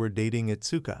thought you were dating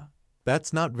Itsuka.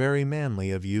 That's not very manly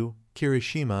of you.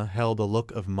 Kirishima held a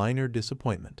look of minor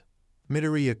disappointment.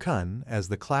 Midoriya-kun, as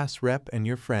the class rep and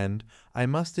your friend, I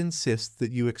must insist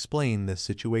that you explain this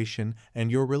situation and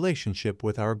your relationship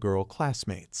with our girl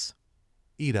classmates.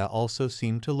 Ida also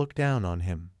seemed to look down on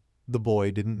him. The boy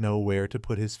didn't know where to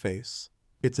put his face.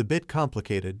 It's a bit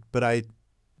complicated, but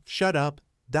Shut up.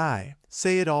 Die.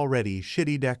 Say it already,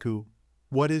 shitty Deku.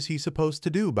 What is he supposed to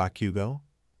do, Bakugo?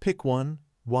 Pick one.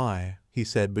 Why? He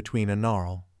said between a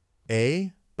gnarl.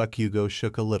 Bakugo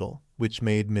shook a little, which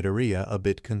made Midoriya a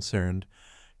bit concerned.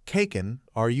 Kaken,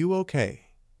 are you okay?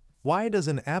 Why does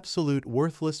an absolute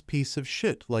worthless piece of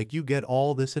shit like you get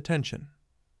all this attention?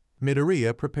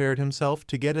 Midoriya prepared himself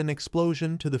to get an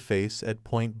explosion to the face at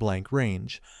point-blank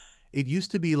range. It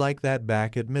used to be like that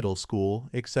back at middle school,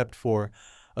 except for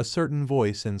a certain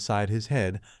voice inside his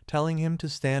head telling him to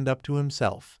stand up to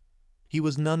himself. He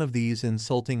was none of these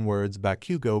insulting words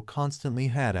Bakugo constantly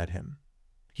had at him.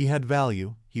 He had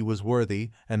value, he was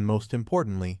worthy, and most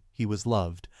importantly, he was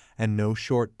loved, and no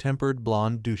short-tempered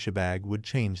blonde douchebag would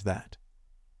change that.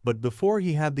 But before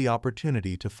he had the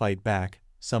opportunity to fight back,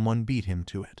 someone beat him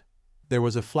to it. There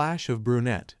was a flash of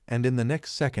brunette, and in the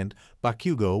next second,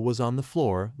 Bakugo was on the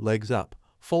floor, legs up,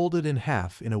 folded in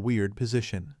half in a weird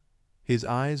position. His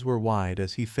eyes were wide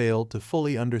as he failed to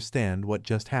fully understand what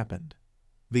just happened.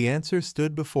 The answer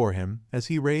stood before him as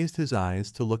he raised his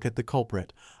eyes to look at the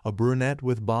culprit, a brunette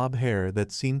with bob hair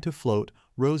that seemed to float,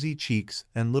 rosy cheeks,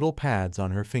 and little pads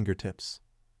on her fingertips.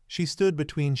 She stood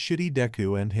between shitty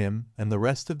Deku and him and the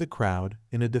rest of the crowd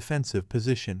in a defensive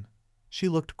position. She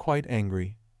looked quite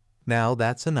angry. Now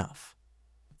that's enough.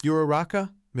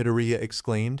 Uraraka? Midoriya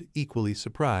exclaimed, equally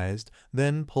surprised,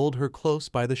 then pulled her close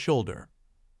by the shoulder.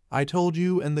 I told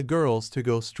you and the girls to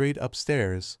go straight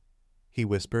upstairs, he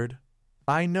whispered.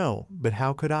 I know, but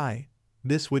how could I?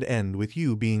 This would end with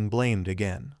you being blamed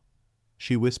again.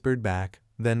 She whispered back,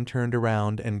 then turned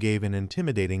around and gave an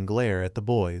intimidating glare at the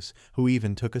boys, who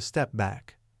even took a step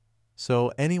back.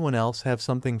 So anyone else have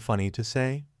something funny to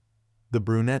say? The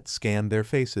brunette scanned their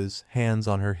faces, hands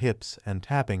on her hips and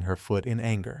tapping her foot in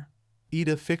anger.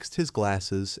 Ida fixed his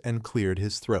glasses and cleared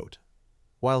his throat.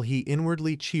 While he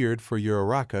inwardly cheered for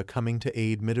Uraraka coming to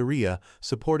aid Midoriya,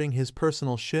 supporting his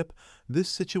personal ship, this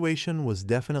situation was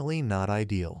definitely not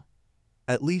ideal.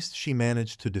 At least she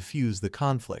managed to defuse the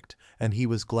conflict, and he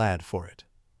was glad for it.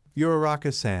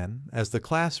 Uraraka-san, as the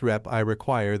class rep, I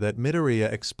require that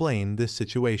Midoriya explain this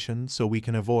situation so we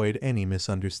can avoid any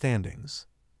misunderstandings.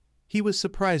 He was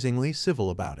surprisingly civil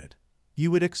about it.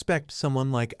 You would expect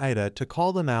someone like Ida to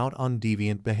call them out on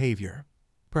deviant behavior.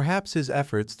 Perhaps his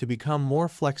efforts to become more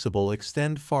flexible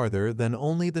extend farther than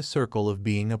only the circle of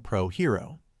being a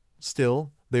pro-hero.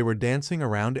 Still, they were dancing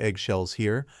around eggshells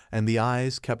here, and the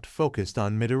eyes kept focused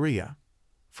on Midoriya.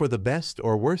 For the best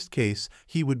or worst case,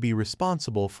 he would be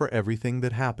responsible for everything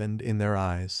that happened in their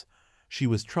eyes. She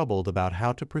was troubled about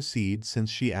how to proceed since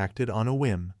she acted on a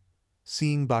whim.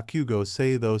 Seeing Bakugo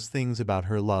say those things about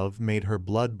her love made her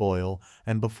blood boil,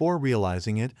 and before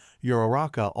realizing it,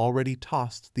 Uraraka already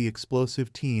tossed the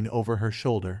explosive teen over her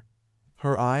shoulder.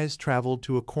 Her eyes traveled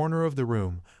to a corner of the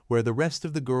room where the rest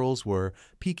of the girls were,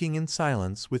 peeking in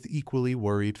silence with equally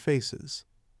worried faces.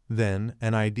 Then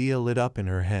an idea lit up in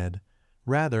her head.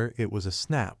 Rather, it was a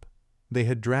snap. They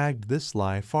had dragged this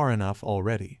lie far enough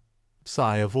already.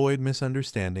 Sigh, avoid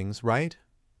misunderstandings, right?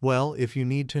 Well, if you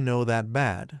need to know that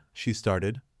bad, she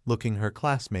started, looking her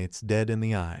classmates dead in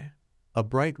the eye. A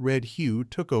bright red hue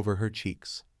took over her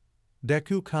cheeks.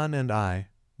 Deku-kun and I,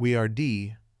 we are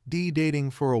dating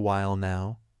for a while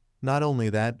now. Not only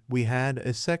that, we had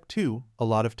a sec too, a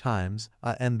lot of times,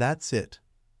 and that's it.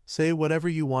 Say whatever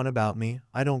you want about me,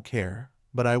 I don't care,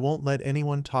 but I won't let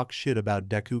anyone talk shit about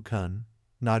Deku-kun,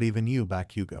 not even you,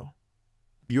 Bakugo.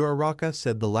 Uraraka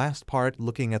said the last part,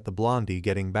 looking at the blondie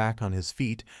getting back on his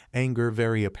feet, anger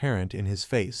very apparent in his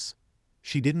face.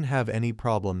 She didn't have any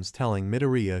problems telling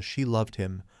Midoriya she loved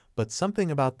him, but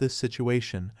something about this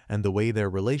situation and the way their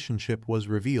relationship was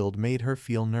revealed made her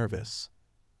feel nervous.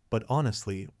 But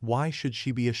honestly, why should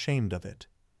she be ashamed of it?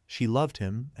 She loved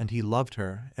him, and he loved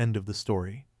her, end of the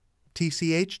story.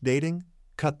 TCH dating?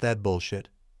 Cut that bullshit.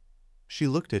 She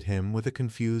looked at him with a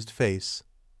confused face.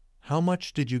 How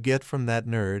much did you get from that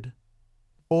nerd?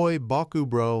 Oi, Baku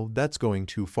bro, that's going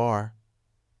too far.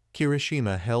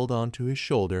 Kirishima held onto his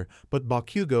shoulder, but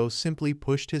Bakugo simply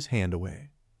pushed his hand away.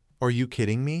 Are you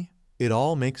kidding me? It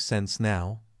all makes sense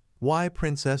now. Why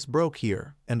Princess broke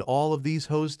here, and all of these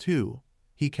hoes too?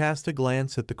 He cast a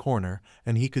glance at the corner,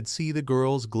 and he could see the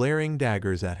girls glaring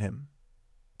daggers at him.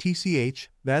 TCH,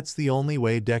 that's the only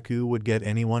way Deku would get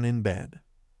anyone in bed.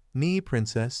 Nee,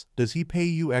 Princess, does he pay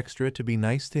you extra to be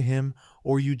nice to him,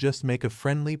 or you just make a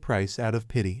friendly price out of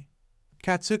pity?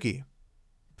 Katsuki.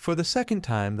 For the second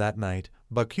time that night,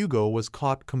 Bakugo was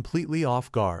caught completely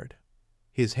off guard.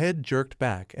 His head jerked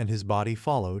back and his body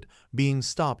followed, being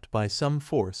stopped by some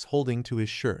force holding to his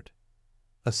shirt.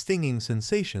 A stinging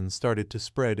sensation started to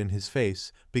spread in his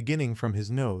face, beginning from his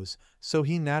nose, so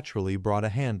he naturally brought a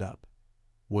hand up.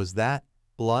 Was that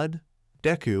blood?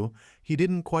 Deku, he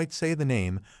didn't quite say the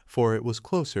name, for it was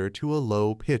closer to a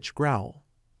low-pitch growl.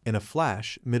 In a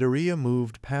flash, Midoriya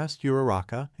moved past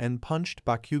Uraraka and punched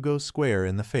Bakugo square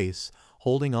in the face,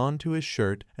 holding on to his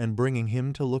shirt and bringing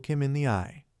him to look him in the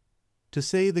eye. To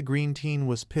say the green teen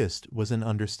was pissed was an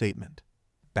understatement.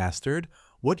 Bastard,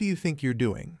 what do you think you're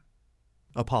doing?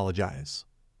 Apologize.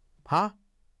 Huh?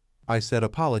 I said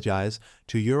apologize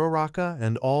to Uraraka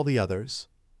and all the others.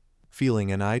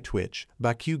 Feeling an eye twitch,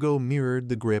 Bakugo mirrored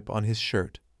the grip on his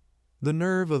shirt. The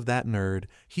nerve of that nerd,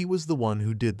 he was the one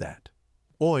who did that.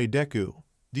 Oi, Deku,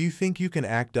 do you think you can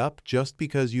act up just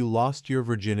because you lost your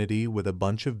virginity with a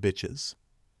bunch of bitches?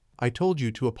 I told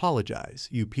you to apologize,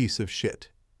 you piece of shit.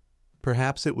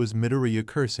 Perhaps it was Midoriya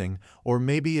cursing, or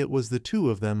maybe it was the two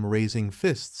of them raising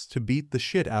fists to beat the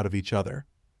shit out of each other.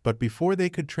 But before they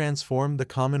could transform the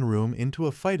common room into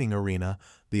a fighting arena,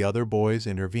 the other boys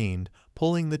intervened,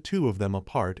 pulling the two of them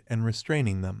apart and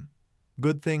restraining them.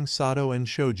 Good thing Sato and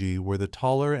Shoji were the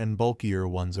taller and bulkier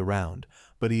ones around,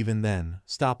 but even then,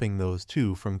 stopping those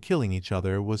two from killing each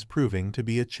other was proving to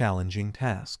be a challenging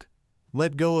task.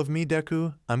 Let go of me,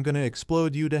 Deku, I'm gonna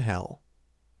explode you to hell.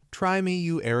 Try me,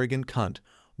 you arrogant cunt.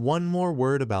 One more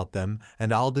word about them,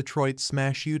 and I'll Detroit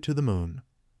smash you to the moon.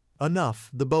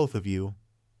 Enough, the both of you.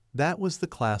 That was the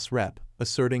class rep,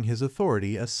 asserting his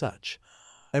authority as such.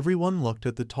 Everyone looked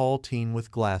at the tall teen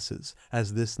with glasses,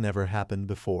 as this never happened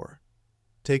before.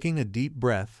 Taking a deep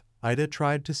breath, Ida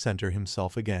tried to center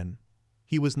himself again.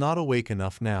 He was not awake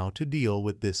enough now to deal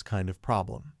with this kind of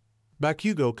problem.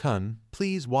 Bakugo-kun,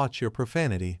 please watch your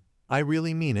profanity. I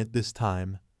really mean it this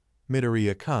time.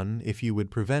 Midoriya-kun, if you would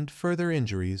prevent further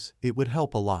injuries, it would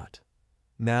help a lot.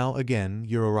 Now again,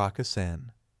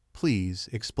 Uraraka-san. Please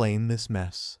explain this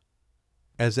mess.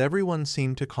 As everyone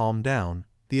seemed to calm down,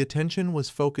 the attention was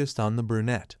focused on the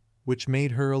brunette, which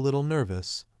made her a little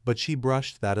nervous, but she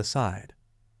brushed that aside.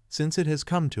 Since it has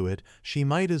come to it, she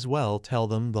might as well tell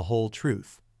them the whole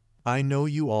truth. I know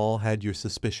you all had your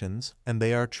suspicions, and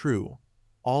they are true.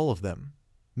 All of them.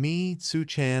 Me,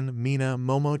 Tsu-chan, Mina,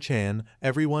 Momo-chan,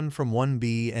 everyone from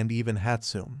 1B and even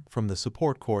Hatsum, from the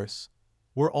support course.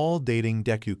 We're all dating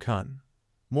Deku-kun.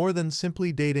 More than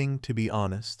simply dating, to be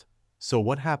honest. So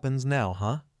what happens now,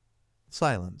 huh?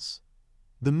 Silence.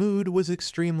 The mood was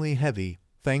extremely heavy,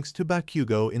 thanks to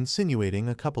Bakugo insinuating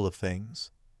a couple of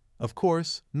things. Of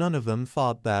course, none of them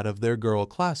thought that of their girl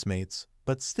classmates,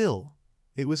 but still,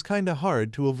 it was kinda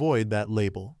hard to avoid that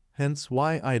label, hence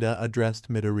why Ida addressed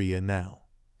Midoriya now.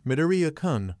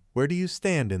 Midoriya-kun, where do you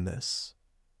stand in this?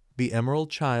 The Emerald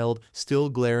Child,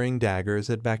 still glaring daggers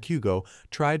at Bakugo,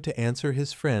 tried to answer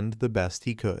his friend the best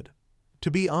he could. To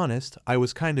be honest, I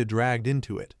was kinda dragged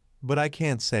into it, but I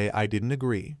can't say I didn't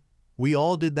agree. We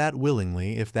all did that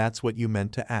willingly if that's what you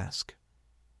meant to ask.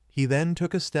 He then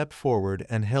took a step forward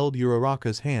and held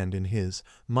Uraraka's hand in his,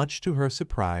 much to her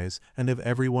surprise and of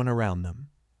everyone around them.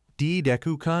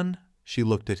 Deku-kun? She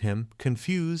looked at him,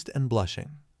 confused and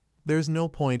blushing. There's no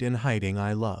point in hiding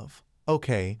I love.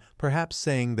 Okay, perhaps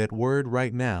saying that word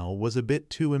right now was a bit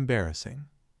too embarrassing.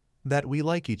 That we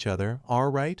like each other, all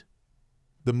right?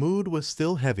 The mood was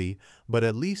still heavy, but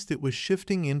at least it was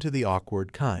shifting into the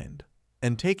awkward kind.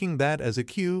 And taking that as a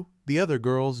cue, the other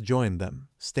girls joined them,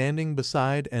 standing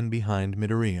beside and behind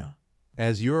Midoriya.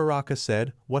 As Uraraka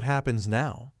said, what happens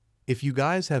now? If you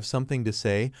guys have something to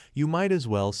say, you might as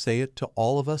well say it to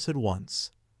all of us at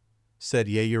once, said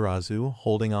Yaoyorozu,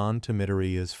 holding on to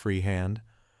Midoriya's free hand.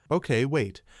 Okay,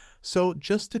 wait. So,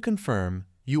 just to confirm,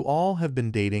 you all have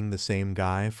been dating the same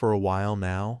guy for a while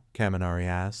now? Kaminari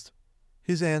asked.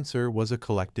 His answer was a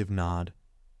collective nod.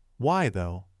 Why,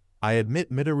 though? I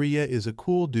admit Midoriya is a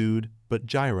cool dude, but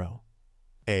Gyro.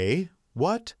 Eh?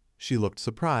 What? She looked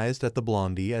surprised at the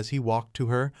blondie as he walked to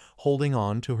her, holding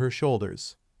on to her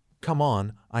shoulders. Come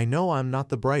on, I know I'm not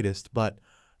the brightest, but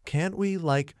can't we,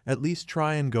 at least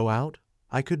try and go out?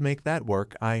 I could make that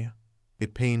work,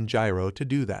 It pained Gyro to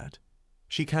do that.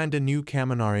 She kinda knew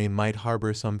Kaminari might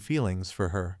harbor some feelings for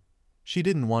her. She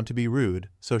didn't want to be rude,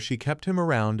 so she kept him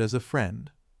around as a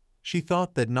friend. She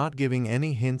thought that not giving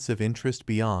any hints of interest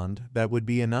beyond that would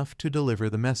be enough to deliver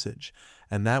the message,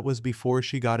 and that was before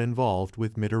she got involved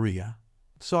with Midoriya.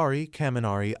 Sorry,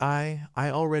 Kaminari, I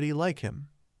already like him.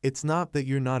 It's not that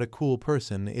you're not a cool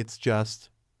person, it's just...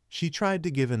 She tried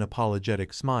to give an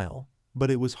apologetic smile, but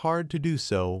it was hard to do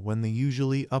so when the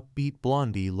usually upbeat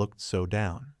blondie looked so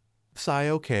down. Sigh,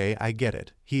 okay, I get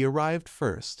it. He arrived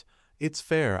first. It's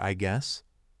fair, I guess.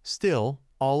 Still,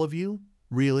 all of you?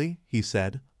 Really? He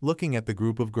said, looking at the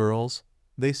group of girls.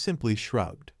 They simply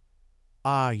shrugged.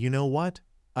 You know what?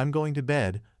 I'm going to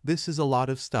bed. This is a lot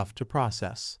of stuff to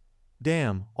process.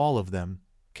 Damn, all of them.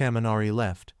 Kaminari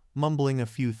left, mumbling a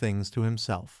few things to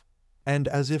himself. And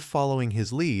as if following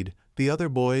his lead, the other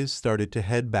boys started to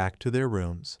head back to their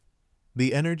rooms.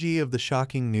 The energy of the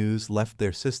shocking news left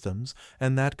their systems,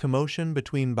 and that commotion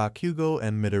between Bakugo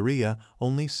and Midoriya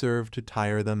only served to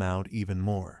tire them out even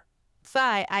more.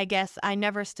 Sigh, I guess I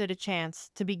never stood a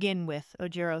chance to begin with,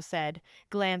 Ojiro said,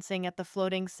 glancing at the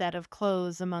floating set of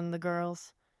clothes among the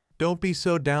girls. Don't be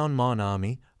so down,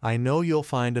 Monami. I know you'll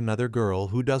find another girl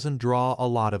who doesn't draw a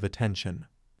lot of attention.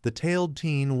 The tailed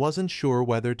teen wasn't sure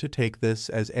whether to take this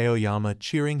as Aoyama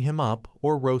cheering him up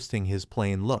or roasting his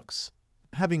plain looks.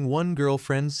 Having one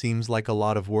girlfriend seems like a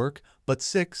lot of work, but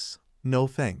 6, no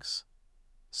thanks,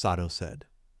 Sato said.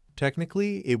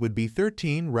 Technically, it would be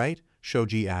 13, right?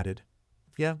 Shoji added.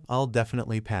 Yeah, I'll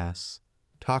definitely pass.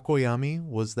 Takoyami,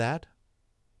 was that?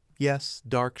 Yes,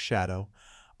 dark shadow,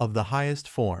 of the highest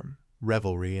form,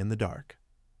 revelry in the dark.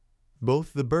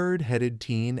 Both the bird-headed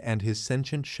teen and his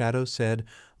sentient shadow said,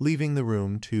 leaving the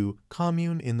room to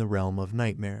commune in the realm of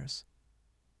nightmares.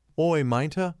 Oi,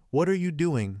 Mainta, what are you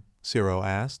doing? Siro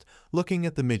asked, looking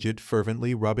at the midget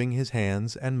fervently rubbing his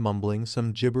hands and mumbling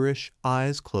some gibberish,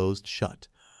 eyes closed shut.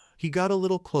 He got a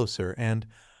little closer and,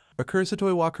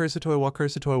 "Akursatoi wa kursatoi wa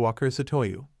kursatoi wa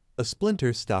kursatoyu. A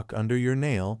splinter stuck under your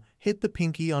nail, hit the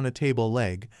pinky on a table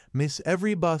leg, miss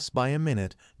every bus by a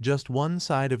minute, just one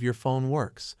side of your phone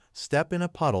works, step in a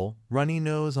puddle, runny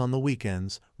nose on the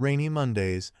weekends, rainy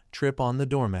Mondays, trip on the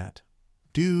doormat.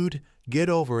 Dude, get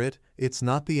over it, it's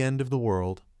not the end of the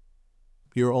world.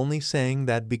 You're only saying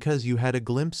that because you had a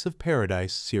glimpse of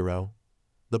paradise, Siro."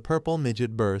 The purple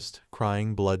midget burst,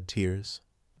 crying blood tears.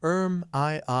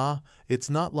 It's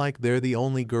not like they're the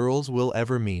only girls we'll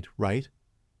ever meet, right?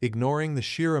 Ignoring the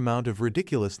sheer amount of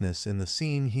ridiculousness in the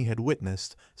scene he had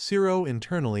witnessed, Siro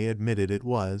internally admitted it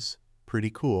was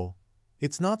pretty cool.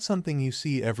 It's not something you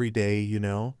see every day, you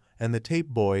know, and the tape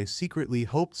boy secretly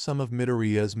hoped some of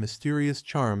Midoriya's mysterious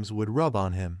charms would rub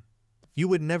on him. You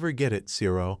would never get it,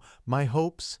 Siro. My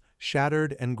hopes,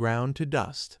 shattered and ground to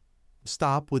dust.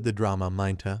 Stop with the drama,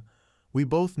 Mainta. We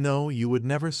both know you would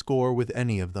never score with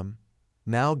any of them.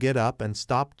 Now get up and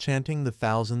stop chanting the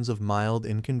thousands of mild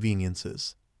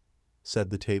inconveniences, said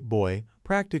the tape boy,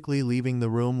 practically leaving the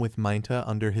room with Mainta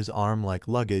under his arm like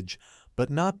luggage, but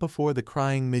not before the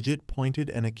crying midget pointed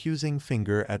an accusing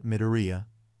finger at Midoriya.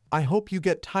 I hope you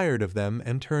get tired of them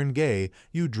and turn gay,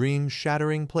 you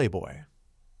dream-shattering playboy.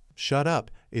 Shut up,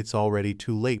 it's already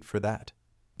too late for that.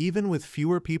 Even with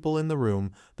fewer people in the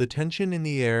room, the tension in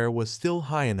the air was still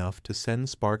high enough to send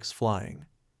sparks flying.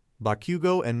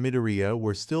 Bakugo and Midoriya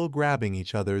were still grabbing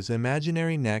each other's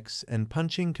imaginary necks and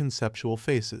punching conceptual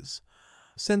faces.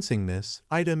 Sensing this,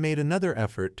 Ida made another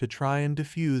effort to try and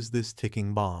defuse this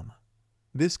ticking bomb.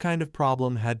 This kind of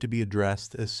problem had to be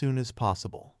addressed as soon as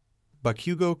possible.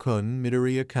 Bakugo-kun,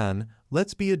 Midoriya-kun,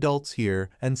 let's be adults here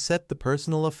and set the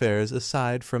personal affairs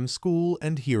aside from school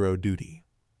and hero duty.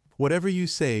 Whatever you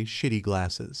say, shitty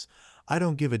glasses. I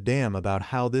don't give a damn about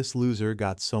how this loser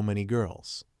got so many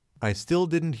girls. I still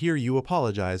didn't hear you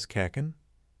apologize, Kaken.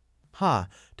 Ha,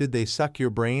 did they suck your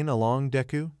brain along,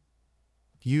 Deku?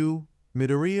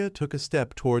 Midoriya took a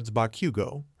step towards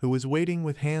Bakugo, who was waiting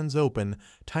with hands open,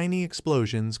 tiny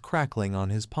explosions crackling on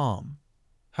his palm.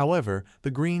 However,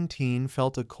 the green teen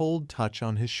felt a cold touch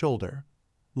on his shoulder.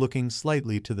 Looking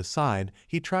slightly to the side,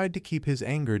 he tried to keep his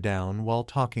anger down while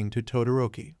talking to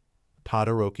Todoroki.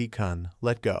 Todoroki-kun,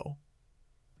 let go.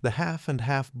 The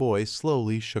half-and-half boy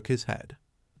slowly shook his head.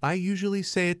 I usually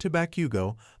say it to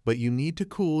Bakugo, but you need to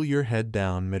cool your head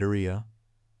down, Midoriya.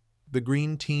 The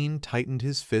green teen tightened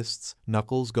his fists,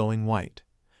 knuckles going white.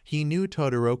 He knew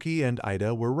Todoroki and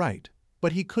Ida were right,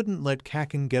 but he couldn't let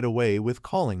Kaken get away with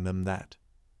calling them that.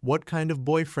 What kind of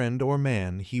boyfriend or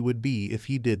man he would be if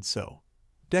he did so.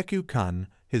 Deku-kun,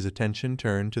 his attention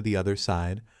turned to the other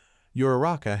side.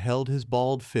 Uraraka held his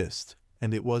balled fist,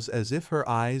 and it was as if her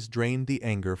eyes drained the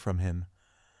anger from him.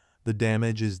 The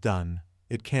damage is done.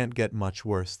 It can't get much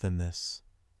worse than this.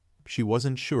 She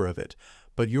wasn't sure of it,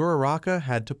 but Uraraka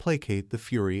had to placate the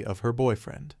fury of her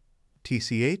boyfriend.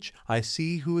 TCH, I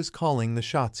see who is calling the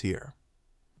shots here.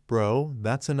 Bro,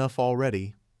 that's enough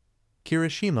already.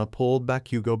 Kirishima pulled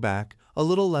Bakugo back, a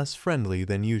little less friendly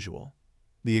than usual.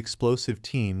 The explosive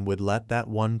teen would let that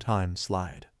one time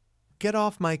slide. Get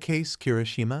off my case,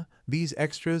 Kirishima. These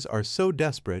extras are so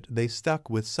desperate they stuck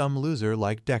with some loser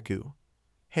like Deku.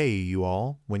 Hey, you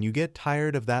all, when you get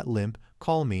tired of that limp,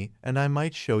 call me and I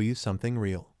might show you something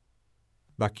real.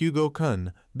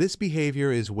 Bakugo-kun, this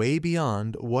behavior is way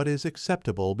beyond what is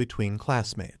acceptable between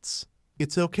classmates.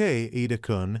 It's okay,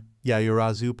 Ida-kun,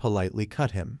 Yaoyorozu politely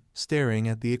cut him, staring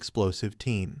at the explosive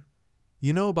teen.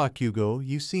 You know, Bakugo,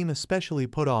 you seem especially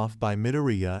put off by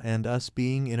Midoriya and us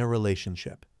being in a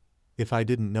relationship. If I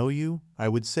didn't know you, I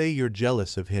would say you're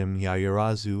jealous of him.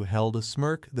 Yaoyorozu held a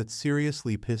smirk that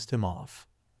seriously pissed him off.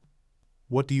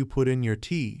 What do you put in your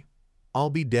tea? I'll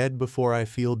be dead before I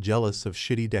feel jealous of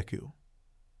shitty Deku.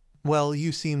 Well,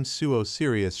 you seemed so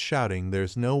serious, shouting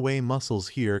there's no way muscles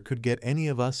here could get any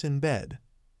of us in bed.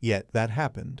 Yet that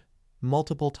happened.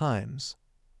 Multiple times.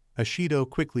 Ashido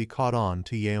quickly caught on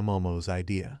to Yaomomo's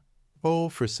idea. Oh,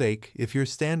 for sake, if your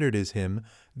standard is him,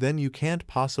 then you can't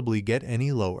possibly get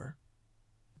any lower.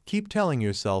 Keep telling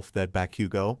yourself that,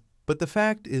 Bakugo, but the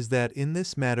fact is that in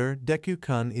this matter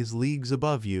Deku-kun is leagues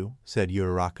above you, said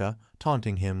Uraraka,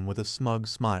 taunting him with a smug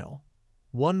smile.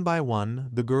 One by one,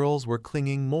 the girls were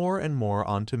clinging more and more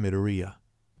onto Midoriya.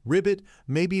 Ribbit,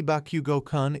 maybe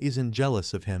Bakugo-kun isn't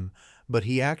jealous of him, but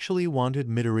he actually wanted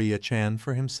Midoriya-chan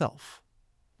for himself.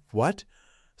 What?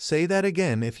 Say that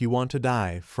again if you want to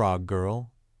die, frog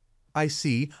girl. I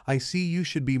see you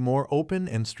should be more open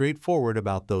and straightforward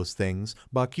about those things.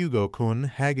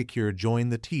 Bakugo-kun. Hagakure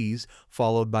joined the tease,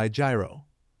 followed by Gyro.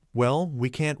 Well, we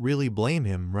can't really blame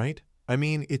him, right? I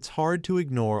mean, it's hard to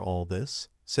ignore all this,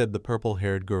 said the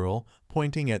purple-haired girl,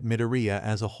 pointing at Midoriya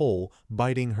as a whole,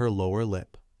 biting her lower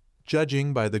lip.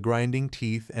 Judging by the grinding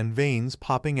teeth and veins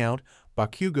popping out,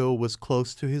 Bakugo was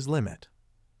close to his limit.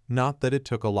 Not that it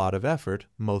took a lot of effort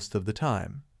most of the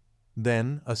time.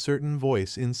 Then a certain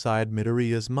voice inside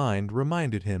Midoriya's mind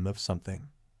reminded him of something.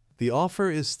 The offer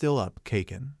is still up,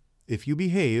 Kaken. If you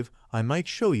behave, I might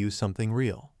show you something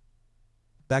real.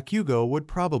 Bakugo would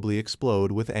probably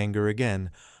explode with anger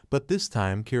again, but this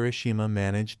time Kirishima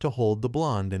managed to hold the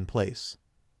blonde in place.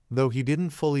 Though he didn't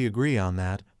fully agree on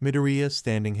that, Midoriya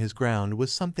standing his ground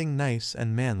was something nice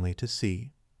and manly to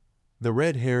see. The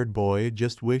red-haired boy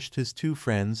just wished his two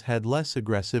friends had less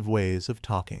aggressive ways of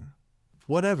talking.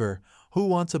 Whatever, who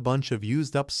wants a bunch of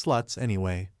used-up sluts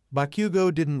anyway?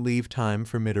 Bakugo didn't leave time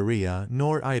for Midoriya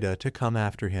nor Ida to come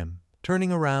after him.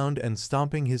 Turning around and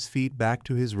stomping his feet back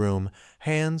to his room,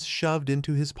 hands shoved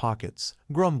into his pockets,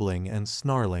 grumbling and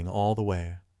snarling all the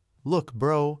way. Look,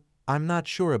 bro, I'm not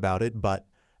sure about it, but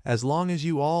as long as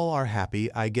you all are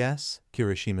happy, I guess,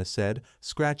 Kirishima said,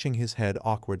 scratching his head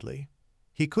awkwardly.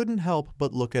 He couldn't help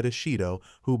but look at Ashido,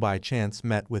 who by chance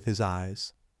met with his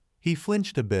eyes. He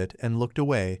flinched a bit and looked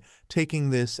away, taking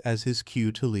this as his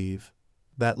cue to leave.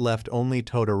 That left only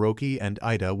Todoroki and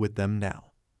Ida with them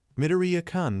now.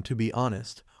 Midoriya-kun, to be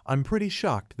honest, I'm pretty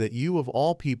shocked that you of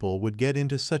all people would get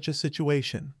into such a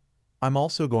situation. I'm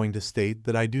also going to state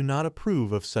that I do not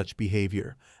approve of such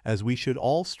behavior, as we should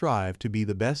all strive to be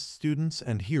the best students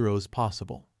and heroes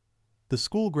possible. The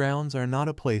school grounds are not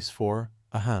a place for,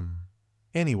 ahem.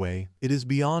 Anyway, it is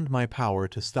beyond my power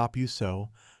to stop you, so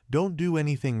don't do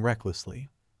anything recklessly.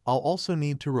 I'll also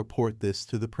need to report this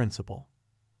to the principal.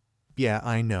 Yeah,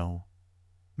 I know.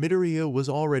 Midoriya was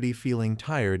already feeling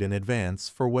tired in advance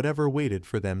for whatever waited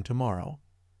for them tomorrow.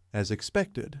 As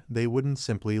expected, they wouldn't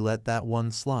simply let that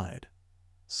one slide.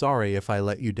 Sorry if I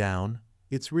let you down.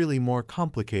 It's really more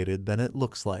complicated than it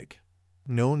looks like.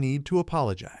 No need to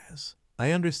apologize.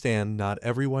 I understand not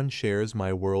everyone shares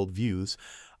my world views.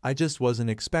 I just wasn't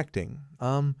expecting,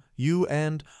 you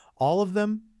and all of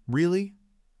them? Really?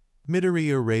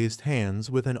 Midoriya raised hands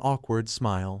with an awkward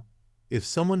smile. If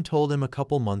someone told him a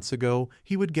couple months ago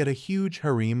he would get a huge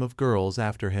harem of girls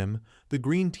after him, the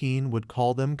green teen would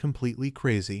call them completely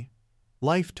crazy.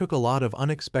 Life took a lot of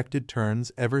unexpected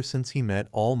turns ever since he met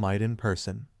All Might in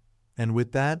person. And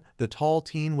with that, the tall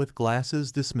teen with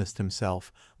glasses dismissed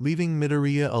himself, leaving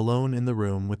Midoriya alone in the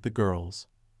room with the girls.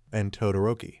 And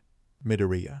Todoroki.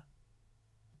 Midoriya.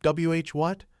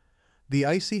 What? The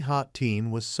icy hot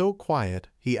teen was so quiet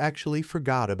he actually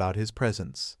forgot about his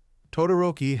presence.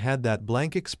 Todoroki had that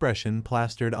blank expression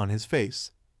plastered on his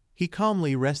face. He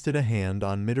calmly rested a hand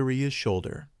on Midoriya's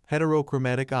shoulder,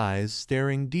 heterochromatic eyes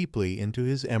staring deeply into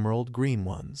his emerald green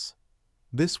ones.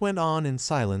 This went on in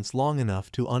silence long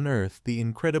enough to unearth the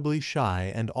incredibly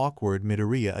shy and awkward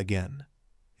Midoriya again.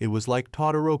 It was like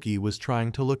Todoroki was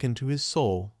trying to look into his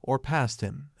soul or past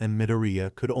him, and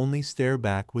Midoriya could only stare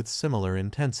back with similar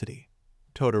intensity.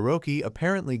 Todoroki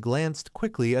apparently glanced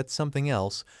quickly at something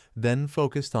else, then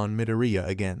focused on Midoriya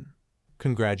again.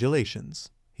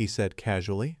 Congratulations, he said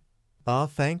casually.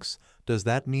 Thanks. Does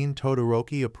that mean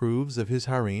Todoroki approves of his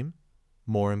harem?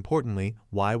 More importantly,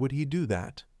 why would he do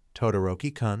that?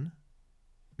 Todoroki-kun?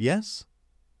 Yes?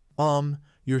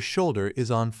 Your shoulder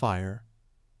is on fire.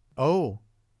 Oh.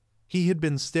 He had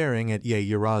been staring at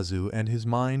Yaoyorozu and his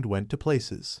mind went to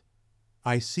places.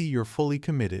 I see you're fully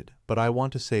committed, but I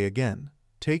want to say again,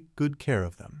 take good care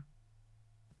of them.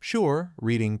 Sure,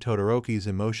 reading Todoroki's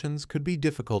emotions could be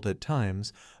difficult at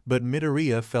times, but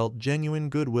Midoriya felt genuine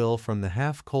goodwill from the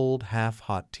half-cold,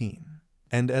 half-hot teen.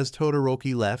 And as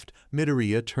Todoroki left,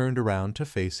 Midoriya turned around to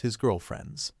face his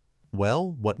girlfriends.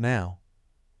 Well, what now?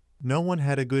 No one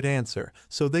had a good answer,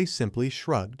 so they simply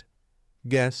shrugged.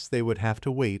 Guess they would have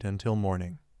to wait until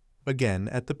morning. Again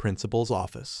at the principal's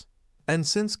office. And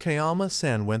since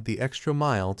Kayama-san went the extra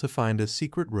mile to find a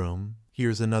secret room,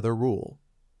 here's another rule.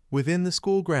 Within the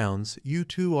school grounds, you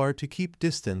two are to keep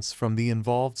distance from the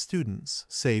involved students,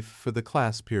 safe for the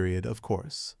class period, of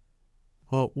course.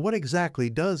 Well, what exactly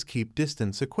does keep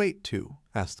distance equate to?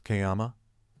 Asked Kayama.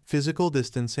 Physical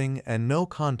distancing and no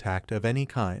contact of any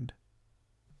kind.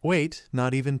 Wait,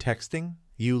 not even texting?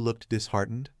 You looked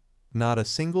disheartened. Not a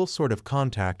single sort of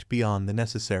contact beyond the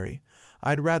necessary.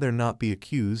 I'd rather not be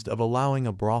accused of allowing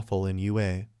a brothel in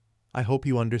UA. I hope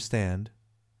you understand.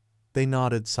 They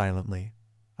nodded silently.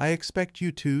 I expect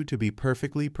you two to be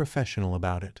perfectly professional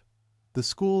about it. The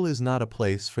school is not a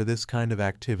place for this kind of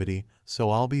activity,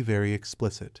 so I'll be very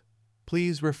explicit.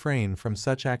 Please refrain from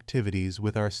such activities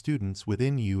with our students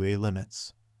within UA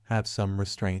limits. Have some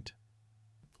restraint.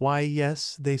 Why,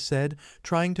 yes, they said,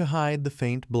 trying to hide the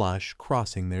faint blush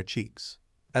crossing their cheeks.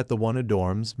 At the Wanna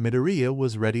dorms, Midoriya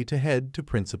was ready to head to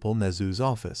Principal Nezu's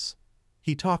office.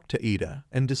 He talked to Ida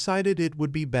and decided it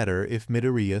would be better if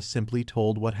Midoriya simply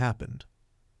told what happened.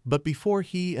 But before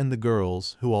he and the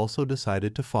girls, who also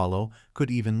decided to follow, could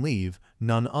even leave,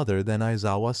 none other than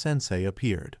Aizawa-sensei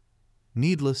appeared.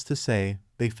 Needless to say,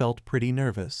 they felt pretty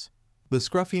nervous. The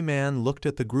scruffy man looked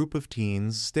at the group of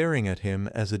teens staring at him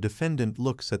as a defendant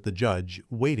looks at the judge,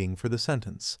 waiting for the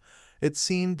sentence. It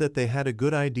seemed that they had a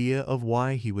good idea of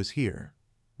why he was here.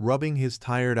 Rubbing his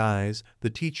tired eyes, the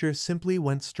teacher simply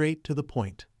went straight to the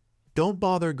point. Don't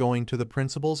bother going to the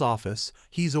principal's office.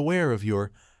 He's aware of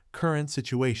your current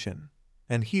situation.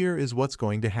 And here is what's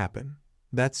going to happen.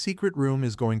 That secret room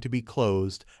is going to be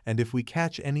closed, and if we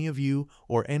catch any of you,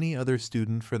 or any other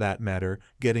student for that matter,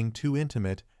 getting too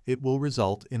intimate, it will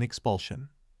result in expulsion.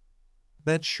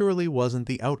 That surely wasn't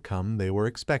the outcome they were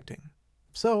expecting.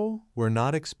 So, we're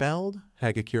not expelled?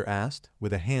 Hagakure asked,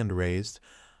 with a hand raised.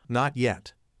 Not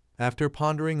yet. After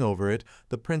pondering over it,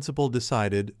 the principal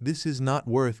decided this is not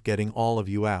worth getting all of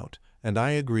you out, and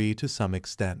I agree to some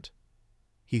extent.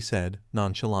 He said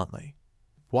nonchalantly.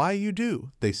 Why you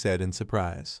do? They said in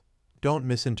surprise. Don't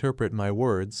misinterpret my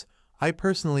words. I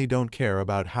personally don't care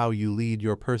about how you lead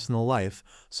your personal life,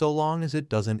 so long as it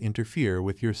doesn't interfere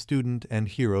with your student and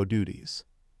hero duties.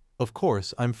 Of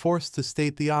course, I'm forced to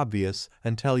state the obvious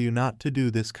and tell you not to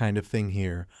do this kind of thing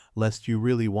here, lest you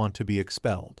really want to be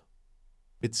expelled.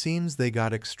 It seems they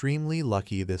got extremely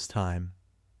lucky this time.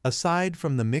 Aside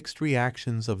from the mixed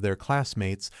reactions of their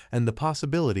classmates and the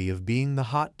possibility of being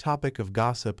the hot topic of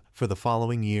gossip for the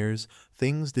following years,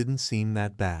 things didn't seem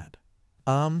that bad.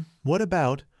 What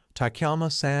about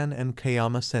Takayama-san and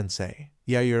Kayama-sensei?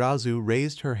 Yaoyorozu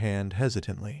raised her hand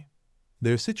hesitantly.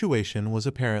 Their situation was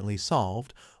apparently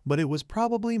solved, but it was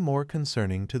probably more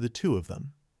concerning to the two of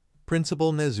them.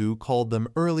 Principal Nezu called them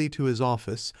early to his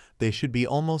office. They should be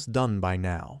almost done by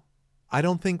now. I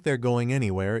don't think they're going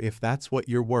anywhere if that's what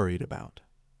you're worried about.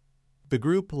 The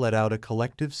group let out a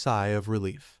collective sigh of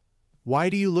relief. Why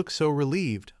do you look so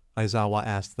relieved? Aizawa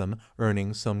asked them,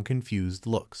 earning some confused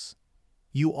looks.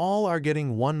 You all are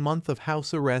getting 1 month of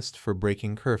house arrest for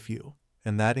breaking curfew,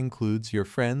 and that includes your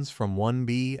friends from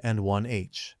 1B and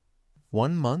 1H.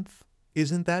 1 month?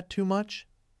 Isn't that too much?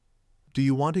 Do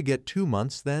you want to get 2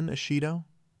 months then, Ishido?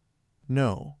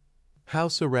 No.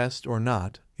 House arrest or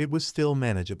not, it was still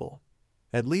manageable.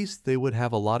 At least they would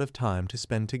have a lot of time to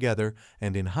spend together,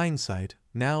 and in hindsight,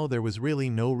 now there was really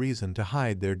no reason to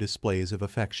hide their displays of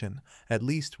affection, at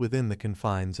least within the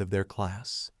confines of their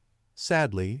class.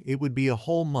 Sadly, it would be a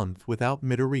whole month without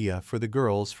Midoriya for the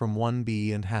girls from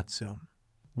 1B and Hatsune.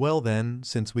 Well then,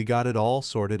 since we got it all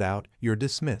sorted out, you're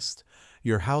dismissed.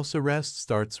 Your house arrest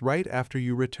starts right after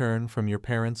you return from your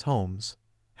parents' homes.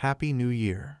 Happy New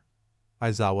Year.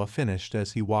 Aizawa finished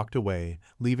as he walked away,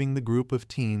 leaving the group of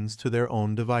teens to their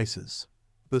own devices.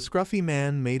 The scruffy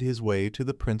man made his way to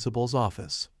the principal's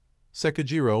office.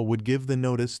 Sekijiro would give the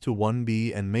notice to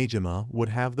 1B and Meijima would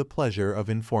have the pleasure of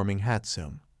informing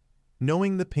Hatsune.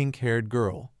 Knowing the pink-haired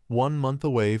girl, 1 month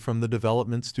away from the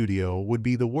development studio would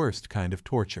be the worst kind of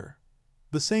torture.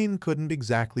 The same couldn't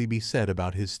exactly be said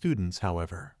about his students,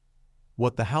 however.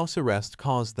 What the house arrest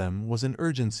caused them was an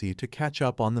urgency to catch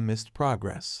up on the missed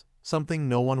progress, something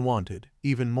no one wanted,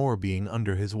 even more being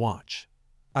under his watch.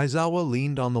 Aizawa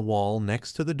leaned on the wall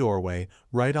next to the doorway,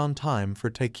 right on time for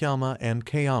Takayama and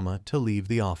Kayama to leave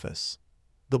the office.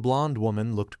 The blonde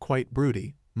woman looked quite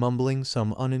broody, mumbling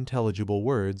some unintelligible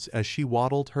words as she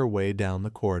waddled her way down the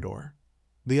corridor.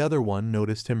 The other one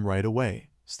noticed him right away,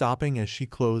 stopping as she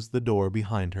closed the door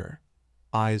behind her.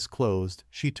 Eyes closed,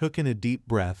 she took in a deep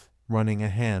breath, running a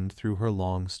hand through her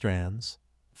long strands.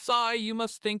 Sigh, you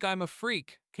must think I'm a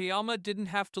freak. Kayama didn't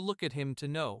have to look at him to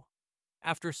know.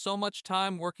 After so much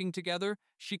time working together,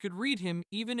 she could read him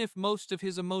even if most of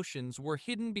his emotions were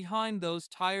hidden behind those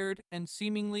tired and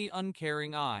seemingly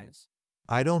uncaring eyes.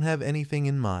 I don't have anything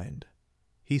in mind,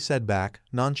 he said back,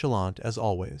 nonchalant as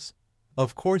always.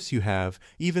 Of course you have,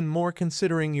 even more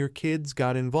considering your kids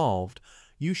got involved.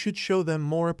 You should show them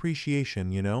more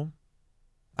appreciation, you know?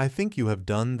 I think you have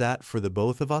done that for the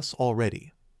both of us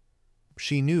already.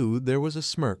 She knew there was a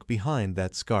smirk behind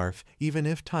that scarf, even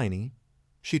if tiny.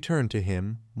 She turned to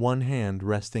him, one hand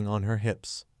resting on her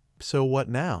hips. So what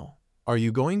now? Are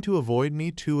you going to avoid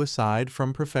me too aside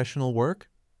from professional work?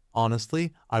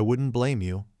 Honestly, I wouldn't blame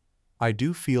you. I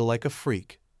do feel like a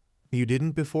freak. You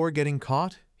didn't before getting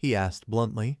caught? He asked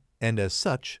bluntly, and as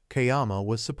such, Kayama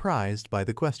was surprised by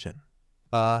the question.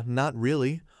 Not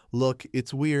really. Look,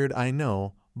 it's weird, I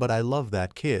know, but I love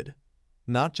that kid.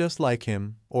 Not just like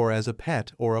him, or as a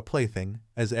pet or a plaything,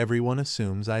 as everyone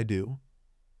assumes I do.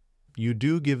 You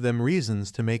do give them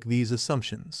reasons to make these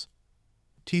assumptions.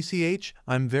 TCH,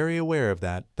 I'm very aware of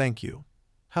that, thank you.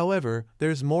 However,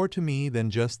 there's more to me than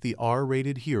just the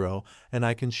R-rated hero, and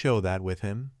I can show that with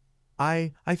him.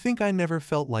 I think I never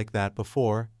felt like that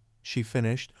before, she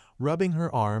finished, rubbing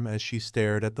her arm as she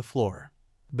stared at the floor.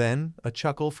 Then, a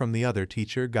chuckle from the other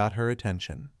teacher got her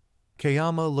attention.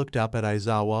 Kayama looked up at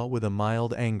Aizawa with a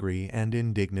mild angry and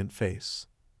indignant face.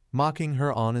 Mocking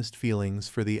her honest feelings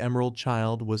for the Emerald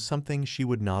Child was something she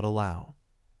would not allow.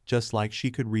 Just like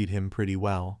she could read him pretty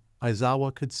well,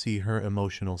 Aizawa could see her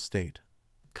emotional state.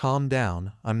 Calm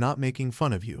down, I'm not making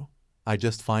fun of you. I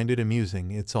just find it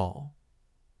amusing, it's all.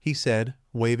 He said,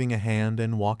 waving a hand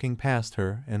and walking past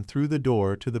her and through the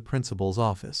door to the principal's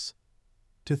office.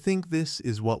 To think this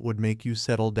is what would make you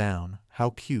settle down,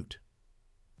 how cute.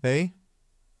 Eh?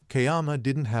 Kayama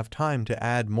didn't have time to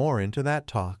add more into that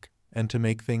talk, and to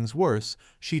make things worse,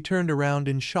 she turned around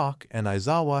in shock and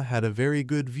Aizawa had a very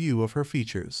good view of her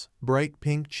features, bright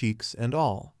pink cheeks and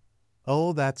all.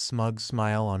 Oh, that smug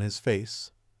smile on his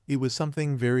face. It was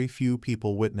something very few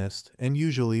people witnessed and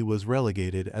usually was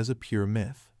relegated as a pure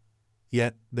myth.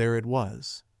 Yet there it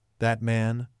was. That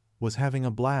man was having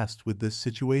a blast with this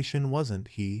situation, wasn't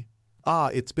he? Ah,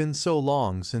 it's been so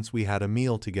long since we had a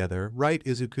meal together, right,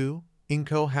 Izuku?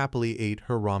 Inko happily ate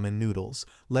her ramen noodles,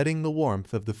 letting the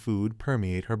warmth of the food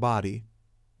permeate her body.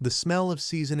 The smell of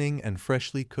seasoning and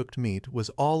freshly cooked meat was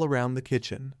all around the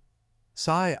kitchen.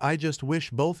 Sigh, I just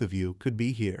wish both of you could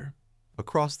be here.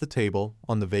 Across the table,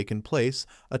 on the vacant place,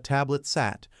 a tablet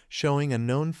sat, showing a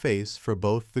known face for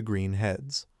both the green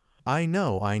heads. I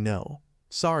know.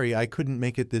 Sorry I couldn't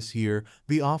make it this year.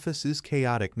 The office is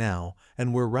chaotic now,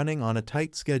 and we're running on a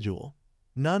tight schedule.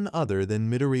 None other than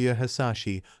Midoriya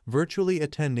Hisashi virtually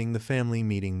attending the family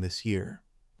meeting this year.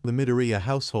 The Midoriya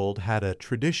household had a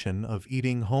tradition of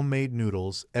eating homemade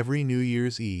noodles every New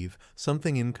Year's Eve,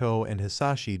 something Inko and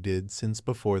Hisashi did since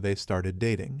before they started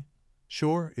dating.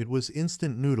 Sure, it was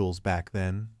instant noodles back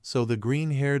then, so the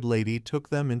green-haired lady took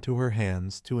them into her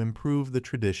hands to improve the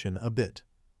tradition a bit.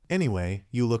 Anyway,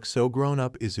 you look so grown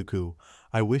up, Izuku.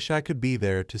 I wish I could be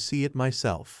there to see it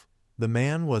myself. The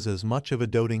man was as much of a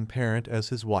doting parent as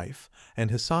his wife, and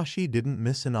Hisashi didn't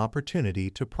miss an opportunity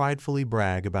to pridefully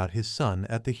brag about his son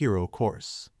at the hero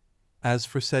course. As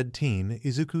for said teen,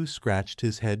 Izuku scratched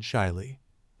his head shyly.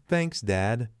 Thanks,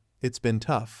 Dad. It's been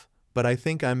tough, but I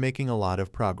think I'm making a lot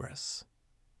of progress.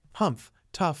 Humph,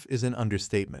 tough is an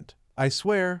understatement. I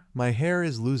swear, my hair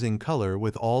is losing color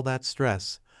with all that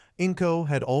stress. Inko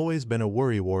had always been a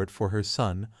worrywart for her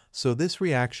son, so this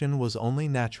reaction was only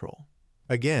natural.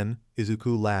 Again,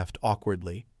 Izuku laughed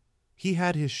awkwardly. He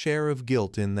had his share of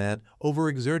guilt in that,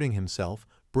 overexerting himself,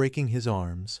 breaking his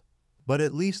arms. But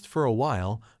at least for a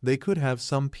while, they could have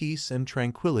some peace and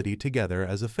tranquility together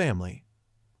as a family.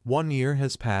 1 year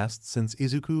has passed since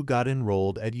Izuku got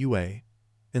enrolled at UA,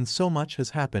 and so much has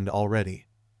happened already.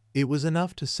 It was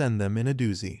enough to send them in a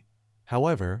doozy.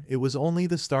 However, it was only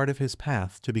the start of his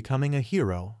path to becoming a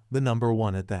hero, the number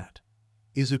one at that.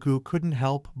 Izuku couldn't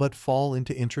help but fall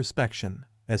into introspection,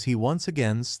 as he once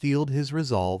again steeled his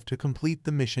resolve to complete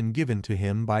the mission given to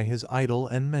him by his idol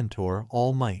and mentor,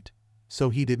 All Might, so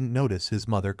he didn't notice his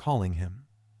mother calling him.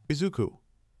 Izuku.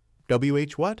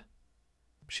 WH what?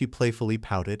 She playfully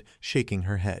pouted, shaking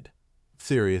her head.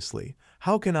 Seriously,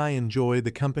 how can I enjoy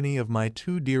the company of my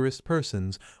two dearest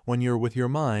persons when you're with your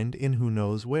mind in who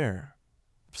knows where?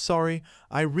 Sorry,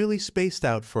 I really spaced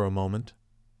out for a moment.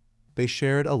 They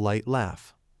shared a light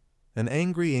laugh. An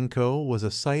angry Inko was a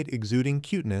sight exuding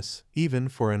cuteness even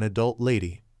for an adult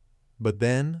lady. But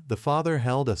then the father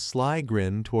held a sly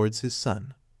grin towards his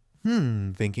son.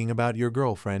 Thinking about your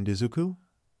girlfriend, Izuku?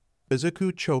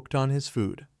 Izuku choked on his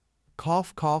food.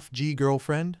 Cough, cough,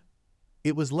 girlfriend?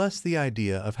 It was less the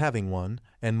idea of having one,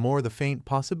 and more the faint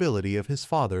possibility of his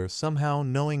father somehow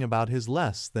knowing about his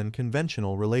less than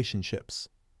conventional relationships.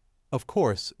 Of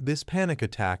course, this panic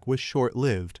attack was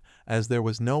short-lived, as there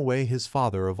was no way his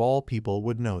father of all people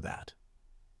would know that.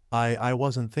 I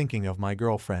wasn't thinking of my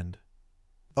girlfriend.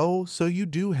 Oh, so you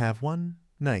do have one?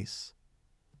 Nice.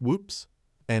 Whoops.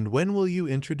 And when will you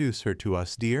introduce her to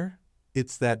us, dear?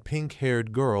 It's that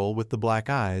pink-haired girl with the black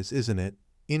eyes, isn't it?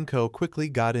 Inko quickly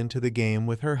got into the game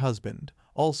with her husband,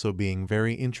 also being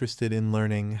very interested in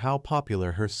learning how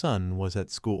popular her son was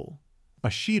at school.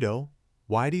 Ashido?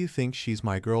 Why do you think she's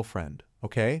my girlfriend,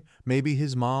 okay? Maybe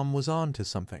his mom was on to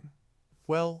something.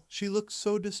 Well, she looked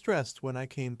so distressed when I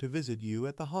came to visit you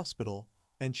at the hospital,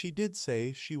 and she did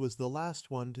say she was the last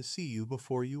one to see you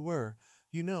before you were,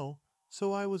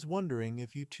 so I was wondering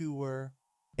if you two were...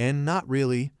 And not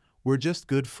really, we're just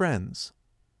good friends.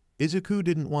 Izuku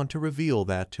didn't want to reveal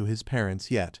that to his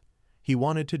parents yet. He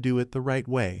wanted to do it the right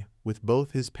way, with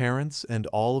both his parents and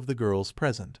all of the girls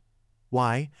present.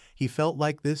 Why? He felt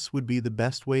like this would be the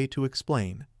best way to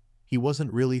explain. He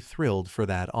wasn't really thrilled for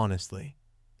that, honestly.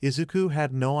 Izuku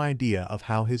had no idea of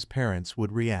how his parents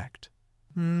would react.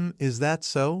 Is that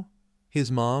so? His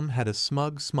mom had a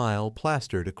smug smile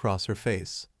plastered across her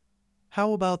face.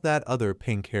 How about that other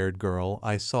pink-haired girl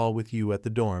I saw with you at the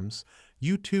dorms?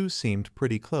 You two seemed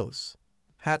pretty close.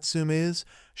 Hatsum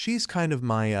she's kind of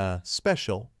my,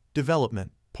 special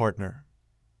development partner.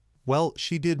 Well,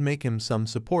 she did make him some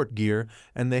support gear,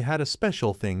 and they had a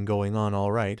special thing going on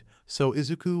all right, so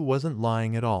Izuku wasn't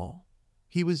lying at all.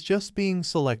 He was just being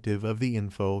selective of the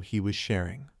info he was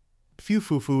sharing.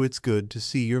 Phew, it's good to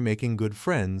see you're making good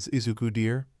friends, Izuku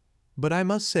dear. But I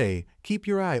must say, keep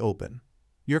your eye open.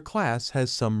 Your class has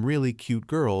some really cute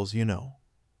girls,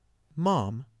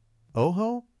 Mom?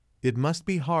 Oho? It must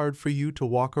be hard for you to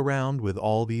walk around with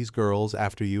all these girls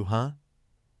after you, huh?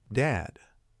 Dad.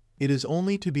 It is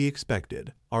only to be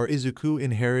expected. Our Izuku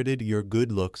inherited your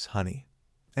good looks, honey.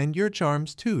 And your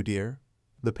charms too, dear.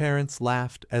 The parents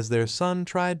laughed as their son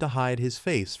tried to hide his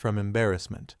face from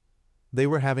embarrassment. They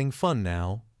were having fun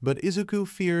now, but Izuku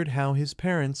feared how his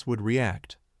parents would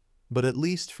react. But at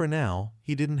least for now,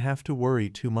 he didn't have to worry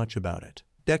too much about it.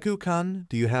 Deku-kun,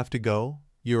 do you have to go?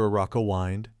 Uraraka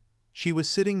whined. She was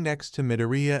sitting next to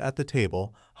Midoriya at the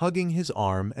table, hugging his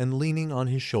arm and leaning on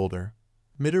his shoulder.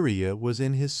 Midoriya was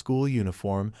in his school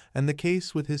uniform, and the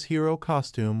case with his hero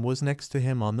costume was next to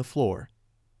him on the floor.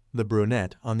 The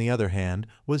brunette, on the other hand,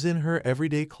 was in her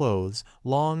everyday clothes,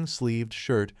 long-sleeved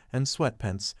shirt and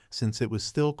sweatpants, since it was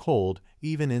still cold,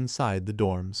 even inside the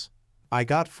dorms. I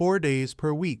got 4 days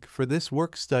per week for this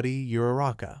work-study,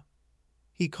 Uraraka,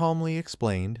 he calmly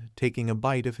explained, taking a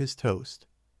bite of his toast.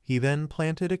 He then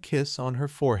planted a kiss on her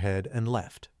forehead and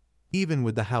left. Even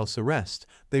with the house arrest,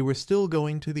 they were still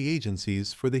going to the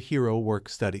agencies for the hero work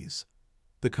studies.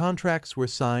 The contracts were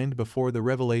signed before the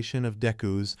revelation of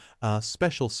Deku's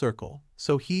special circle,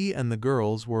 so he and the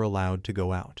girls were allowed to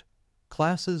go out.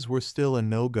 Classes were still a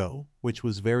no-go, which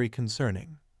was very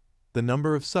concerning. The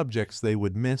number of subjects they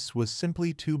would miss was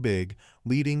simply too big,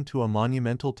 leading to a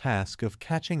monumental task of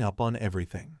catching up on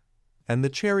everything. And the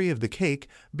cherry of the cake,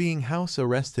 being house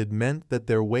arrested, meant that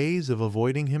their ways of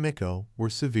avoiding Himiko were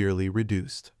severely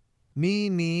reduced. Ni,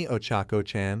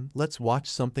 Ochako-chan, let's watch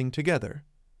something together.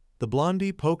 The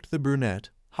blondie poked the brunette,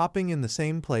 hopping in the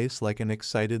same place like an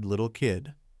excited little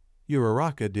kid.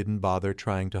 Uraraka didn't bother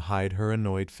trying to hide her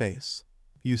annoyed face.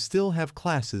 You still have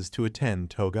classes to attend,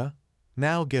 Toga.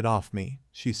 Now get off me,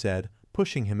 she said,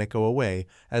 pushing Himiko away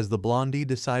as the blondie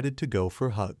decided to go for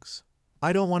hugs.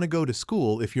 I don't want to go to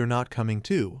school if you're not coming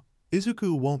too.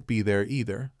 Izuku won't be there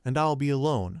either, and I'll be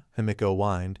alone, Himiko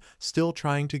whined, still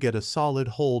trying to get a solid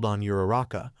hold on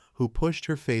Uraraka, who pushed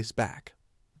her face back.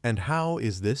 And how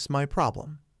is this my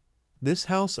problem? This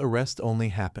house arrest only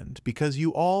happened because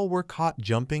you all were caught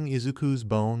jumping Izuku's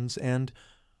bones and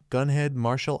gunhead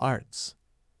martial arts.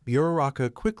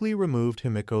 Uraraka quickly removed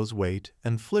Himiko's weight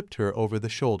and flipped her over the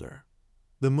shoulder.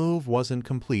 The move wasn't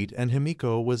complete and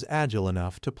Himiko was agile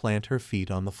enough to plant her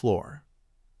feet on the floor.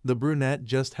 The brunette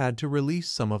just had to release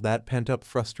some of that pent-up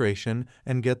frustration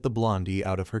and get the blondie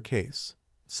out of her case.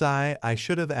 Sigh, I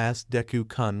should have asked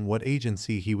Deku-kun what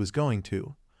agency he was going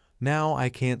to. Now I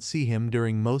can't see him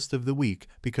during most of the week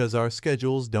because our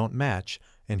schedules don't match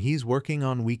and he's working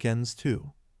on weekends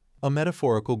too. A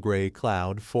metaphorical gray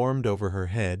cloud formed over her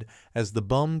head as the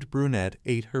bummed brunette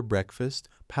ate her breakfast,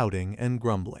 pouting and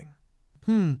grumbling.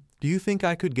 Do you think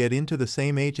I could get into the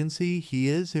same agency he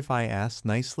is if I asked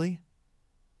nicely?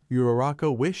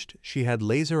 Uraraka wished she had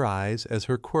laser eyes as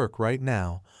her quirk right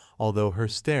now, although her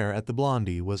stare at the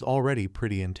blondie was already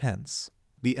pretty intense.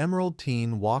 The emerald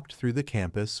teen walked through the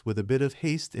campus with a bit of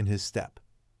haste in his step.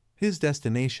 His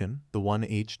destination, the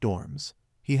 1H dorms.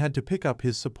 He had to pick up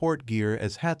his support gear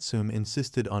as Hatsum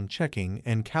insisted on checking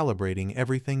and calibrating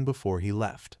everything before he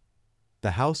left.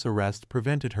 The house arrest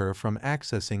prevented her from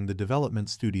accessing the development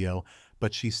studio,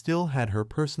 but she still had her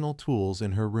personal tools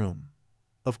in her room.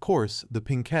 Of course, the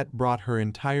Pinkette brought her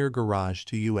entire garage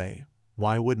to UA.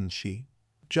 Why wouldn't she?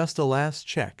 Just a last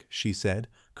check, she said,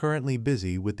 currently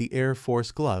busy with the Air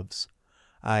Force gloves.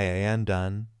 I am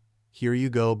done. Here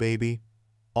you go, baby.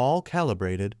 All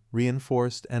calibrated,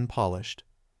 reinforced, and polished.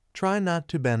 Try not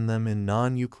to bend them in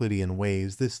non-Euclidean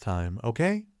ways this time,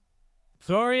 okay?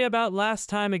 Sorry about last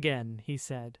time again, he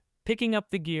said, picking up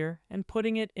the gear and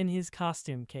putting it in his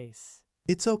costume case.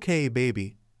 It's okay,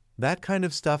 baby. That kind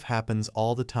of stuff happens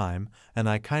all the time, and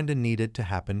I kinda need it to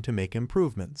happen to make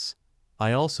improvements.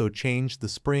 I also changed the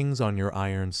springs on your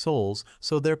iron soles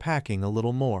so they're packing a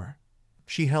little more.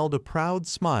 She held a proud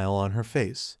smile on her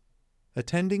face.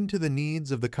 Attending to the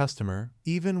needs of the customer,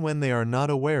 even when they are not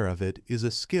aware of it, is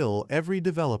a skill every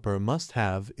developer must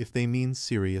have if they mean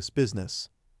serious business.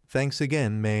 Thanks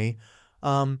again, May.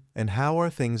 And how are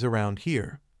things around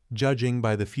here? Judging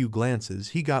by the few glances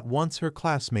he got once her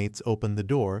classmates opened the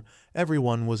door,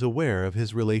 everyone was aware of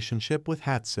his relationship with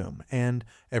Hatsum and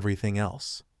everything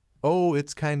else. Oh,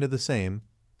 it's kinda the same.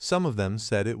 Some of them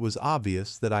said it was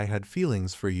obvious that I had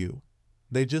feelings for you.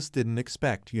 They just didn't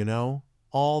expect, you know?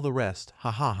 All the rest,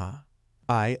 ha ha ha.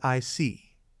 I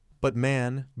see. But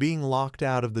man, being locked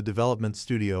out of the development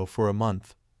studio for a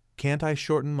month, can't I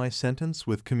shorten my sentence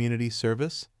with community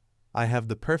service? I have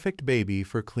the perfect baby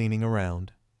for cleaning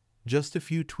around. Just a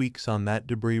few tweaks on that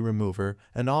debris remover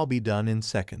and I'll be done in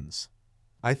seconds.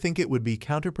 I think it would be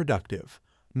counterproductive.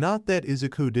 Not that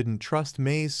Izuku didn't trust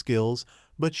May's skills,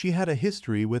 but she had a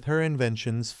history with her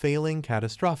inventions failing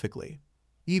catastrophically.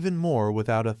 Even more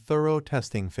without a thorough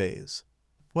testing phase.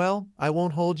 Well, I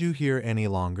won't hold you here any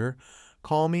longer.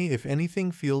 Call me if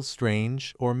anything feels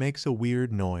strange or makes a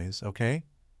weird noise, okay?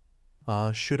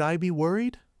 Should I be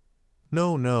worried?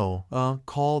 No,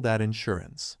 call that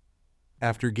insurance.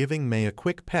 After giving May a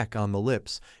quick peck on the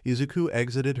lips, Izuku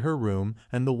exited her room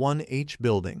and the 1H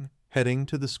building, heading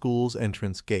to the school's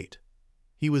entrance gate.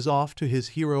 He was off to his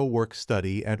hero work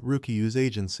study at Rukiu's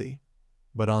agency.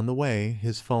 But on the way,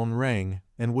 his phone rang,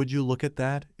 and would you look at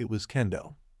that, it was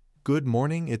Kendo. "Good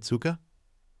morning, Itsuka."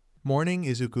 "Morning,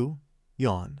 Izuku."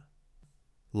 Yawn.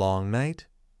 "Long night?"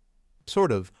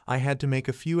 "Sort of. I had to make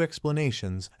a few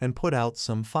explanations and put out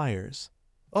some fires."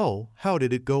 "Oh, how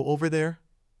did it go over there?"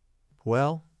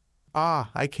 "Well,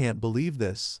 I can't believe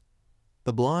this."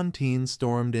 The blonde teen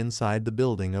stormed inside the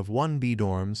building of 1B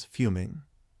dorms, fuming.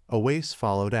 Oase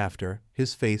followed after,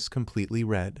 his face completely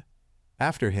red.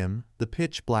 After him, the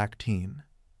pitch-black teen.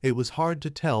 It was hard to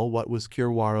tell what was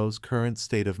Kiriwaro's current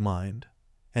state of mind.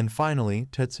 And finally,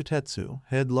 Tetsutetsu,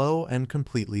 head low and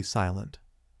completely silent.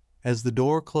 As the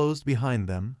door closed behind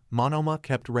them, Monoma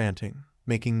kept ranting,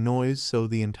 making noise so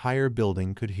the entire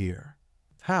building could hear.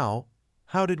 How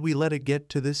did we let it get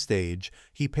to this stage?"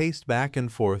 He paced back and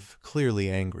forth, clearly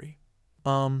angry.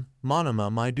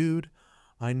 Monoma, my dude,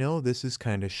 I know this is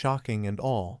kinda shocking and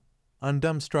all. I'm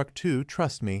dumbstruck too,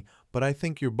 trust me, but I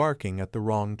think you're barking at the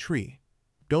wrong tree.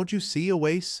 Don't you see,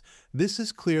 Oase? This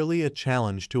is clearly a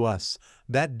challenge to us.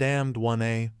 That damned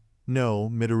 1A. No,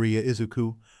 Midoriya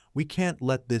Izuku, we can't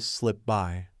let this slip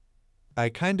by. I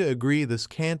kinda agree this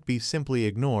can't be simply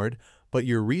ignored, but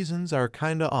your reasons are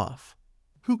kinda off.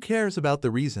 Who cares about the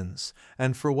reasons,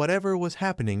 and for whatever was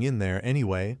happening in there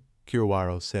anyway,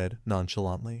 Kiriwaro said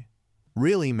nonchalantly.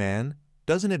 Really, man,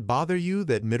 doesn't it bother you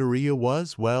that Midoriya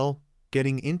was, well,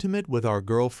 getting intimate with our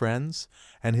girlfriends,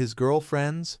 and his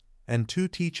girlfriends, and 2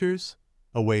 teachers?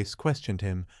 Oase questioned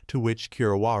him, to which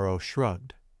Kiriwaro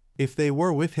shrugged. If they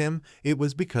were with him, it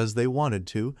was because they wanted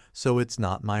to, so it's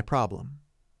not my problem.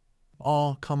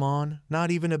 Oh, come on,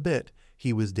 not even a bit.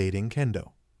 He was dating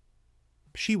Kendo.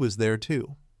 She was there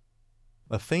too.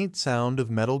 A faint sound of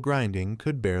metal grinding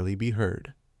could barely be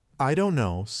heard. I don't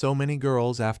know, so many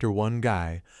girls after one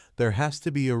guy, there has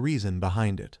to be a reason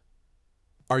behind it.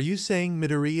 Are you saying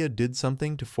Midoriya did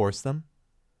something to force them?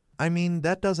 I mean,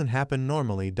 that doesn't happen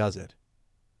normally, does it?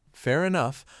 Fair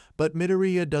enough, but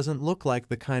Midoriya doesn't look like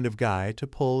the kind of guy to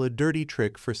pull a dirty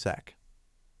trick for sec.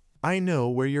 I know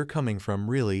where you're coming from,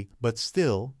 really, but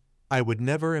still, I would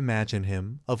never imagine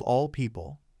him, of all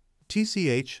people.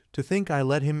 TCH, to think I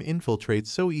let him infiltrate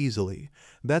so easily,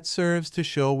 that serves to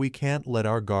show we can't let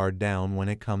our guard down when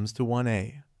it comes to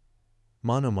 1A.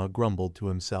 Monoma grumbled to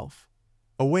himself.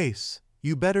 Oase,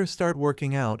 you better start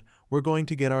working out, we're going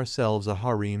to get ourselves a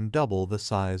harem double the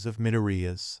size of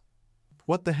Midoriya's.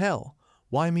 What the hell?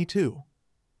 Why me too?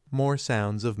 More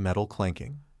sounds of metal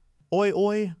clanking. Oi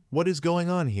oi, what is going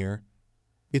on here?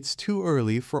 It's too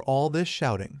early for all this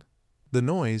shouting. The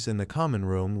noise in the common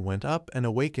room went up and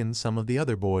awakened some of the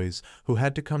other boys, who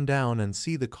had to come down and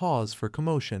see the cause for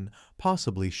commotion,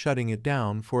 possibly shutting it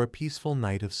down for a peaceful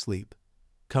night of sleep.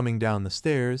 Coming down the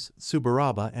stairs,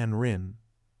 Tsubaraba and Rin.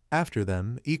 After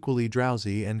them, equally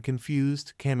drowsy and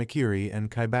confused, Kamakiri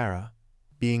and Kaibara.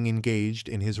 Being engaged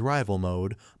in his rival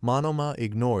mode, Monoma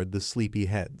ignored the sleepy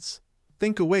heads.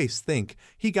 Think Oase, think.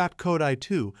 He got Kodai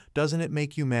too. Doesn't it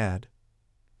make you mad?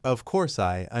 Of course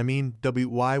I mean,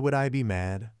 why would I be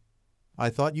mad? I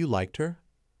thought you liked her.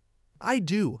 I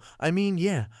do. I mean,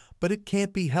 yeah, but it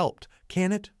can't be helped,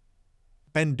 can it?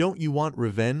 And don't you want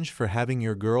revenge for having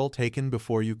your girl taken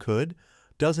before you could?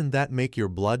 Doesn't that make your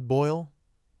blood boil?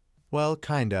 Well,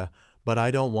 kinda, but I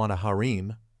don't want a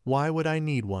harem. Why would I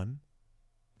need one?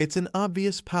 It's an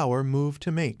obvious power move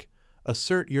to make.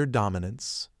 Assert your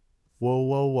dominance.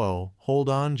 Whoa, hold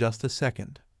on just a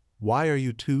second. Why are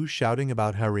you two shouting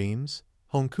about harems?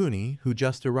 Honkuni, who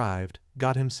just arrived,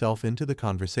 got himself into the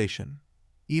conversation.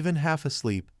 Even half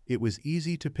asleep, it was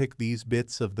easy to pick these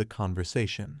bits of the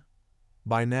conversation.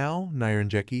 By now,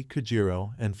 Nairanjeki,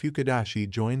 Kujiro, and Fukadashi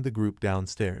joined the group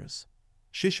downstairs.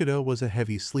 Shishida was a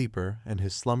heavy sleeper, and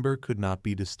his slumber could not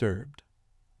be disturbed.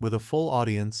 With a full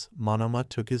audience, Monoma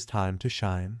took his time to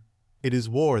shine. It is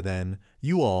war then,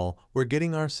 you all, we're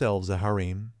getting ourselves a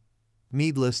harem.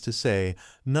 Needless to say,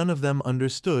 none of them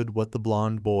understood what the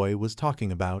blonde boy was talking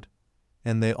about,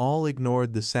 and they all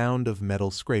ignored the sound of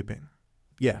metal scraping.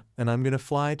 Yeah, and I'm gonna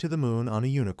fly to the moon on a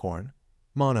unicorn.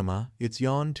 Monoma, it's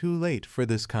yawn too late for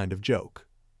this kind of joke.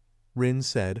 Rin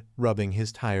said, rubbing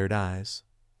his tired eyes.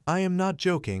 I am not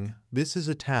joking, this is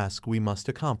a task we must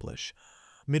accomplish.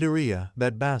 Midoriya,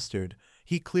 that bastard,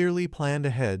 he clearly planned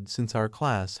ahead since our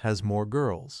class has more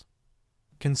girls.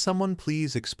 Can someone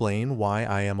please explain why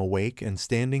I am awake and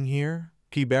standing here?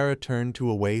 Kibera turned to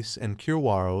Oase and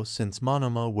Kiriwaro since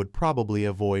Monoma would probably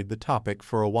avoid the topic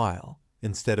for a while,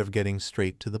 instead of getting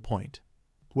straight to the point.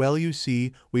 Well, you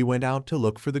see, we went out to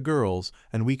look for the girls,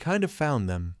 and we kind of found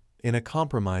them, in a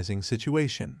compromising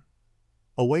situation.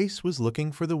 Oase was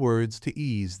looking for the words to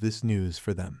ease this news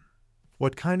for them.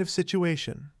 What kind of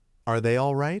situation? Are they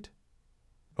all right?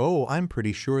 Oh, I'm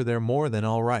pretty sure they're more than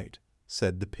all right,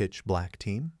 said the pitch black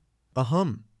teen.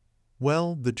 Ahem.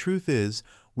 Well, the truth is,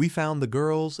 we found the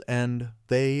girls and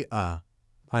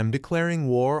I'm declaring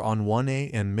war on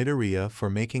 1A and Midoriya for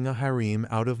making a harem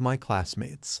out of my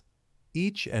classmates.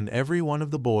 Each and every one of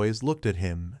the boys looked at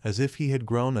him as if he had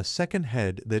grown a second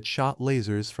head that shot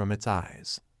lasers from its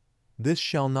eyes. This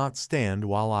shall not stand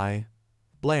while I...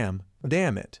 Blam!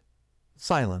 Damn it!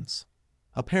 Silence.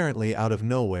 Apparently out of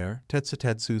nowhere,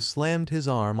 Tetsutetsu slammed his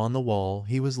arm on the wall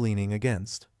he was leaning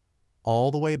against.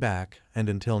 All the way back, and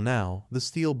until now, the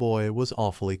steel boy was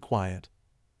awfully quiet.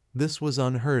 This was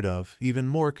unheard of, even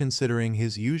more considering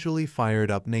his usually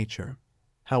fired-up nature.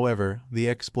 However, the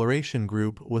exploration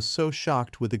group was so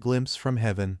shocked with the glimpse from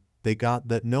heaven they got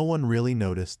that no one really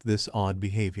noticed this odd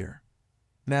behavior.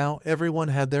 Now everyone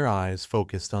had their eyes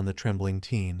focused on the trembling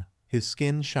teen, his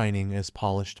skin shining as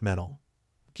polished metal.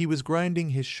 He was grinding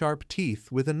his sharp teeth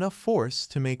with enough force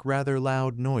to make rather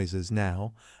loud noises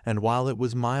now, and while it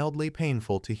was mildly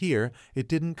painful to hear, it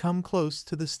didn't come close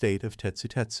to the state of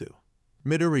Tetsutetsu.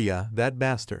 Midoriya, that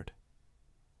bastard.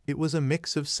 It was a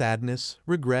mix of sadness,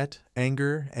 regret,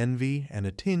 anger, envy, and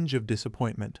a tinge of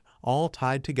disappointment, all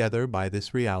tied together by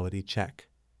this reality check.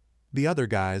 The other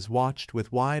guys watched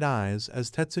with wide eyes as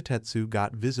Tetsutetsu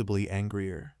got visibly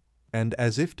angrier. And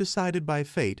as if decided by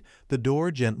fate, the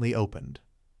door gently opened.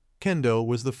 Kendo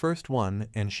was the first one,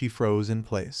 and she froze in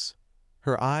place.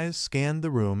 Her eyes scanned the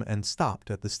room and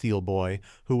stopped at the steel boy,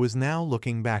 who was now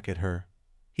looking back at her.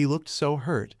 He looked so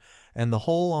hurt, and the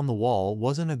hole on the wall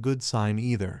wasn't a good sign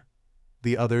either.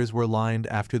 The others were lined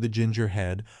after the ginger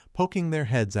head, poking their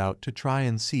heads out to try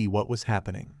and see what was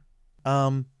happening.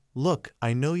 Look,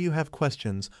 I know you have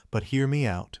questions, but hear me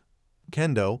out.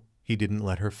 Kendo, he didn't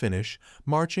let her finish,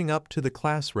 marching up to the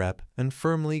class rep and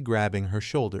firmly grabbing her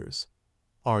shoulders.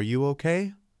 Are you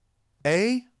okay?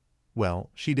 Eh? Well,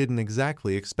 she didn't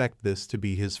exactly expect this to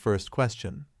be his first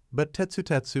question, but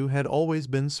Tetsutetsu had always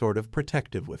been sort of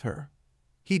protective with her.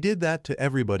 He did that to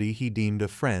everybody he deemed a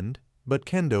friend, but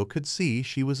Kendo could see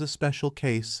she was a special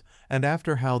case, and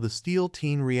after how the steel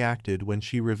teen reacted when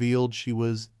she revealed she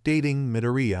was dating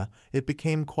Midoriya, it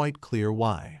became quite clear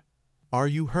why. Are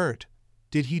you hurt?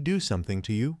 Did he do something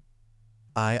to you?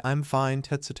 I'm fine,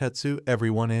 Tetsutetsu,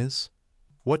 everyone is.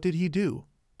 What did he do?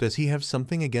 Does he have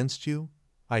something against you?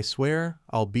 I swear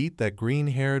I'll beat that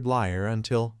green-haired liar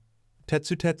until...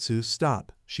 Tetsutetsu,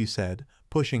 stop, she said,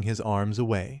 pushing his arms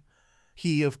away.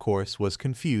 He, of course, was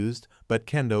confused, but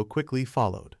Kendo quickly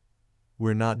followed.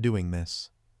 We're not doing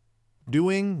this.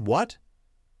 Doing what?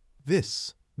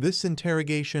 This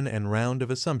interrogation and round of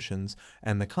assumptions,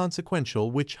 and the consequential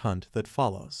witch hunt that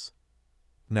follows.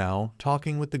 Now,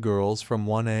 talking with the girls from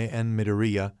 1A and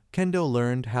Midoriya, Kendo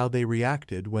learned how they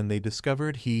reacted when they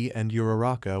discovered he and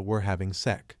Uraraka were having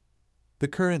sex. The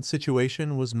current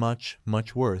situation was much,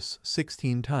 much worse,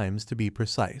 16 times to be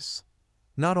precise.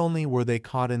 Not only were they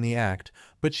caught in the act,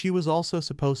 but she was also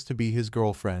supposed to be his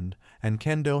girlfriend, and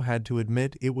Kendo had to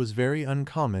admit it was very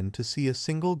uncommon to see a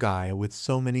single guy with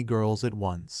so many girls at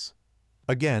once.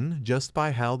 Again, just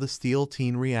by how the steel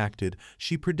teen reacted,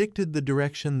 she predicted the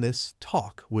direction this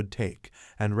talk would take,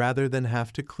 and rather than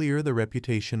have to clear the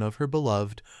reputation of her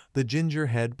beloved, the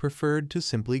gingerhead preferred to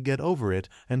simply get over it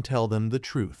and tell them the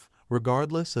truth,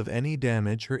 regardless of any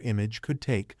damage her image could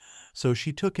take, so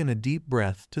she took in a deep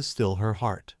breath to still her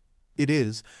heart. It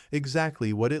is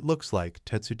exactly what it looks like,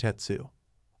 Tetsutetsu.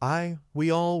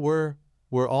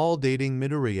 We're all dating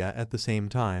Midoriya at the same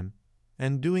time,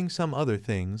 and doing some other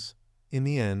things. In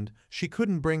the end, she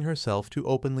couldn't bring herself to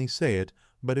openly say it,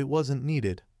 but it wasn't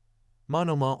needed.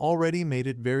 Monoma already made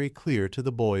it very clear to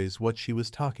the boys what she was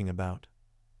talking about.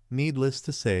 Needless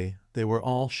to say, they were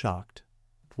all shocked.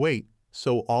 Wait,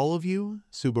 so all of you?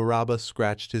 Tsuburaba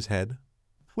scratched his head.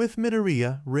 With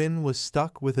Midoriya, Rin was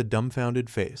stuck with a dumbfounded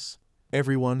face.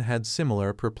 Everyone had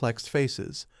similar perplexed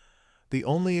faces. The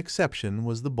only exception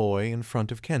was the boy in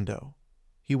front of Kendo.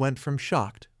 He went from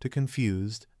shocked to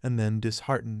confused and then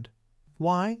disheartened.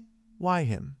 Why? Why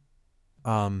him?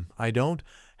 I don't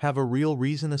have a real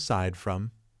reason aside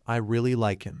from, I really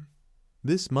like him.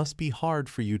 This must be hard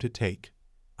for you to take.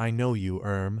 I know you,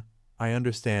 I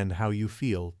understand how you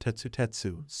feel,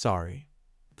 Tetsutetsu, sorry.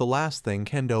 The last thing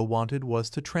Kendo wanted was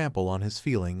to trample on his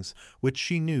feelings, which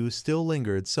she knew still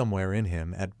lingered somewhere in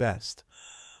him at best.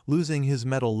 Losing his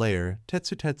metal layer,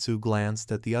 Tetsutetsu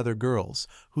glanced at the other girls,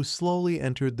 who slowly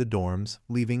entered the dorms,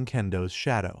 leaving Kendo's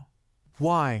shadow.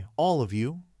 Why, all of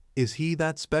you? Is he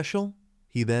that special?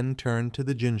 He then turned to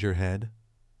the gingerhead.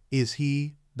 Is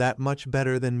he that much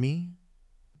better than me?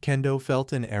 Kendo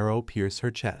felt an arrow pierce her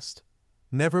chest.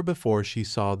 Never before she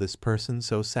saw this person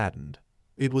so saddened.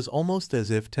 It was almost as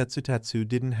if Tetsu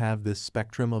didn't have this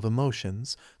spectrum of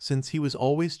emotions, since he was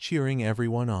always cheering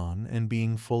everyone on and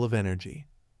being full of energy.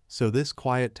 So this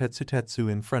quiet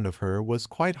Tetsu in front of her was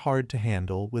quite hard to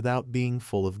handle without being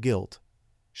full of guilt.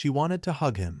 She wanted to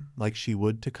hug him like she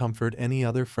would to comfort any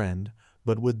other friend,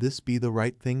 but would this be the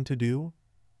right thing to do?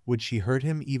 Would she hurt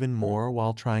him even more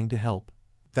while trying to help?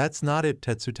 That's not it,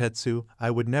 Tetsu. I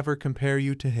would never compare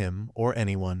you to him or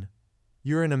anyone.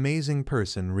 You're an amazing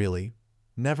person, really.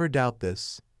 Never doubt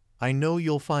this. I know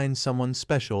you'll find someone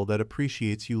special that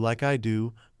appreciates you like I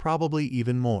do, probably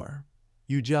even more.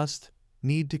 You just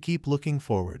need to keep looking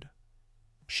forward.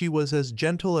 She was as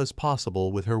gentle as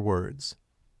possible with her words.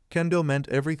 Kendo meant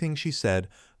everything she said,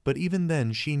 but even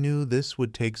then she knew this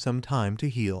would take some time to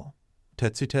heal.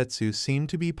 Tetsu seemed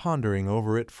to be pondering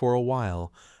over it for a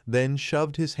while, then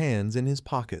shoved his hands in his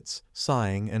pockets,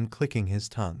 sighing and clicking his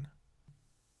tongue.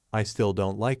 I still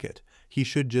don't like it. He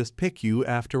should just pick you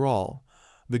after all.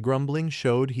 The grumbling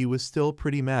showed he was still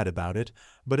pretty mad about it,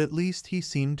 but at least he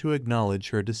seemed to acknowledge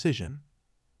her decision.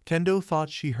 Kendo thought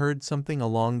she heard something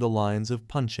along the lines of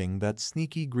punching that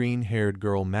sneaky green-haired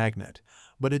girl Magnet,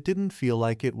 but it didn't feel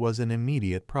like it was an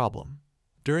immediate problem.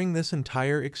 During this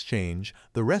entire exchange,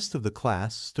 the rest of the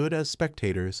class stood as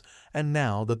spectators, and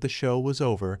now that the show was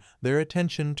over, their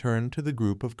attention turned to the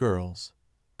group of girls.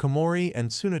 Komori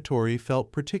and Tsunatori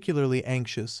felt particularly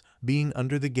anxious, being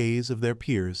under the gaze of their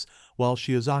peers, while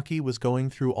Shiozaki was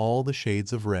going through all the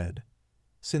shades of red.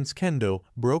 Since Kendo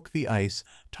broke the ice,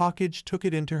 Takage took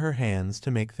it into her hands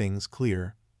to make things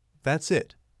clear. That's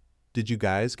it. Did you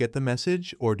guys get the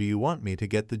message, or do you want me to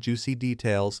get the juicy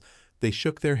details? They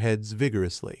shook their heads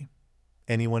vigorously.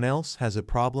 Anyone else has a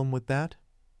problem with that?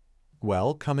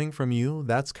 Well, coming from you,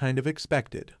 that's kind of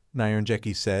expected,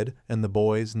 Nyaranjeki said, and the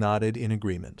boys nodded in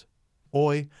agreement.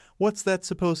 Oi, what's that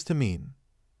supposed to mean?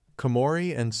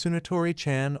 Komori and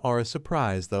Tsunatori-chan are a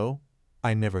surprise, though.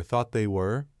 I never thought they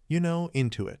were,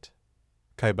 into it.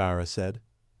 Kaibara said.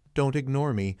 Don't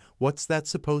ignore me. What's that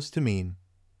supposed to mean?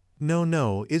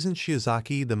 No, isn't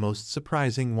Shiozaki the most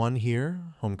surprising one here?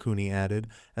 Homkuni added,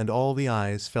 and all the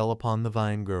eyes fell upon the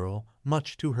Vine Girl,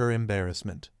 much to her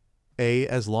embarrassment.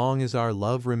 As long as our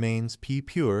love remains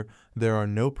pure, there are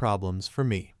no problems for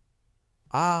me.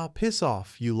 Ah, piss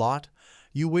off, you lot.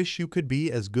 You wish you could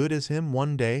be as good as him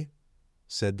one day?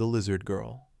 Said the lizard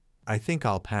girl. I think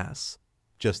I'll pass.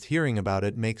 Just hearing about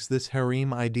it makes this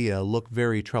harem idea look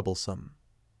very troublesome.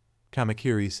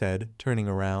 Kamakiri said, turning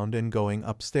around and going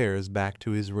upstairs back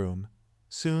to his room.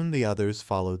 Soon the others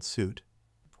followed suit.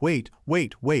 Wait.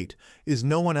 Is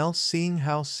no one else seeing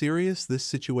how serious this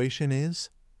situation is?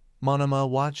 Monoma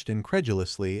watched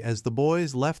incredulously as the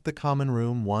boys left the common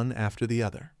room one after the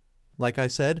other. Like I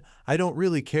said, I don't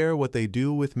really care what they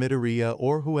do with Midoriya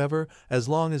or whoever, as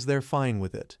long as they're fine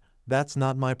with it. That's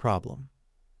not my problem.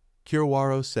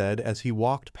 Kirawaro said as he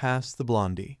walked past the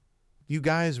blondie. You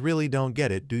guys really don't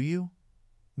get it, do you?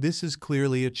 This is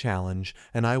clearly a challenge,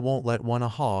 and I won't let one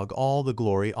hog all the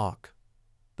glory.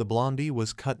 The blondie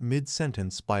was cut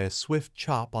mid-sentence by a swift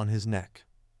chop on his neck.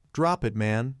 Drop it,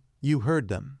 man. You heard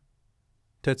them.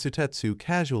 Tetsu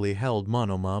casually held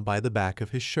Monoma by the back of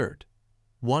his shirt.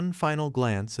 One final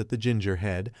glance at the ginger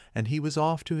head, and he was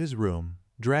off to his room,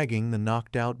 dragging the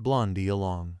knocked-out blondie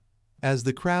along. As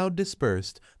the crowd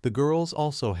dispersed, the girls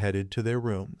also headed to their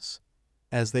rooms.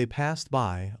 As they passed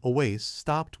by, Oase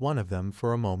stopped one of them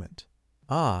for a moment.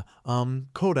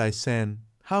 Kodai-san,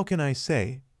 how can I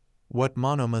say? What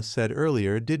Monoma said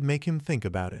earlier did make him think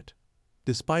about it.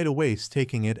 Despite Oase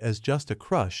taking it as just a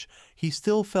crush, he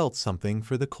still felt something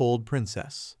for the cold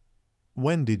princess.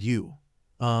 When did you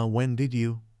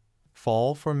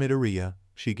fall for Midoriya?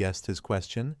 She guessed his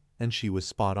question, and she was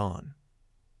spot on.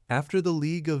 After the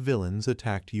League of Villains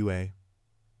attacked UA.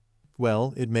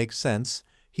 Well, it makes sense.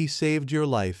 He saved your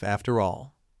life after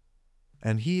all.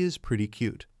 And he is pretty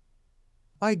cute.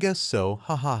 I guess so,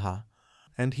 ha ha ha.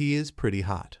 And he is pretty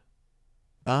hot.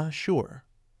 Sure.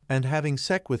 And having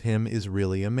sex with him is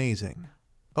really amazing.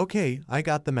 Okay, I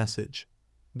got the message.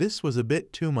 This was a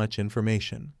bit too much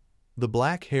information. The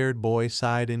black-haired boy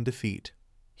sighed in defeat.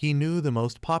 He knew the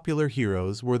most popular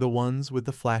heroes were the ones with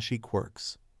the flashy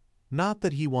quirks. Not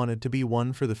that he wanted to be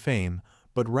one for the fame,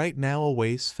 but right now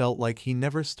Oase felt like he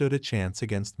never stood a chance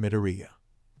against Midoriya.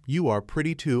 You are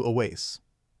pretty too, Oase.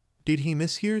 Did he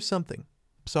mishear something?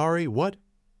 Sorry, what?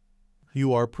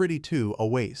 You are pretty too,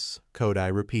 Oase,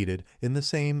 Kodai repeated in the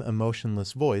same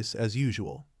emotionless voice as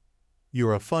usual.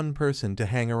 You're a fun person to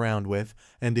hang around with,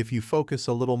 and if you focus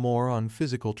a little more on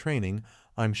physical training,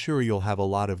 I'm sure you'll have a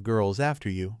lot of girls after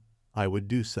you. I would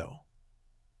do so.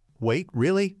 Wait,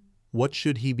 really? What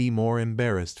should he be more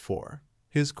embarrassed for?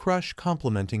 His crush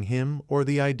complimenting him, or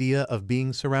the idea of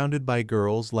being surrounded by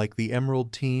girls like the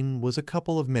Emerald Teen was a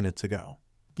couple of minutes ago?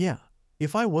 Yeah,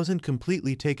 if I wasn't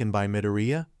completely taken by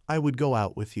Midoriya, I would go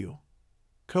out with you.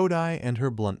 Kodai and her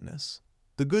bluntness.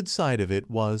 The good side of it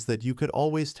was that you could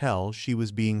always tell she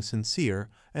was being sincere,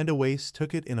 and Awase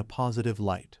took it in a positive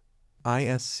light.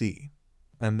 ISC.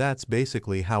 And that's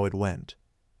basically how it went.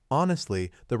 Honestly,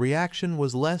 the reaction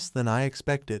was less than I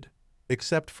expected.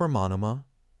 Except for Monoma.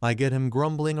 I get him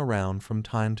grumbling around from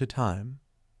time to time.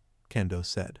 Kendo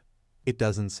said. It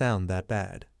doesn't sound that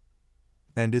bad.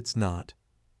 And it's not.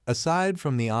 Aside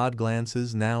from the odd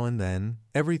glances now and then,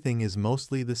 everything is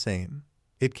mostly the same.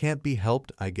 It can't be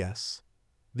helped, I guess.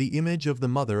 The image of the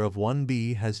mother of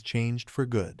 1B has changed for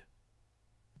good.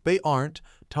 They aren't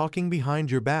talking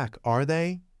behind your back, are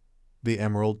they? The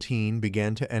Emerald Teen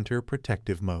began to enter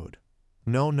protective mode.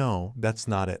 No, that's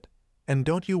not it. And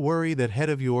don't you worry, that head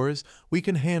of yours, we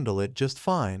can handle it just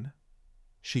fine.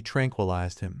 She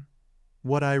tranquilized him.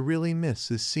 What I really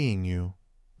miss is seeing you.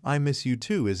 I miss you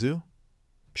too, Izu.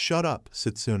 Shut up,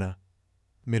 Setsuna.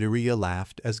 Midoriya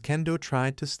laughed as Kendo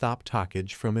tried to stop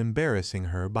Takage from embarrassing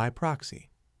her by proxy.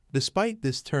 Despite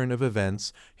this turn of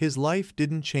events, his life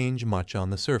didn't change much on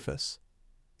the surface.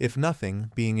 If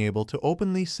nothing, being able to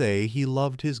openly say he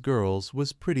loved his girls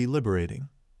was pretty liberating.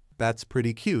 That's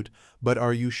pretty cute, but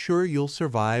are you sure you'll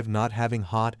survive not having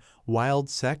hot, wild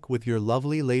sex with your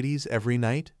lovely ladies every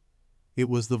night? It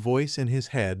was the voice in his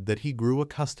head that he grew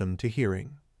accustomed to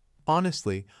hearing.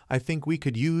 Honestly, I think we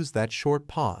could use that short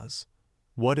pause.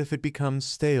 What if it becomes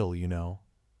stale, you know?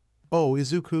 Oh,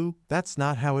 Izuku, that's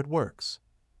not how it works.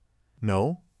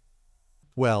 No?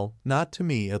 Well, not to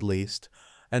me at least,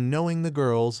 and knowing the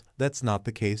girls, that's not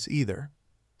the case either.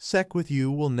 Sex with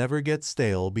you will never get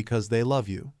stale because they love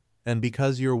you, and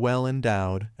because you're well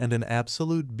endowed and an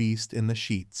absolute beast in the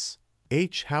sheets.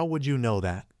 How would you know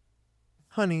that?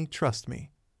 Honey, trust me.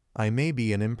 I may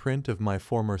be an imprint of my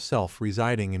former self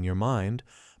residing in your mind,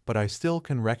 but I still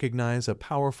can recognize a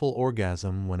powerful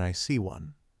orgasm when I see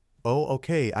one. Oh,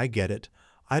 okay, I get it.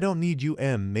 I don't need you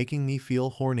making me feel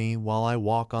horny while I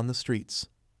walk on the streets.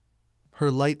 Her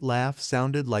light laugh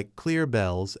sounded like clear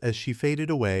bells as she faded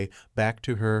away back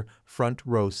to her front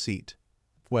row seat.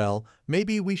 Well,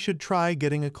 maybe we should try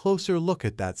getting a closer look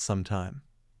at that sometime.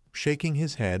 Shaking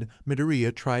his head,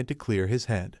 Midoriya tried to clear his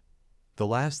head. The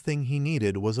last thing he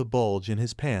needed was a bulge in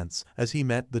his pants as he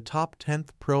met the top 10th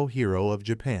pro hero of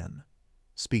Japan.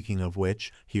 Speaking of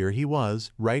which, here he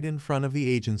was, right in front of the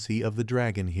agency of the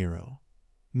Dragon Hero.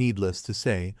 Needless to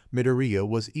say, Midoriya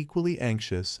was equally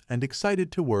anxious and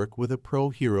excited to work with a pro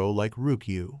hero like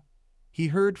Ryukyu. He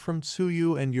heard from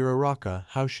Tsuyu and Uraraka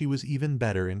how she was even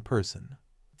better in person.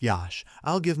 Yash,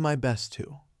 I'll give my best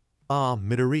to. Ah,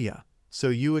 Midoriya, so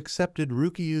you accepted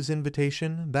Ryukyu's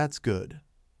invitation? That's good.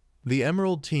 The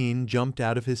Emerald Teen jumped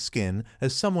out of his skin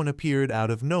as someone appeared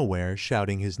out of nowhere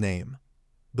shouting his name.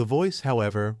 The voice,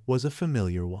 however, was a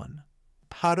familiar one.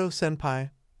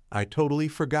 Hado-senpai, I totally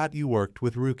forgot you worked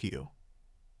with Ryukyu.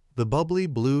 The bubbly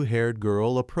blue-haired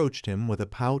girl approached him with a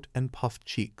pout and puffed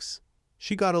cheeks.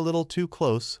 She got a little too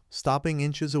close, stopping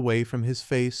inches away from his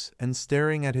face and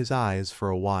staring at his eyes for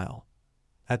a while.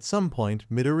 At some point,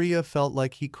 Midoriya felt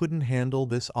like he couldn't handle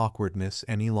this awkwardness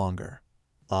any longer.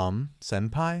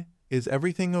 Senpai? Is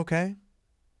everything okay?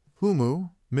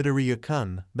 Humu,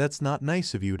 Midoriya-kun, that's not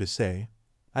nice of you to say.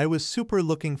 I was super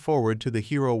looking forward to the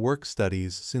hero work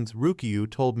studies since Ryukyu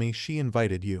told me she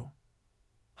invited you.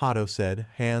 Hado said,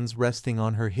 hands resting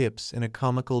on her hips in a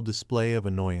comical display of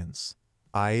annoyance.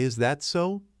 Is that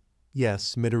so?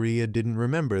 Yes, Midoriya didn't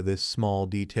remember this small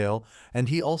detail, and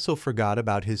he also forgot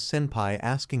about his senpai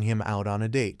asking him out on a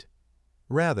date.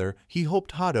 Rather, he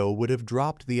hoped Hado would have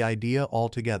dropped the idea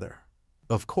altogether.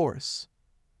 Of course.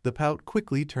 The pout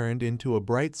quickly turned into a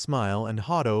bright smile and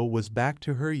Hado was back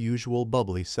to her usual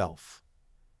bubbly self.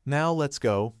 Now let's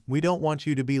go, we don't want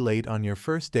you to be late on your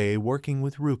first day working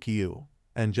with Ryukyu.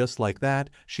 And just like that,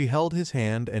 she held his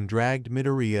hand and dragged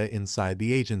Midoriya inside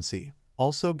the agency,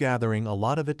 also gathering a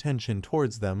lot of attention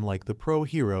towards them like the pro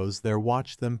heroes there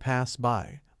watched them pass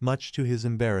by, much to his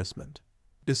embarrassment.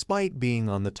 Despite being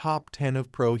on the top 10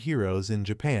 of pro heroes in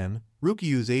Japan,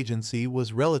 Ryukyu's agency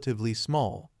was relatively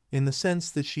small, in the sense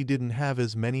that she didn't have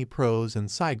as many pros and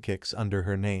sidekicks under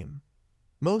her name.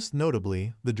 Most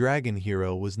notably, the Dragon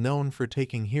Hero was known for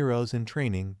taking heroes in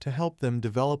training to help them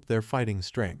develop their fighting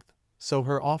strength, so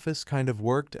her office kind of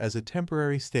worked as a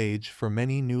temporary stage for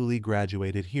many newly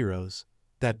graduated heroes.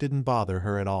 That didn't bother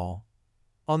her at all.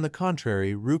 On the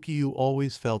contrary, Ryukyu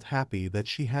always felt happy that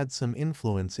she had some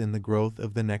influence in the growth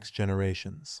of the next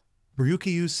generations.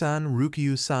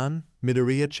 Ryukyu-san,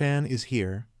 Midoriya-chan is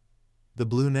here. The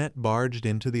brunette barged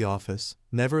into the office,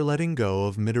 never letting go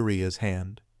of Midoriya's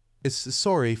hand.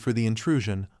 Sorry for the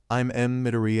intrusion, I'm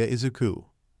Midoriya Izuku.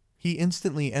 He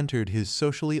instantly entered his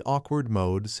socially awkward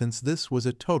mode since this was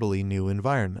a totally new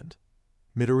environment.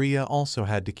 Midoriya also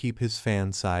had to keep his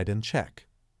fan side in check.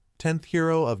 10th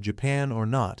hero of Japan or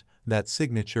not, that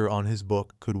signature on his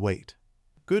book could wait.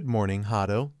 Good morning,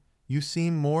 Hado. You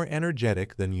seem more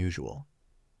energetic than usual,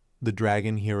 the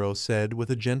dragon hero said with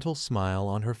a gentle smile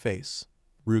on her face.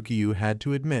 Ryukyu had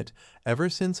to admit, ever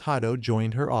since Hado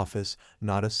joined her office,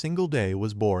 not a single day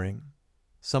was boring.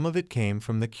 Some of it came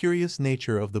from the curious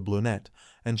nature of the brunette,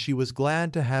 and she was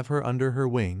glad to have her under her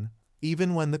wing,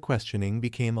 even when the questioning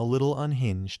became a little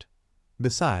unhinged.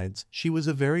 Besides, she was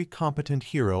a very competent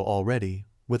hero already,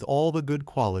 with all the good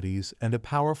qualities and a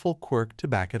powerful quirk to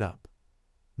back it up.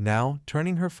 Now,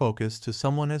 turning her focus to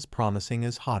someone as promising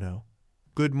as Hado.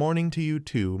 Good morning to you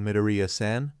too,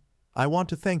 Midoriya-san. I want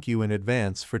to thank you in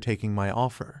advance for taking my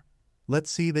offer. Let's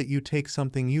see that you take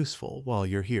something useful while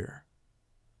you're here.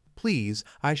 Please,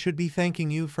 I should be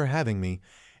thanking you for having me.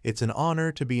 It's an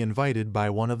honor to be invited by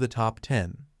one of the top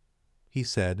 10, he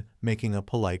said, making a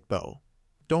polite bow.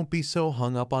 Don't be so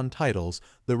hung up on titles,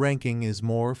 the ranking is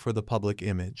more for the public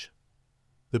image,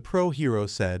 the pro hero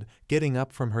said, getting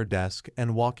up from her desk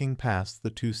and walking past the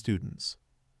two students.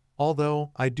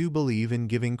 Although, I do believe in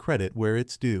giving credit where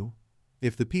it's due.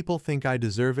 If the people think I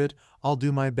deserve it, I'll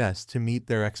do my best to meet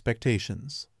their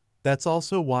expectations. That's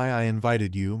also why I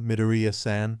invited you,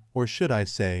 Midoriya-san, or should I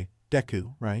say,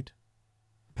 Deku, right?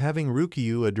 Having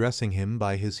Ryukyu addressing him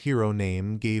by his hero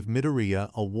name gave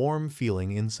Midoriya a warm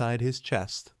feeling inside his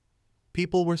chest.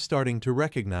 People were starting to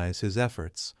recognize his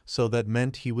efforts, so that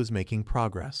meant he was making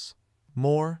progress.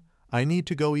 More, I need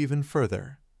to go even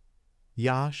further.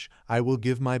 Yash, I will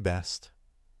give my best.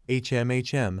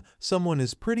 HMHM, someone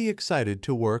is pretty excited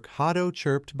to work, Hado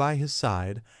chirped by his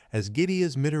side, as giddy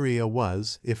as Midoriya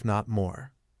was, if not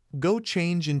more. Go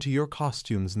change into your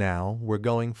costumes now, we're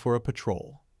going for a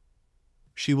patrol.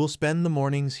 She will spend the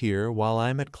mornings here while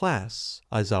I'm at class,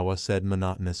 Aizawa said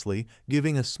monotonously,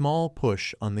 giving a small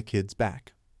push on the kid's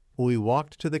back. We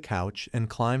walked to the couch and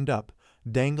climbed up,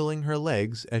 dangling her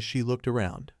legs as she looked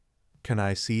around. Can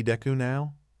I see Deku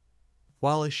now?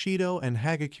 While Ishido and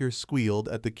Hagakure squealed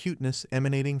at the cuteness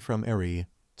emanating from Eri,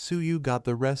 Tsuyu got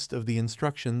the rest of the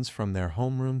instructions from their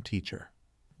homeroom teacher.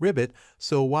 Ribbit,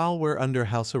 so while we're under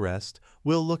house arrest,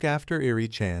 we'll look after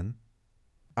Eri-chan.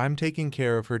 I'm taking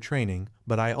care of her training,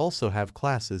 but I also have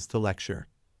classes to lecture.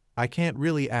 I can't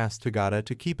really ask Tagata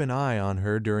to keep an eye on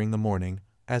her during the morning,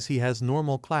 as he has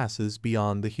normal classes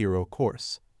beyond the hero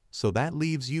course, so that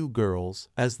leaves you girls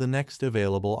as the next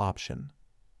available option.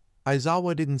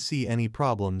 Aizawa didn't see any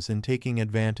problems in taking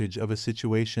advantage of a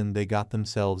situation they got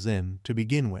themselves in to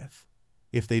begin with.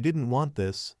 If they didn't want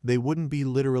this, they wouldn't be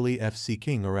literally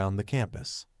FC-king around the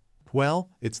campus. Well,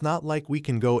 it's not like we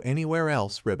can go anywhere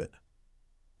else, Ribbit.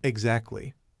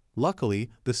 Exactly. Luckily,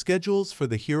 the schedules for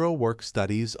the hero work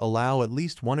studies allow at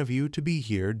least one of you to be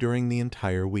here during the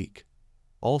entire week.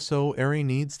 Also, Eri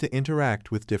needs to interact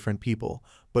with different people,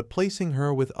 but placing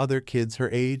her with other kids her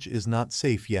age is not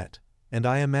safe yet, and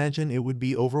I imagine it would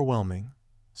be overwhelming.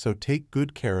 So take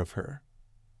good care of her.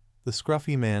 The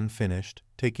scruffy man finished,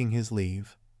 taking his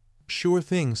leave. Sure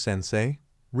thing, sensei.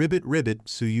 Ribbit,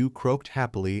 Tsuyu croaked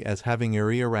happily, as having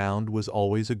Eri around was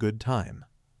always a good time.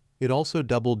 It also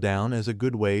doubled down as a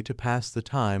good way to pass the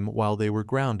time while they were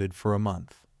grounded for a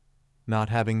month. Not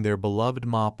having their beloved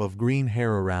mop of green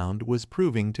hair around was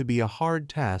proving to be a hard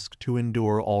task to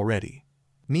endure already.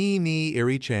 Nee,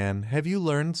 Eri-chan, have you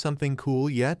learned something cool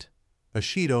yet?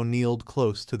 Ishido kneeled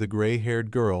close to the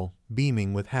gray-haired girl,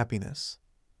 beaming with happiness.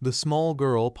 The small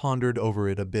girl pondered over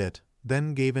it a bit,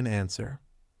 then gave an answer.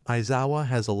 Aizawa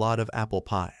has a lot of apple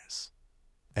pies.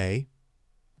 Eh?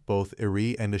 Both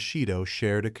Eri and Ishido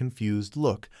shared a confused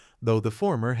look, though the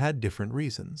former had different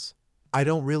reasons. I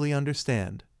don't really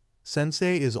understand.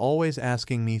 Sensei is always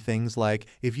asking me things like,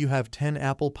 if you have 10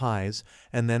 apple pies,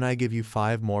 and then I give you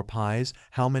 5 more pies,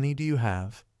 how many do you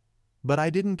have? But I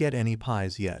didn't get any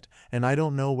pies yet, and I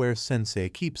don't know where Sensei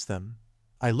keeps them.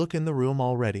 I look in the room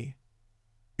already.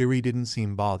 Eri didn't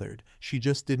seem bothered. She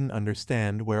just didn't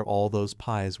understand where all those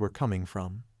pies were coming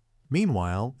from.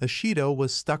 Meanwhile, Ishido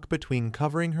was stuck between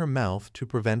covering her mouth to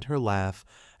prevent her laugh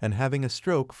and having a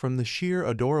stroke from the sheer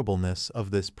adorableness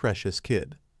of this precious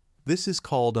kid. This is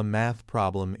called a math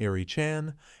problem,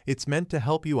 Eri-chan. It's meant to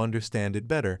help you understand it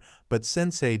better, but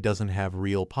Sensei doesn't have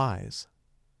real pies.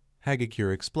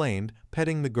 Hagakure explained,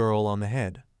 petting the girl on the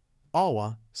head.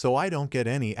 Awa, so I don't get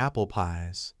any apple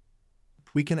pies.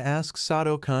 We can ask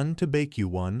Sato-kun to bake you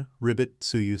one, Ribbit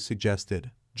Tsuyu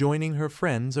suggested, joining her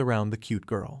friends around the cute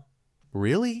girl.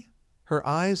 Really? Her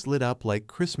eyes lit up like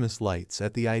Christmas lights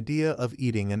at the idea of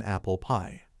eating an apple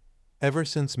pie. Ever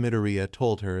since Midoriya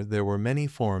told her there were many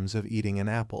forms of eating an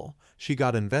apple, she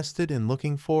got invested in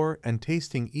looking for and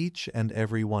tasting each and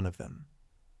every one of them.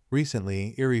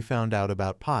 Recently, Eri found out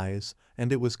about pies,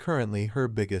 and it was currently her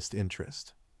biggest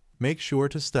interest. Make sure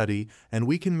to study, and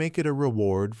we can make it a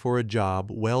reward for a job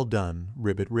well done,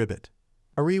 Ribbit.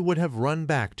 Eri would have run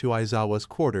back to Aizawa's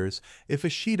quarters if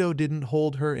Ishido didn't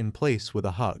hold her in place with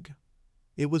a hug.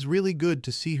 It was really good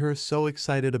to see her so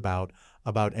excited about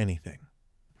anything.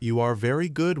 You are very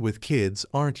good with kids,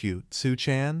 aren't you,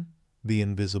 Tsu-chan? The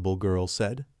invisible girl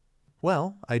said.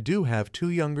 Well, I do have 2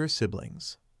 younger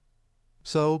siblings.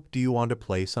 So, do you want to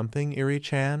play something,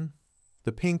 Eri-chan?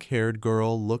 The pink-haired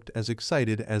girl looked as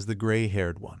excited as the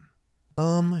gray-haired one.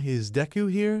 Is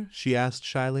Deku here? She asked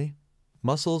shyly.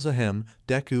 Muscles ahem,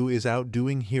 Deku is out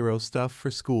doing hero stuff for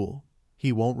school.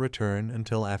 He won't return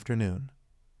until afternoon.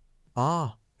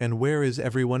 Ah, and where is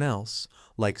everyone else?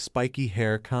 Like Spiky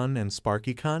Hair-kun and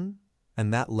Sparky-kun?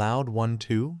 And that loud one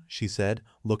too? She said,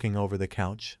 looking over the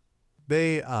couch.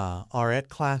 They, are at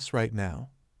class right now.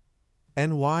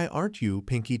 And why aren't you,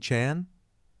 Pinky-chan?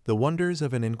 The wonders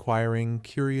of an inquiring,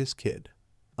 curious kid.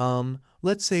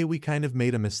 Let's say we kind of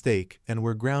made a mistake and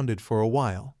we're grounded for a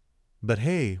while. But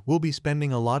hey, we'll be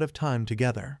spending a lot of time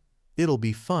together. It'll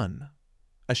be fun.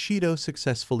 Ishido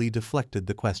successfully deflected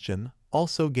the question,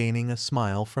 also gaining a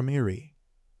smile from Eri.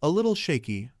 A little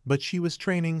shaky, but she was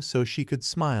training so she could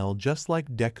smile just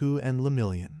like Deku and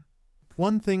Lemillion.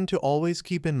 One thing to always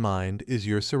keep in mind is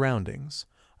your surroundings.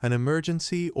 An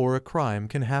emergency or a crime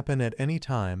can happen at any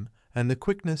time, and the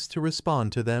quickness to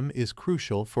respond to them is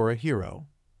crucial for a hero.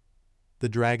 The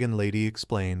Dragon Lady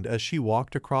explained as she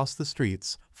walked across the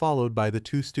streets, followed by the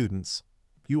 2 students.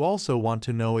 You also want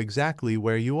to know exactly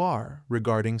where you are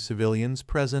regarding civilians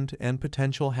present and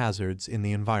potential hazards in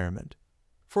the environment.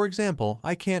 For example,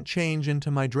 I can't change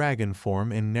into my dragon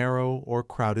form in narrow or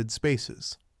crowded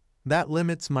spaces. That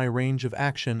limits my range of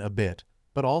action a bit,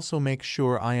 but also makes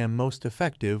sure I am most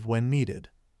effective when needed.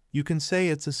 You can say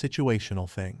it's a situational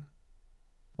thing.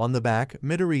 On the back,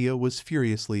 Midoriya was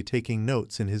furiously taking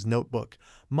notes in his notebook,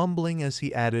 mumbling as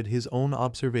he added his own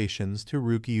observations to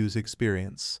Rukyu's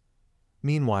experience.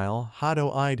 Meanwhile,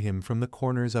 Hado eyed him from the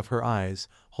corners of her eyes,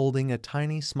 holding a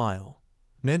tiny smile.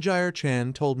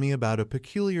 Nejire-chan told me about a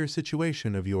peculiar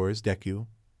situation of yours, Deku.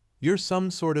 You're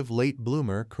some sort of late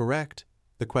bloomer, correct?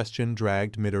 The question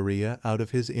dragged Midoriya out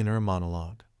of his inner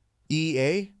monologue.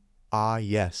 EA? Ah,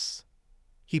 yes.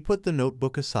 He put the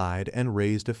notebook aside and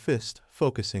raised a fist,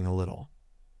 focusing a little.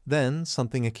 Then,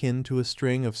 something akin to a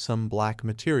string of some black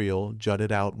material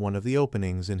jutted out one of the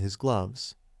openings in his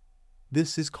gloves.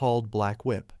 This is called Black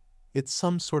Whip. It's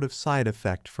some sort of side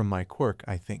effect from my quirk,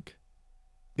 I think.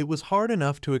 It was hard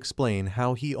enough to explain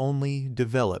how he only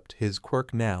developed his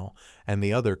quirk now, and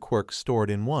the other quirks stored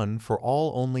in one for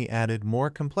all only added more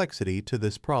complexity to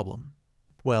this problem.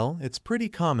 Well, it's pretty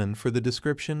common for the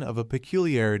description of a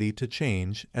peculiarity to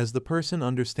change as the person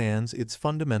understands its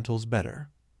fundamentals better.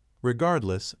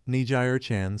 Regardless,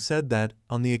 Nejire-chan said that,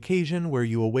 on the occasion where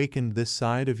you awakened this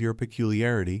side of your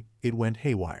peculiarity, it went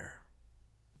haywire.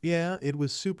 Yeah, it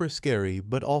was super scary,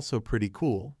 but also pretty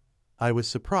cool. I was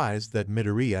surprised that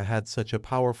Midoriya had such a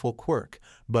powerful quirk,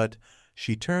 but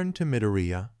she turned to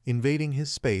Midoriya, invading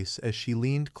his space as she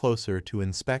leaned closer to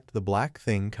inspect the black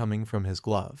thing coming from his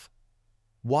glove.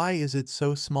 Why is it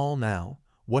so small now?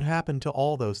 What happened to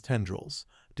all those tendrils?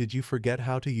 Did you forget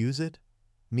how to use it?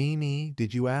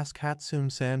 Did you ask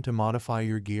Hatsune-san to modify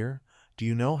your gear? Do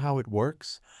you know how it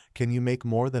works? Can you make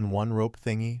more than one rope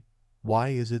thingy? Why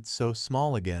is it so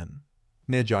small again?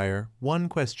 Nejire, one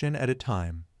question at a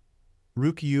time.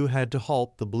 Rukyu had to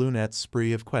halt the brunette's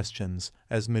spree of questions,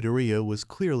 as Midoriya was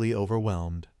clearly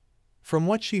overwhelmed. From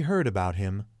what she heard about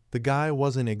him, the guy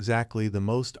wasn't exactly the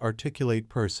most articulate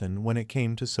person when it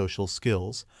came to social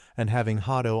skills, and having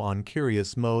Hado on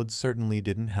curious mode certainly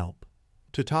didn't help.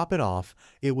 To top it off,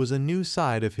 it was a new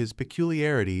side of his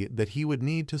peculiarity that he would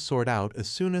need to sort out as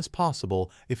soon as possible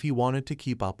if he wanted to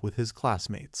keep up with his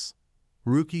classmates.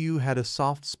 Rukyu had a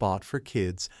soft spot for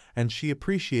kids, and she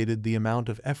appreciated the amount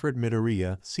of effort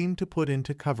Midoriya seemed to put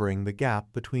into covering the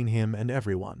gap between him and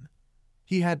everyone.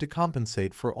 He had to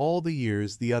compensate for all the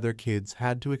years the other kids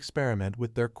had to experiment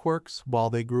with their quirks while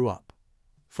they grew up.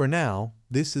 For now,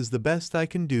 this is the best I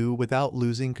can do without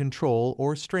losing control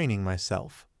or straining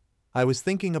myself. I was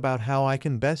thinking about how I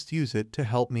can best use it to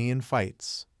help me in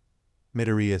fights.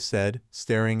 Midoriya said,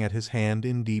 staring at his hand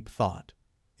in deep thought.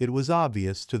 It was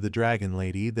obvious to the dragon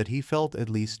lady that he felt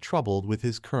at least troubled with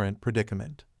his current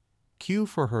predicament. Cue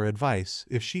for her advice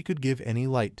if she could give any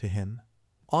light to him.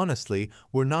 Honestly,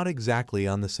 we're not exactly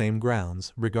on the same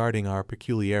grounds regarding our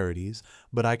peculiarities,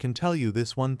 but I can tell you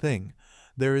this one thing.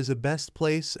 There is a best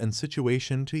place and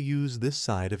situation to use this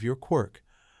side of your quirk.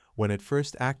 When it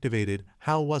first activated,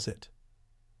 how was it?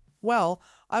 Well,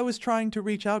 I was trying to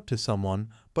reach out to someone,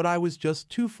 but I was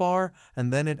just too far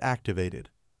and then it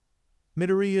activated.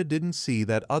 Midoriya didn't see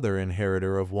that other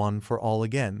inheritor of One for All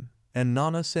again, and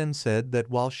Nana-sen said that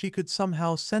while she could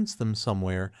somehow sense them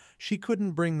somewhere, she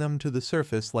couldn't bring them to the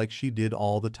surface like she did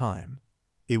all the time.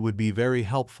 It would be very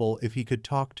helpful if he could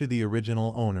talk to the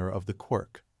original owner of the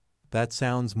quirk. That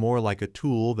sounds more like a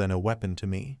tool than a weapon to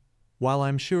me. While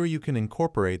I'm sure you can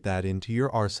incorporate that into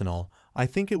your arsenal, I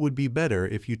think it would be better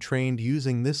if you trained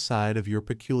using this side of your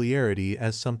peculiarity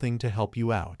as something to help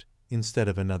you out, instead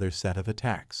of another set of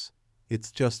attacks. It's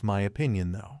just my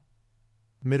opinion, though.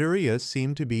 Midoriya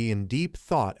seemed to be in deep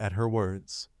thought at her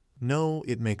words. No,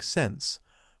 it makes sense.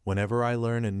 Whenever I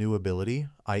learn a new ability,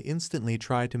 I instantly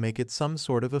try to make it some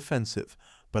sort of offensive,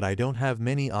 but I don't have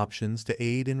many options to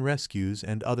aid in rescues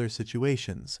and other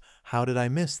situations. How did I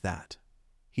miss that?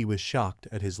 He was shocked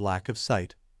at his lack of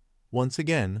sight. Once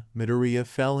again, Midoriya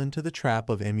fell into the trap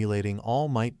of emulating All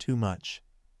Might too much.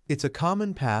 It's a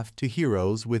common path to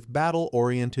heroes with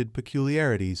battle-oriented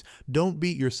peculiarities. Don't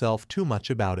beat yourself too much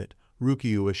about it,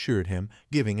 Rukiu assured him,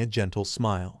 giving a gentle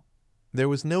smile. There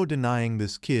was no denying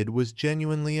this kid was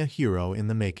genuinely a hero in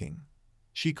the making.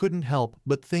 She couldn't help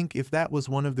but think if that was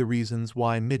one of the reasons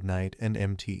why Midnight and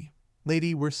MT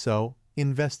Lady were so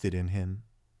invested in him.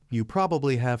 You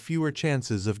probably have fewer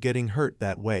chances of getting hurt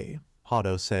that way,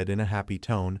 Hado said in a happy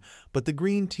tone, but the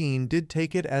green teen did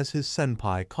take it as his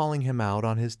senpai calling him out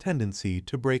on his tendency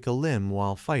to break a limb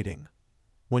while fighting.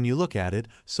 When you look at it,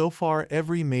 so far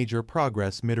every major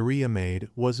progress Midoriya made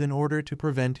was in order to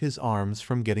prevent his arms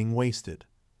from getting wasted.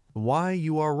 Why,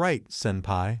 you are right,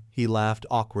 senpai, he laughed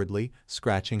awkwardly,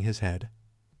 scratching his head.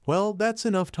 Well, that's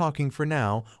enough talking for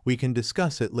now. We can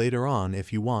discuss it later on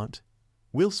if you want.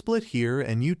 We'll split here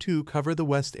and you two cover the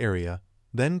west area,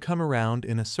 then come around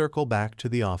in a circle back to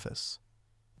the office.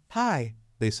 Hi,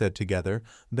 they said together,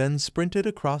 then sprinted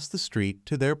across the street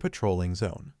to their patrolling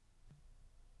zone.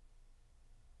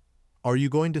 Are you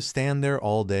going to stand there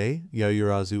all day?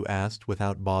 Yayurazu asked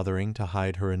without bothering to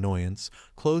hide her annoyance,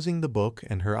 closing the book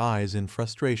and her eyes in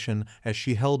frustration as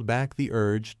she held back the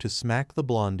urge to smack the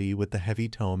blondie with the heavy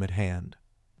tome at hand.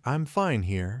 I'm fine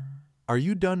here. Are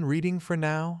you done reading for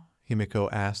now? Himiko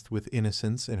asked with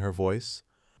innocence in her voice.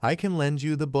 I can lend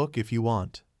you the book if you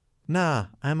want. Nah,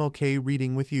 I'm okay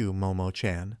reading with you,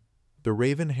 Momo-chan. The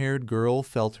raven-haired girl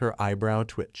felt her eyebrow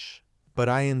twitch. But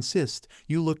I insist,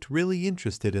 you looked really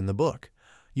interested in the book.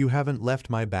 You haven't left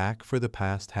my back for the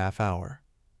past half hour.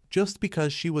 Just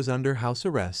because she was under house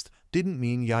arrest didn't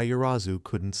mean Yayurazu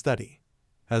couldn't study.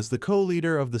 As the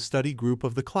co-leader of the study group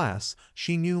of the class,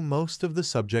 she knew most of the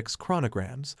subject's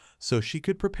chronograms, so she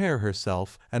could prepare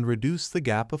herself and reduce the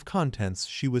gap of contents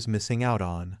she was missing out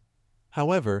on.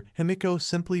 However, Himiko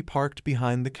simply parked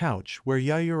behind the couch where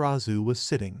Yayurazu was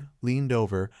sitting, leaned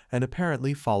over, and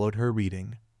apparently followed her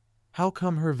reading. How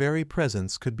come her very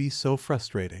presence could be so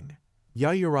frustrating?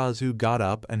 Yayurazu got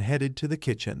up and headed to the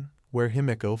kitchen, where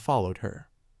Himiko followed her.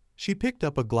 She picked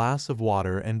up a glass of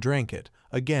water and drank it,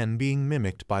 again being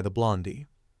mimicked by the blondie.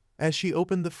 As she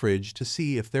opened the fridge to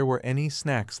see if there were any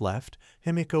snacks left,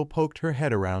 Himiko poked her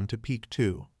head around to peek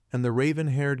too, and the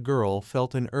raven-haired girl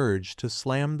felt an urge to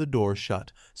slam the door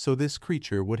shut so this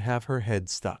creature would have her head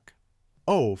stuck.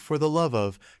 Oh, for the love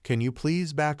of, can you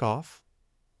please back off?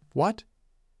 What?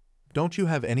 Don't you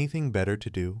have anything better to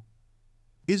do?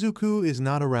 Izuku is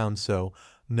not around, so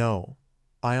no.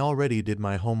 I already did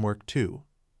my homework too.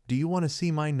 Do you want to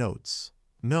see my notes?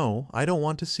 No, I don't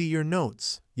want to see your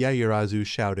notes, Yayurazu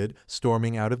shouted,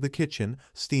 storming out of the kitchen,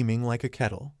 steaming like a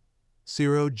kettle.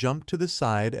 Zero jumped to the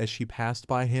side as she passed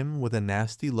by him with a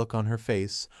nasty look on her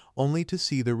face, only to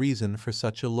see the reason for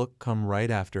such a look come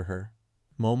right after her.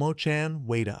 Momo-chan,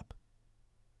 wait up.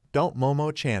 Don't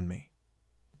Momo-chan me.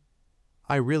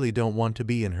 I really don't want to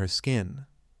be in her skin,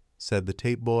 said the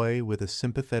tape boy with a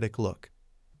sympathetic look.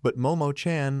 But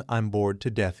Momo-chan, I'm bored to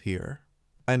death here.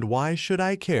 And why should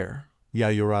I care?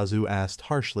 Yayurazu asked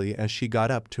harshly as she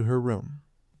got up to her room.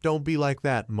 Don't be like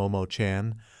that,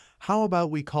 Momo-chan. How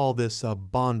about we call this a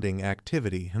bonding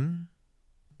activity,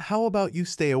 How about you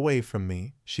stay away from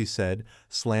me, she said,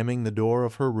 slamming the door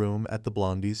of her room at the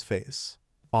blondie's face.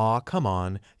 Aw, come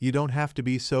on, you don't have to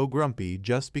be so grumpy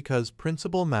just because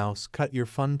Principal Mouse cut your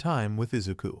fun time with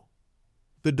Izuku.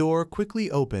 The door quickly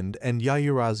opened and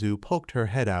Yayurazu poked her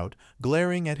head out,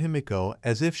 glaring at Himiko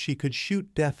as if she could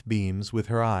shoot death beams with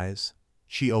her eyes.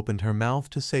 She opened her mouth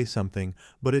to say something,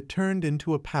 but it turned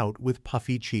into a pout with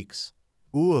puffy cheeks.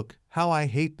 "Ook, how I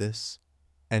hate this."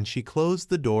 And she closed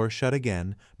the door shut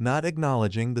again, not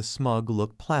acknowledging the smug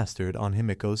look plastered on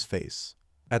Himiko's face.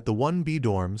 At the 1B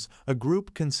dorms, a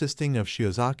group consisting of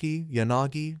Shiozaki,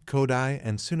 Yanagi, Kodai,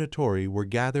 and Tsunatori were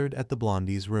gathered at the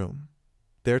blondie's room.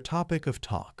 Their topic of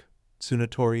talk: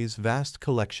 Tsunatori's vast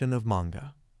collection of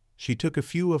manga. She took a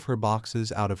few of her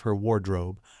boxes out of her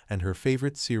wardrobe, and her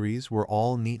favorite series were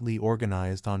all neatly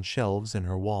organized on shelves in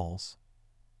her walls.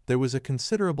 There was a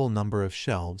considerable number of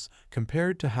shelves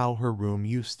compared to how her room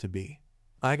used to be.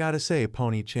 "I gotta say,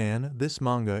 Pony-chan, this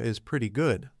manga is pretty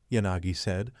good," Yanagi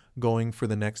said, going for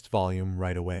the next volume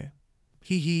right away.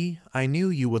 "Hee, I knew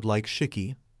you would like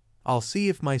Shiki. I'll see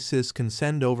if my sis can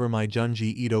send over my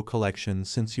Junji Ito collection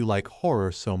since you like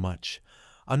horror so much.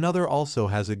 Another also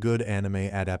has a good anime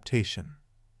adaptation."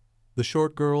 The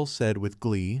short girl said with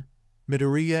glee.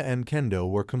 Midoriya and Kendo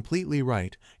were completely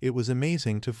right. It was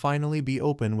amazing to finally be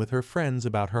open with her friends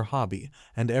about her hobby,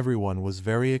 and everyone was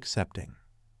very accepting.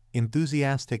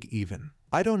 Enthusiastic even.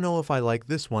 "I don't know if I like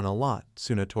this one a lot,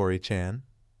 Tsunatori-chan.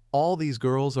 All these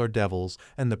girls are devils,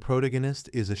 and the protagonist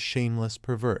is a shameless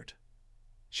pervert."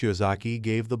 Shiozaki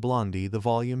gave the blondie the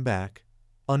volume back.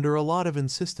 Under a lot of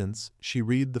insistence, she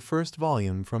read the first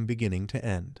volume from beginning to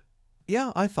end.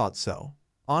 "Yeah, I thought so.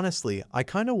 Honestly, I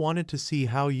kinda wanted to see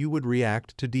how you would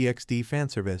react to DxD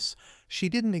fanservice." She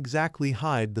didn't exactly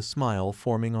hide the smile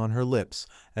forming on her lips,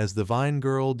 as the Vine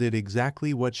girl did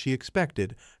exactly what she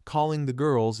expected, calling the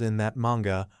girls in that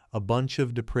manga a bunch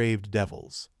of depraved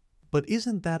devils. "But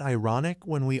isn't that ironic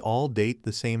when we all date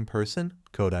the same person?"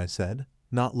 Kodai said,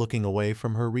 not looking away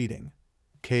from her reading.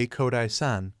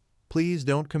 Kodai-san, please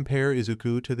don't compare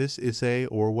Izuku to this Issei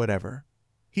or whatever.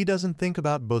 He doesn't think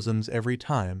about bosoms every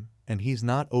time, and he's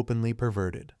not openly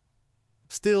perverted.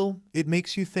 Still, it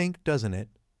makes you think, doesn't it?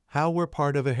 How we're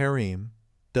part of a harem.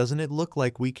 Doesn't it look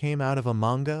like we came out of a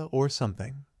manga or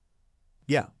something?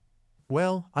 Yeah.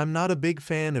 Well, I'm not a big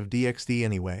fan of DxD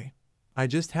anyway. I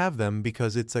just have them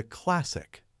because it's a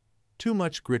classic. Too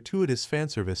much gratuitous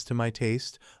fanservice to my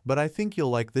taste, but I think you'll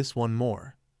like this one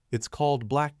more. It's called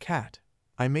Black Cat.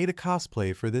 I made a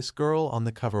cosplay for this girl on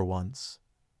the cover once."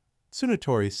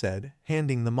 Tsunatori said,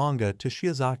 handing the manga to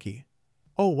Shiozaki.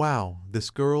 "Oh wow,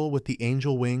 this girl with the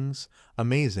angel wings?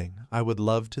 Amazing, I would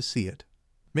love to see it."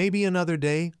 "Maybe another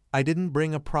day. I didn't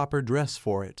bring a proper dress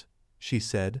for it," she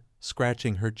said,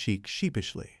 scratching her cheek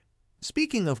sheepishly.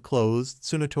 "Speaking of clothes,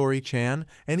 Tsunatori-chan,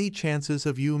 any chances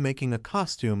of you making a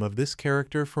costume of this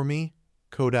character for me?"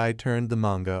 Kodai turned the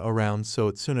manga around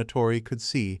so Tsunatori could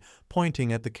see,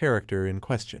 pointing at the character in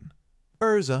question.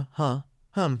 "Urza, huh?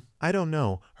 I don't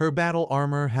know. Her battle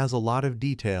armor has a lot of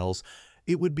details.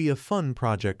 It would be a fun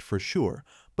project for sure,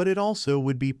 but it also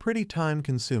would be pretty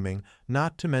time-consuming,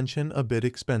 not to mention a bit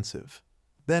expensive."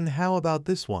 "Then how about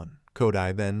this one?"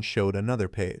 Kodai then showed another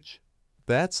page.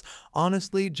 "That's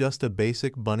honestly just a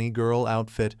basic bunny girl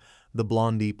outfit," the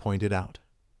blondie pointed out.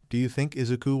 "Do you think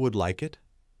Izuku would like it?"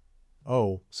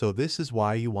 "Oh, so this is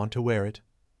why you want to wear it?"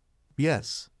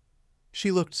 "Yes."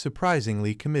 She looked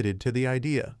surprisingly committed to the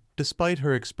idea, despite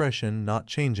her expression not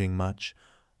changing much.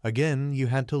 Again, you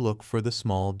had to look for the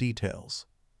small details.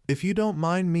 "If you don't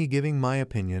mind me giving my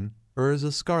opinion,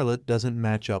 Urza Scarlet doesn't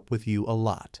match up with you a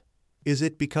lot." "Is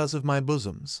it because of my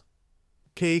bosoms?"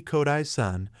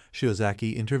 Kodai-san,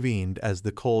 Shiozaki intervened as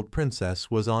the cold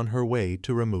princess was on her way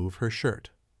to remove her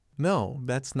shirt. "No,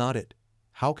 that's not it.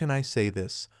 How can I say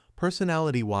this?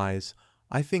 Personality-wise,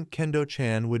 I think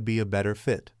Kendo-chan would be a better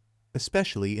fit,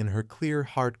 especially in her clear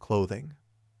heart clothing,"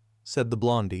 said the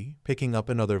blondie, picking up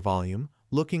another volume,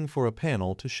 looking for a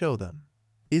panel to show them.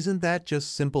 "Isn't that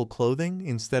just simple clothing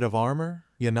instead of armor?"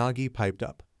 Yanagi piped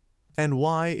up. "And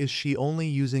why is she only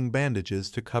using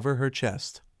bandages to cover her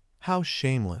chest? How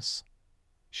shameless."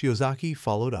 Shiozaki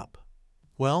followed up.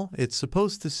 "Well, it's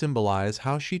supposed to symbolize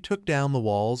how she took down the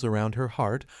walls around her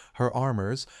heart, her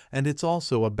armors, and it's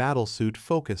also a battlesuit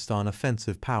focused on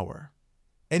offensive power."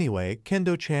 "Anyway,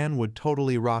 Kendo-chan would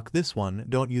totally rock this one,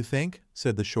 don't you think?"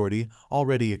 said the shorty,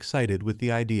 already excited with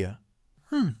the idea.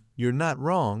 You're not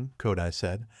wrong," Kodai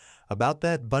said. "About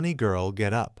that bunny girl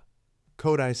get up."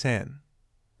 "Kodai-san."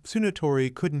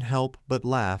 Tsunatori couldn't help but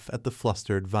laugh at the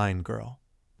flustered Vine girl.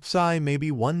 "Sai,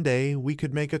 maybe one day we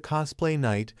could make a cosplay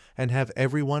night and have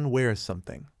everyone wear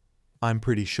something." "I'm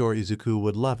pretty sure Izuku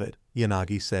would love it,"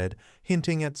 Yanagi said,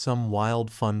 hinting at some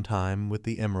wild fun time with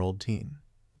the Emerald Teen.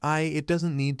 It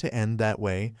doesn't need to end that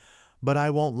way, but I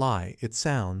won't lie, it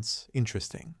sounds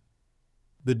interesting."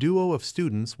 The duo of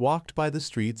students walked by the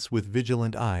streets with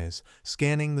vigilant eyes,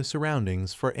 scanning the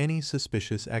surroundings for any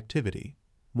suspicious activity.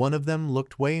 One of them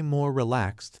looked way more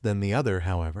relaxed than the other,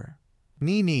 however.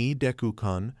 Ni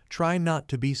Deku-kun, try not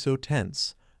to be so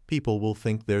tense. People will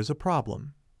think there's a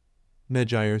problem,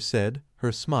 Nejire said,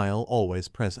 her smile always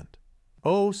present.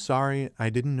 Oh, sorry, I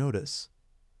didn't notice.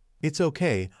 It's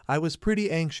okay, I was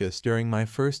pretty anxious during my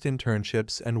first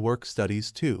internships and work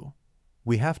studies too.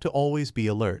 We have to always be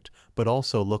alert, but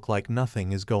also look like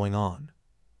nothing is going on,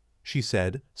 she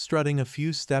said, strutting a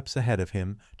few steps ahead of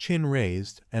him, chin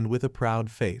raised and with a proud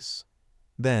face.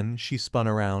 Then she spun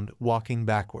around, walking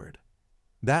backward.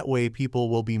 That way people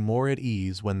will be more at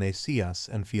ease when they see us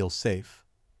and feel safe.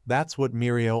 That's what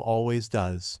Mirio always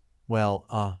does.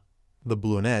 Well, the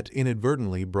brunette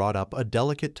inadvertently brought up a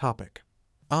delicate topic.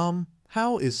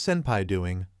 How is Senpai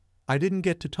doing? I didn't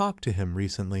get to talk to him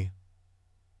recently.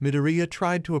 Midoriya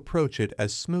tried to approach it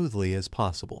as smoothly as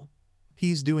possible.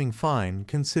 He's doing fine,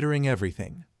 considering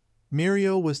everything.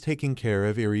 Mirio was taking care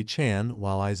of Iri-chan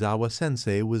while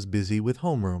Aizawa-sensei was busy with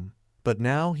homeroom, but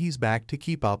now he's back to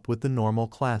keep up with the normal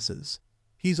classes.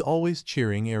 He's always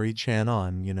cheering Iri-chan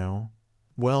on, you know.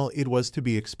 Well, it was to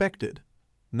be expected.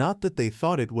 Not that they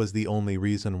thought it was the only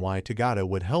reason why Tagata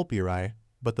would help Iri,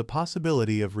 but the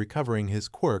possibility of recovering his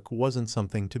quirk wasn't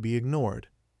something to be ignored.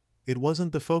 It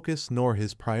wasn't the focus nor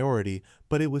his priority,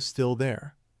 but it was still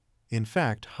there. In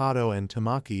fact, Hado and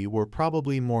Tamaki were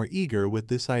probably more eager with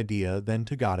this idea than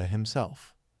Tagata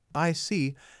himself. I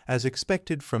see, as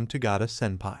expected from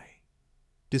Tagata-senpai.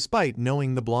 Despite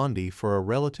knowing the blondie for a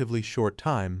relatively short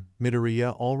time,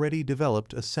 Midoriya already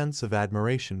developed a sense of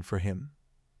admiration for him.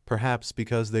 Perhaps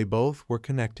because they both were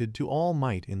connected to All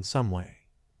Might in some way.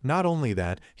 Not only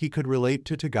that, he could relate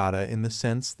to Tagata in the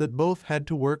sense that both had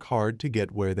to work hard to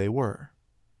get where they were.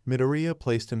 Midoriya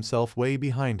placed himself way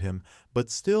behind him,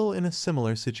 but still in a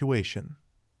similar situation.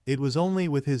 It was only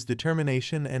with his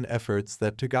determination and efforts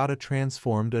that Tagata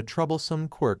transformed a troublesome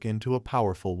quirk into a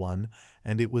powerful one,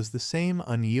 and it was the same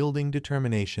unyielding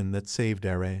determination that saved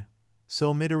Ere.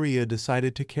 So Midoriya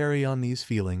decided to carry on these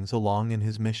feelings along in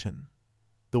his mission.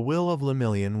 The will of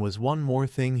Lemillion was one more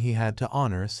thing he had to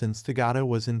honor since Tagata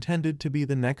was intended to be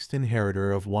the next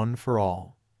inheritor of One for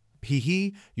All.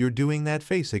 Hee, you're doing that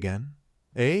face again.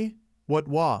 Eh? What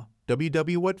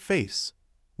what face?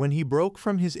 When he broke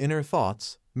from his inner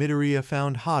thoughts, Midoriya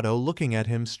found Hado looking at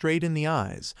him straight in the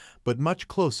eyes, but much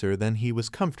closer than he was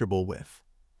comfortable with.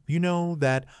 You know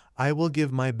that I will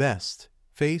give my best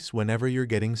face whenever you're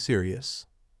getting serious,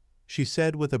 she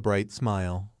said with a bright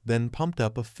smile, then pumped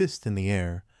up a fist in the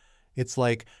air. It's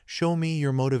like, show me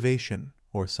your motivation,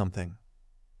 or something.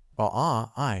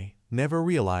 I never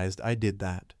realized I did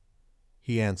that,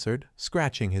 he answered,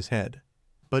 scratching his head.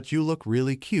 But you look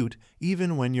really cute,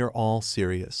 even when you're all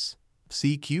serious.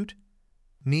 See cute?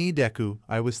 Ni Deku,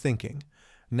 I was thinking.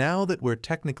 Now that we're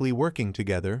technically working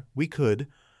together, we could...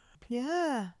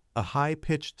 Yeah. A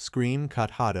high-pitched scream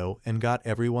cut Hado and got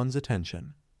everyone's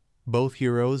attention. Both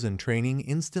heroes in training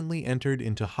instantly entered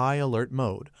into high alert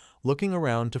mode, looking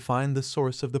around to find the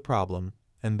source of the problem,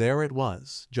 and there it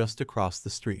was, just across the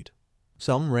street.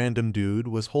 Some random dude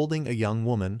was holding a young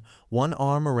woman, one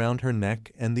arm around her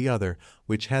neck and the other,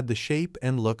 which had the shape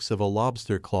and looks of a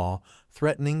lobster claw,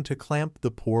 threatening to clamp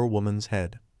the poor woman's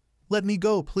head. "Let me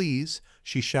go, please,"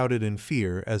 she shouted in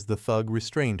fear as the thug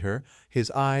restrained her,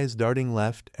 his eyes darting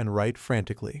left and right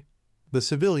frantically. The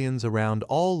civilians around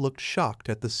all looked shocked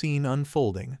at the scene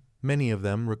unfolding, many of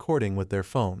them recording with their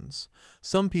phones.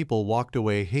 Some people walked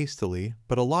away hastily,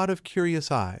 but a lot of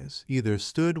curious eyes either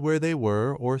stood where they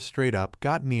were or straight up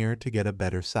got near to get a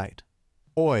better sight.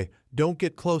 "Oi, don't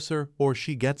get closer or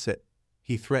she gets it,"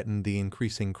 he threatened the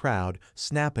increasing crowd,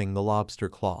 snapping the lobster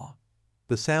claw.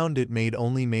 The sound it made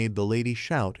only made the lady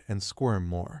shout and squirm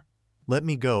more. "Let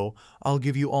me go, I'll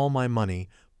give you all my money.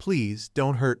 Please,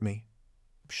 don't hurt me."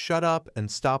 "Shut up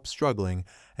and stop struggling,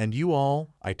 and you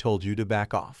all, I told you to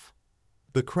back off."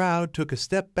 The crowd took a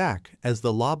step back as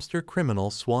the lobster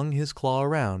criminal swung his claw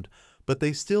around, but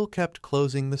they still kept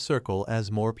closing the circle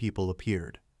as more people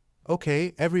appeared.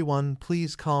 "Okay, everyone,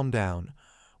 please calm down.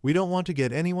 We don't want to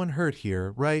get anyone hurt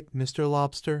here, right, Mr.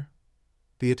 Lobster?"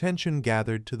 The attention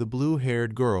gathered to the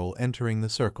blue-haired girl entering the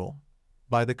circle.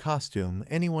 By the costume,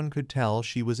 anyone could tell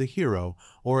she was a hero,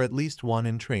 or at least one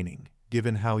in training,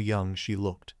 given how young she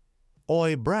looked.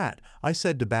 "Oi, brat, I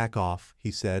said to back off," he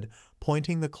said,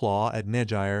 pointing the claw at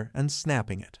Nejire and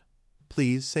snapping it.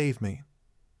 "Please save me."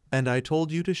 "And I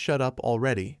told you to shut up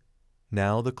already."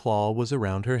 Now the claw was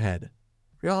around her head.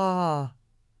 "Yah!"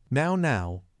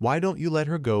 Now, why don't you let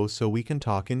her go so we can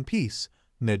talk in peace?"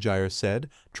 Nejire said,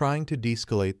 trying to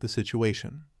de-escalate the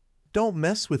situation. Don't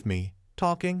mess with me.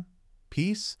 Talking?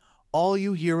 Peace? All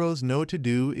you heroes know to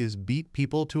do is beat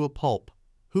people to a pulp.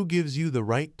 Who gives you the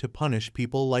right to punish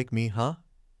people like me, huh?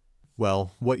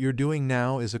 Well, what you're doing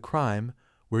now is a crime.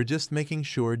 We're just making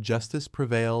sure justice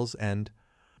prevails and...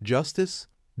 Justice?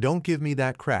 Don't give me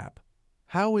that crap.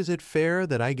 How is it fair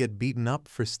that I get beaten up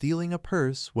for stealing a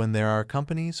purse when there are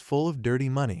companies full of dirty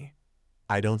money?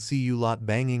 I don't see you lot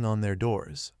banging on their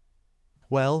doors.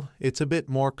 Well, it's a bit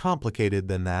more complicated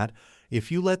than that.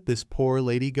 If you let this poor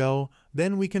lady go,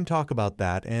 then we can talk about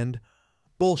that and...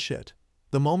 Bullshit.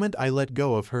 The moment I let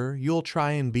go of her, you'll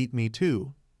try and beat me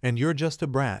too. And you're just a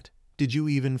brat. Did you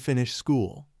even finish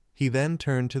school? He then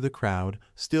turned to the crowd,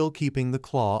 still keeping the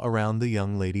claw around the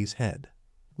young lady's head.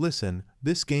 Listen,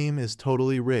 this game is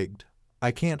totally rigged.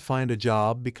 I can't find a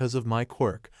job because of my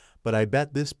quirk, but I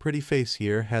bet this pretty face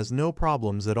here has no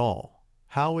problems at all.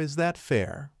 How is that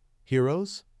fair?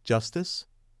 Heroes? Justice?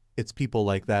 It's people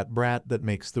like that brat that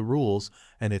makes the rules,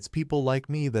 and it's people like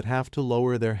me that have to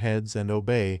lower their heads and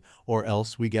obey, or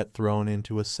else we get thrown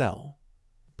into a cell.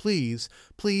 Please,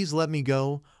 please let me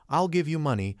go. I'll give you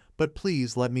money, but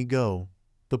please let me go.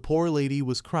 The poor lady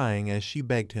was crying as she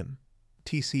begged him.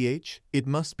 TCH, it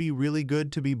must be really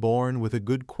good to be born with a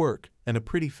good quirk and a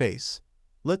pretty face.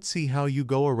 Let's see how you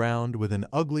go around with an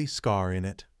ugly scar in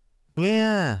it.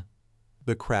 Yeah.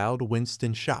 The crowd winced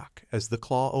in shock as the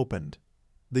claw opened.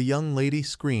 The young lady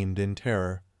screamed in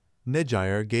terror.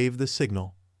 Nejire gave the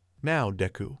signal. Now,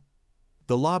 Deku.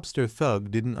 The lobster thug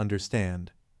didn't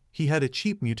understand. He had a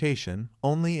cheap mutation,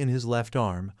 only in his left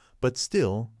arm, but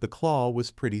still, the claw was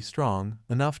pretty strong,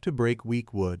 enough to break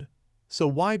weak wood. So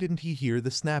why didn't he hear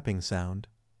the snapping sound?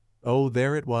 Oh,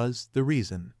 there it was, the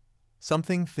reason.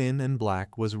 Something thin and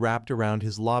black was wrapped around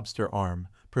his lobster arm,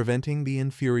 preventing the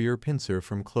inferior pincer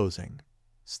from closing.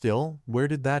 Still, where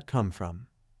did that come from?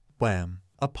 Wham!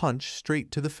 A punch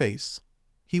straight to the face.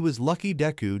 He was lucky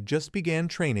Deku just began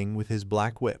training with his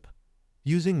black whip.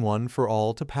 Using one for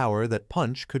all to power that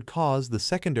punch could cause the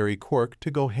secondary quirk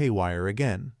to go haywire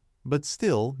again. But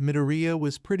still, Midoriya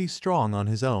was pretty strong on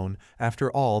his own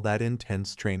after all that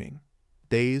intense training.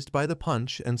 Dazed by the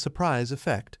punch and surprise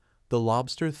effect, the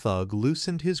lobster thug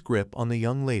loosened his grip on the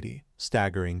young lady,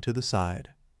 staggering to the side.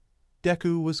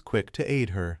 Deku was quick to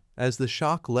aid her, as the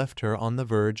shock left her on the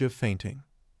verge of fainting.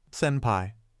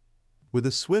 Senpai. With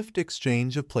a swift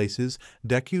exchange of places,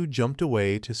 Deku jumped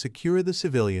away to secure the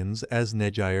civilians as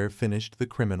Nejire finished the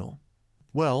criminal.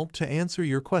 Well, to answer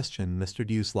your question, Mr.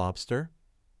 Deuce Lobster,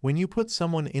 when you put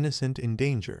someone innocent in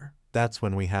danger, that's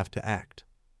when we have to act.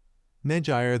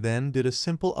 Nejire then did a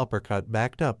simple uppercut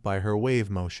backed up by her wave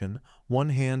motion, one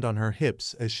hand on her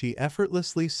hips as she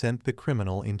effortlessly sent the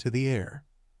criminal into the air.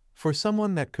 For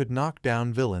someone that could knock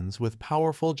down villains with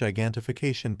powerful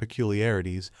gigantification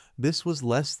peculiarities, this was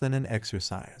less than an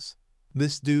exercise.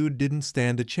 This dude didn't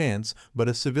stand a chance, but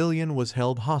a civilian was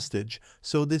held hostage,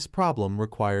 so this problem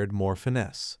required more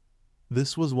finesse.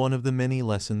 This was one of the many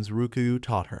lessons Rukuyu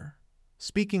taught her.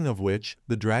 Speaking of which,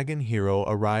 the dragon hero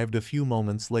arrived a few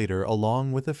moments later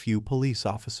along with a few police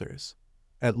officers.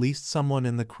 At least someone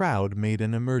in the crowd made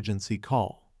an emergency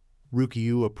call.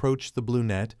 Rukuyu approached the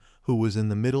brunette, who was in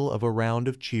the middle of a round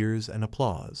of cheers and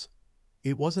applause.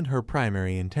 It wasn't her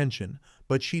primary intention,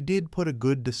 but she did put a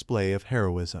good display of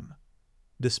heroism.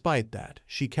 Despite that,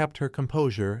 she kept her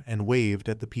composure and waved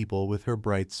at the people with her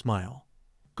bright smile.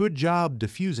 Good job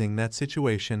diffusing that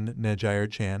situation,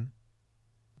 Nejire-chan.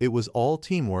 It was all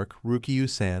teamwork,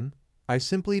 Rukuyu-san. I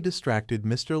simply distracted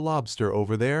Mr. Lobster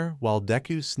over there while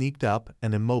Deku sneaked up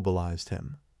and immobilized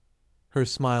him. Her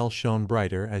smile shone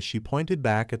brighter as she pointed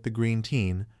back at the green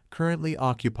teen, currently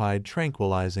occupied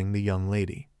tranquilizing the young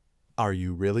lady. Are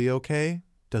you really okay?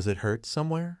 Does it hurt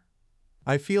somewhere?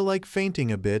 I feel like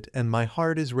fainting a bit and my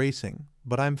heart is racing,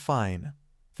 but I'm fine.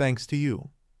 Thanks to you,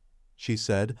 she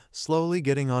said, slowly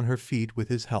getting on her feet with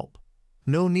his help.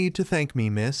 No need to thank me,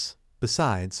 miss.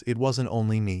 Besides, it wasn't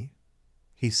only me,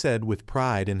 he said with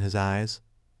pride in his eyes.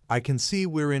 I can see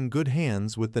we're in good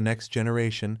hands with the next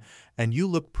generation, and you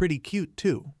look pretty cute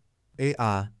too.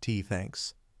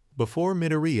 Thanks. Before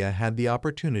Midoriya had the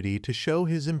opportunity to show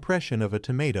his impression of a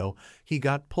tomato, he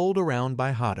got pulled around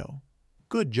by Hato.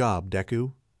 Good job,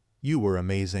 Deku. You were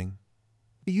amazing.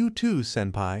 You too,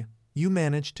 Senpai. You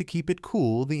managed to keep it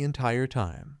cool the entire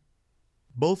time.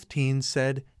 Both teens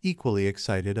said, equally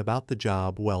excited about the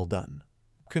job well done.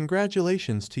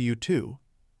 Congratulations to you too.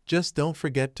 Just don't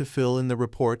forget to fill in the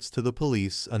reports to the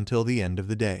police until the end of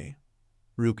the day,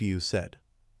 Rukuyu said.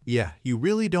 Yeah, you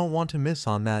really don't want to miss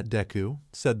on that, Deku,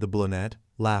 said the brunette,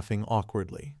 laughing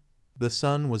awkwardly. The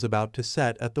sun was about to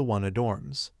set at the Wana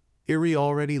dorms. Iri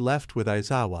already left with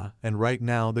Aizawa, and right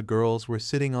now the girls were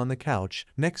sitting on the couch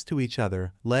next to each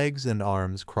other, legs and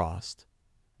arms crossed.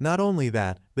 Not only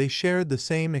that, they shared the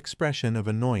same expression of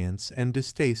annoyance and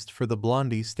distaste for the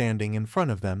blondie standing in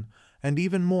front of them, and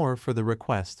even more for the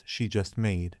request she just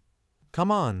made. "Come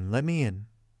on, let me in."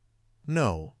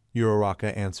 "No,"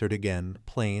 Uraraka answered again,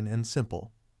 plain and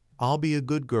simple. "I'll be a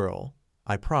good girl.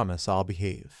 I promise I'll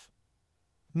behave."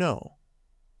 "No."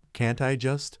 "Can't I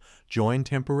just join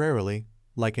temporarily,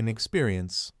 like an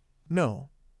experience?"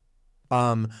 "No."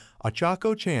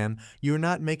 Ochako-chan, you're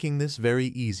not making this very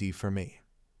easy for me."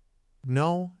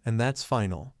 "No, and that's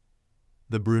final,"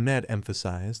 the brunette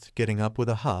emphasized, getting up with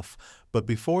a huff, but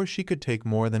before she could take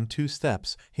more than 2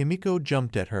 steps, Himiko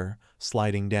jumped at her,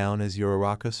 sliding down as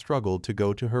Uraraka struggled to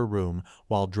go to her room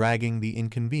while dragging the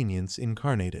inconvenience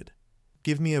incarnated.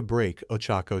 "Give me a break,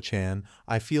 Ochako-chan.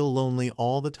 I feel lonely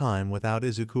all the time without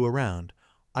Izuku around.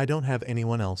 I don't have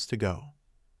anyone else to go."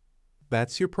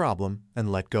 "That's your problem,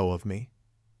 and let go of me."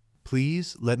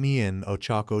 "Please let me in,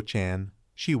 Ochako-chan,"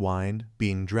 she whined,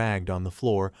 being dragged on the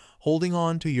floor, holding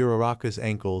on to Uraraka's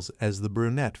ankles as the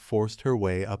brunette forced her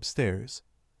way upstairs.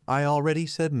 "I already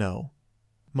said no."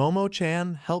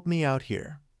 "Momo-chan, help me out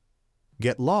here."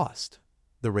 "Get lost,"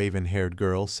 the raven-haired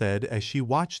girl said as she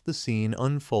watched the scene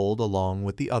unfold along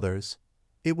with the others.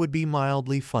 It would be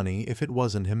mildly funny if it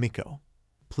wasn't Himiko.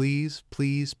 "Please,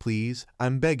 please, please,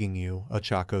 I'm begging you,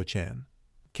 Ochako-chan.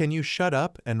 Can you shut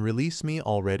up and release me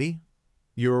already?"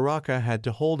 Uraraka had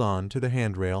to hold on to the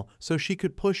handrail so she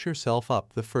could push herself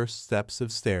up the first steps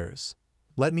of stairs.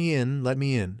 "Let me in, let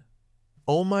me in."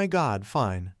 "Oh my God,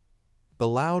 fine." The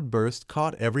loud burst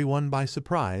caught everyone by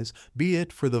surprise, be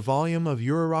it for the volume of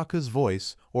Uraraka's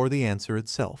voice or the answer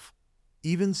itself.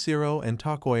 Even Shiro and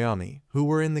Takoyami, who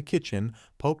were in the kitchen,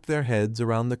 poked their heads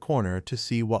around the corner to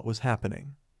see what was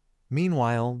happening.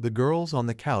 Meanwhile, the girls on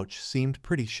the couch seemed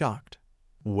pretty shocked.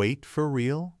 "Wait, for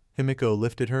real?" Himiko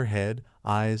lifted her head,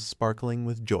 eyes sparkling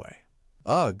with joy.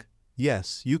 "Ugh,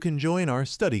 yes, you can join our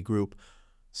study group,"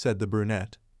 said the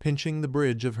brunette, pinching the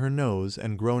bridge of her nose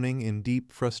and groaning in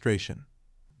deep frustration.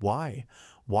 Why?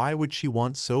 Why would she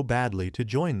want so badly to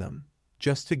join them?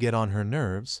 Just to get on her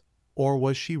nerves? Or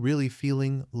was she really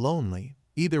feeling lonely?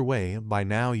 Either way, by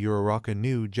now Uraraka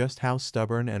knew just how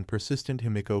stubborn and persistent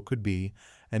Himiko could be,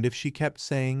 and if she kept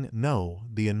saying no,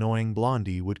 the annoying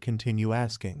blondie would continue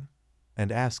asking,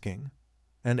 and asking,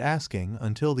 and asking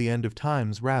until the end of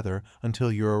times, rather, until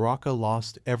Uraraka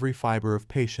lost every fiber of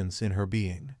patience in her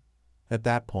being. At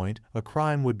that point, a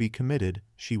crime would be committed,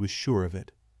 she was sure of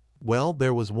it. Well,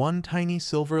 there was one tiny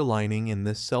silver lining in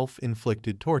this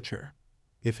self-inflicted torture.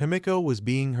 If Himiko was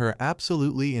being her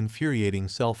absolutely infuriating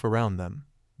self around them,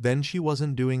 then she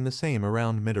wasn't doing the same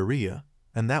around Midoriya,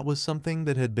 and that was something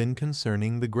that had been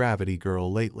concerning the Gravity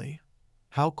Girl lately.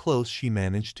 How close she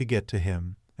managed to get to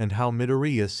him, and how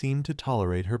Midoriya seemed to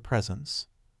tolerate her presence.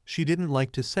 She didn't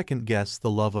like to second-guess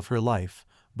the love of her life,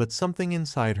 but something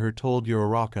inside her told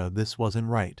Uraraka this wasn't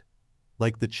right.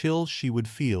 Like the chills she would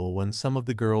feel when some of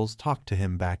the girls talked to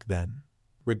him back then.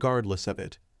 Regardless of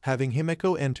it, having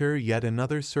Himiko enter yet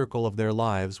another circle of their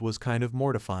lives was kind of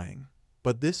mortifying.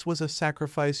 But this was a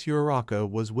sacrifice Uraraka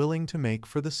was willing to make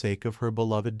for the sake of her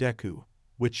beloved Deku,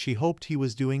 which she hoped he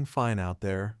was doing fine out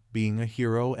there, being a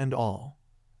hero and all.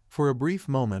 For a brief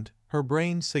moment, her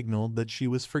brain signaled that she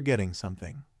was forgetting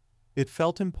something. It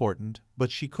felt important,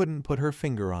 but she couldn't put her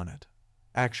finger on it.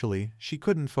 Actually, she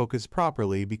couldn't focus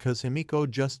properly because Himiko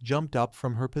just jumped up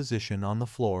from her position on the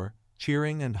floor,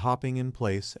 cheering and hopping in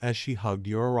place as she hugged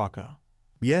Uraraka.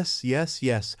 "Yes, yes,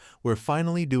 yes, we're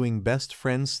finally doing best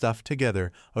friends stuff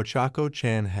together,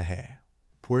 Ochako-chan, hehe.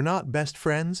 We're not best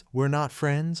friends, we're not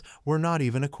friends, we're not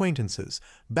even acquaintances.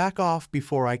 Back off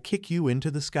before I kick you into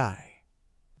the sky."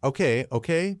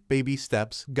 Okay, baby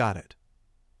steps, got it,"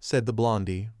 said the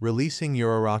blondie, releasing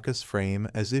Uraraka's frame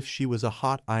as if she was a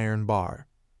hot iron bar.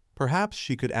 Perhaps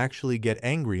she could actually get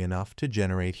angry enough to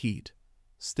generate heat.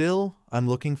 "Still, I'm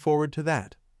looking forward to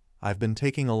that. I've been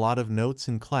taking a lot of notes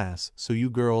in class so you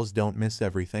girls don't miss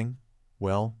everything.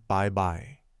 Well,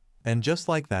 bye-bye." And just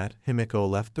like that, Himiko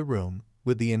left the room,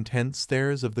 with the intense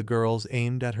stares of the girls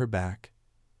aimed at her back.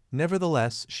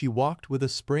 Nevertheless, she walked with a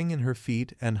spring in her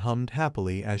feet and hummed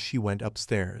happily as she went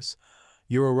upstairs.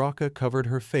 Uraraka covered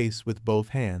her face with both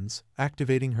hands,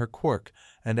 activating her quirk,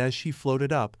 and as she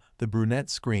floated up, the brunette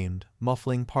screamed,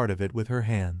 muffling part of it with her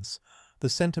hands. The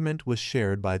sentiment was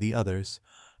shared by the others.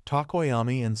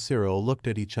 Takoyami and Shiro looked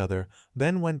at each other,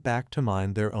 then went back to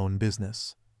mind their own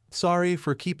business. "Sorry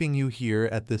for keeping you here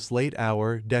at this late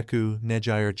hour, Deku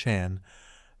Nejire-chan.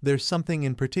 There's something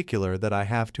in particular that I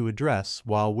have to address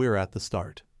while we're at the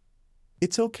start."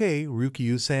 It's okay,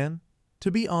 Rukyu-san. To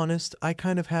be honest, I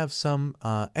kind of have some,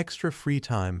 extra free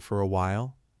time for a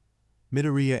while.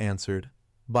 Midoriya answered.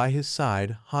 By his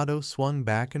side, Hado swung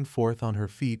back and forth on her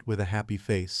feet with a happy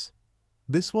face.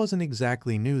 This wasn't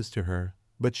exactly news to her,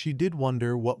 but she did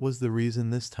wonder what was the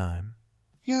reason this time.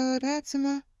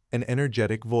 Yoratsuma. An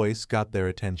energetic voice got their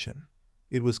attention.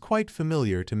 It was quite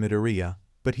familiar to Midoriya,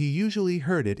 but he usually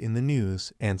heard it in the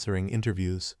news answering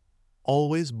interviews.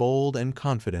 Always bold and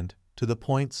confident, to the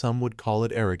point some would call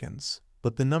it arrogance,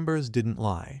 but the numbers didn't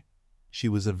lie. She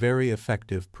was a very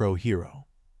effective pro-hero.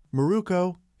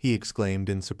 Maruko, he exclaimed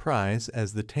in surprise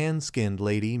as the tan-skinned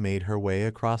lady made her way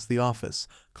across the office,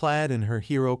 clad in her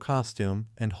hero costume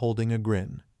and holding a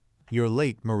grin. You're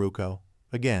late, Maruko.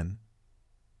 Again.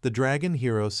 The dragon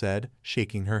hero said,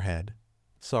 shaking her head.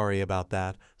 Sorry about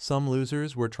that. Some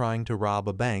losers were trying to rob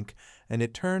a bank, and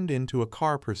it turned into a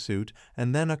car pursuit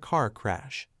and then a car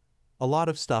crash. A lot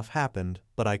of stuff happened,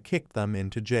 but I kicked them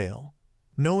into jail.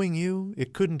 Knowing you,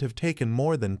 it couldn't have taken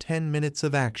more than 10 minutes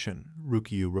of action,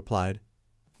 Rukyu replied.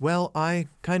 Well, I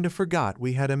kind of forgot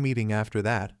we had a meeting after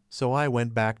that, so I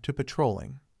went back to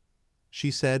patrolling,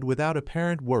 she said without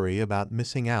apparent worry about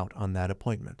missing out on that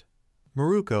appointment.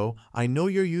 Maruko, I know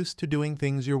you're used to doing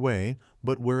things your way,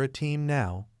 but we're a team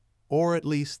now. Or at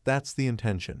least that's the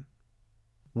intention.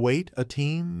 Wait, a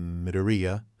team?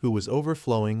 Midoriya, who was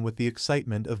overflowing with the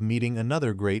excitement of meeting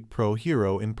another great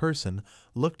pro-hero in person,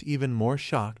 looked even more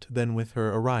shocked than with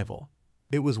her arrival.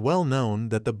 It was well known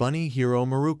that the bunny hero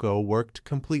Maruko worked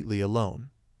completely alone.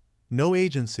 No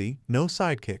agency, no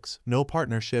sidekicks, no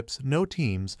partnerships, no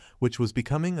teams, which was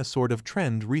becoming a sort of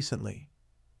trend recently.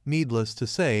 Needless to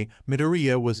say,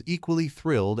 Midoriya was equally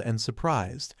thrilled and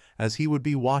surprised, as he would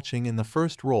be watching in the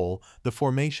first role the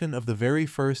formation of the very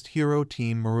first hero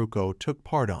team Maruko took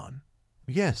part on.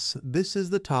 Yes, this is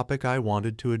the topic I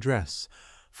wanted to address.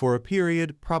 For a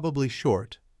period probably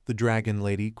short, the dragon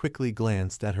lady quickly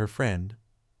glanced at her friend.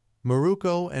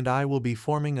 Maruko and I will be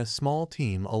forming a small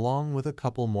team along with a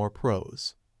couple more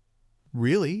pros.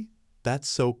 Really? That's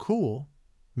so cool.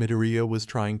 Midoriya was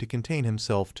trying to contain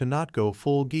himself to not go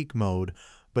full geek mode,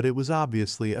 but it was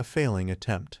obviously a failing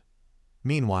attempt.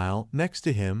 Meanwhile, next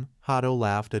to him, Hado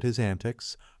laughed at his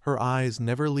antics, her eyes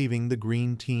never leaving the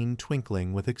green teen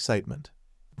twinkling with excitement.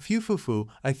 Phew,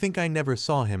 I think I never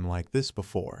saw him like this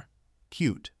before.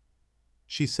 Cute,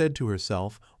 she said to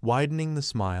herself, widening the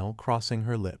smile crossing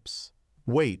her lips.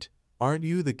 Wait, aren't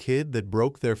you the kid that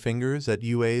broke their fingers at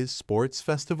UA's sports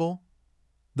festival?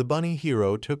 The bunny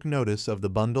hero took notice of the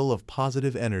bundle of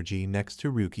positive energy next to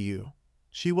Rukyu.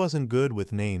 She wasn't good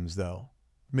with names, though.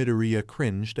 Midoriya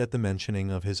cringed at the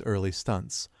mentioning of his early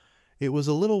stunts. It was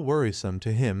a little worrisome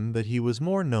to him that he was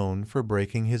more known for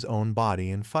breaking his own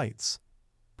body in fights.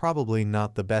 Probably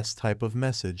not the best type of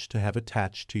message to have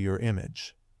attached to your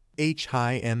image.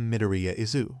 Hi, I'm Midoriya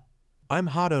Izuku. I'm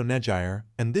Hado Nejire,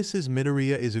 and this is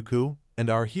Midoriya Izuku, and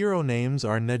our hero names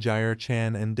are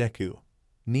Nejire-chan and Deku.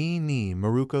 Ni,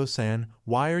 Maruko-san,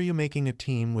 why are you making a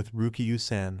team with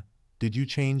Rukyu-san? Did you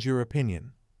change your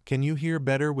opinion? Can you hear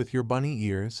better with your bunny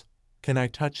ears? Can I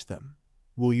touch them?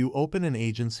 Will you open an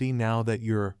agency now that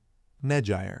you're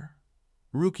Nejire?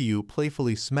 Rukyu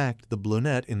playfully smacked the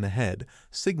brunette in the head,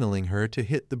 signaling her to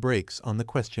hit the brakes on the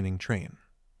questioning train.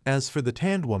 As for the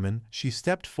tanned woman, she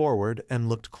stepped forward and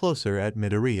looked closer at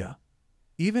Midoriya.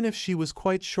 Even if she was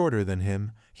quite shorter than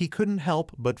him, he couldn't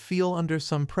help but feel under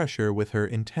some pressure with her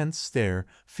intense stare,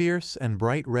 fierce and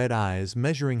bright red eyes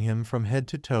measuring him from head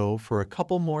to toe for a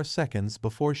couple more seconds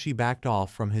before she backed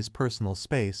off from his personal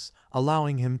space,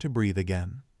 allowing him to breathe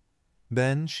again.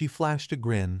 Then she flashed a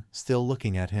grin, still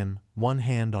looking at him, one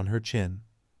hand on her chin.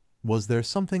 Was there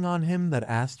something on him that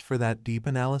asked for that deep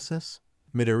analysis?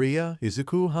 Midoriya,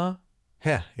 Izuku, huh?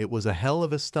 Heh, it was a hell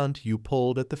of a stunt you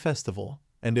pulled at the festival.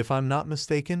 And if I'm not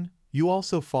mistaken, you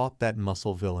also fought that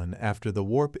muscle villain after the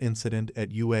warp incident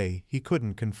at UA. He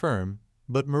couldn't confirm,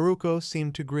 but Maruko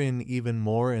seemed to grin even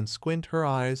more and squint her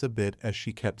eyes a bit as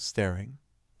she kept staring.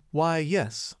 Why,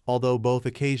 yes, although both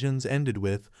occasions ended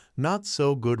with not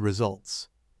so good results,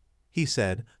 he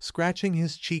said, scratching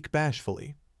his cheek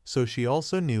bashfully, so she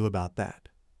also knew about that.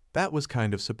 That was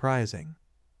kind of surprising.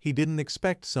 He didn't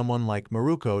expect someone like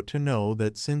Maruko to know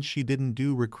that since she didn't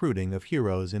do recruiting of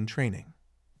heroes in training.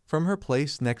 From her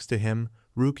place next to him,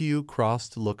 Rukyu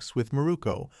crossed looks with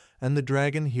Maruko, and the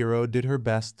dragon hero did her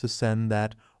best to send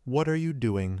that "what are you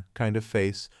doing" kind of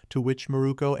face, to which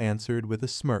Maruko answered with a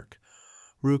smirk.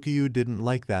 Rukyu didn't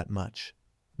like that much.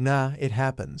 Nah, it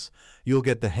happens. You'll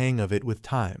get the hang of it with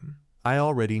time. I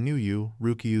already knew you,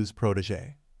 Rukyu's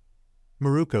protege,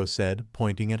 Maruko said,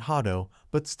 pointing at Hado,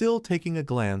 but still taking a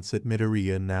glance at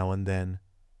Midoriya now and then.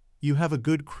 You have a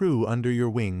good crew under your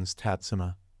wings,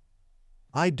 Tatsuma.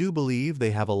 I do believe they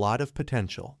have a lot of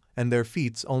potential, and their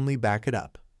feats only back it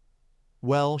up.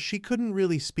 Well, she couldn't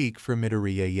really speak for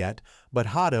Midoriya yet, but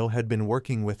Hado had been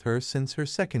working with her since her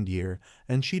second year,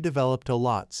 and she developed a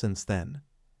lot since then.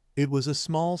 It was a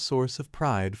small source of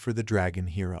pride for the dragon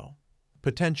hero.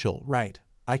 Potential, right,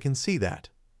 I can see that.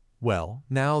 Well,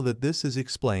 now that this is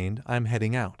explained, I'm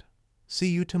heading out. See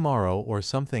you tomorrow or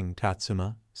something,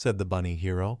 Tatsuma, said the bunny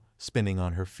hero, spinning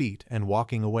on her feet and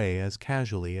walking away as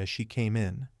casually as she came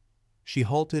in. She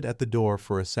halted at the door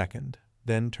for a second,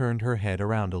 then turned her head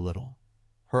around a little.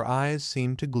 Her eyes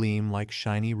seemed to gleam like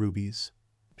shiny rubies.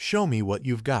 Show me what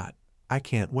you've got. I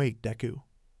can't wait, Deku.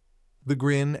 The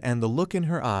grin and the look in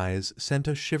her eyes sent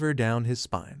a shiver down his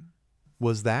spine.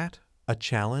 Was that a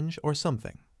challenge or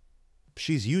something?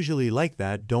 She's usually like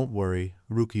that, don't worry,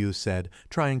 Rukiu said,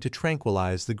 trying to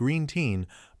tranquilize the green teen,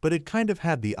 but it kind of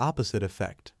had the opposite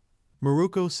effect.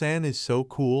 Maruko-san is so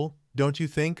cool, don't you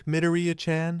think,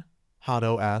 Midoriya-chan?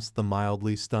 Hado asked the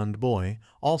mildly stunned boy,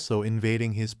 also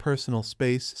invading his personal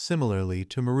space similarly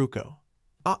to Maruko.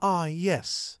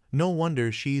 Yes. No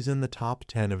wonder she's in the top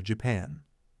 10 of Japan.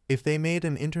 If they made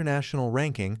an international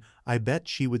ranking, I bet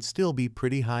she would still be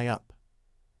pretty high up.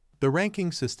 The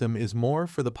ranking system is more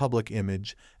for the public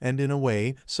image, and in a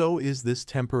way, so is this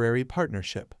temporary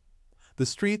partnership. The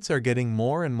streets are getting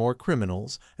more and more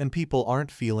criminals, and people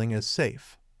aren't feeling as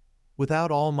safe.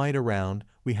 Without All Might around,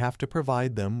 we have to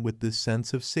provide them with this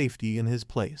sense of safety in his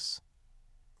place.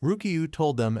 Rukiu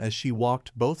told them as she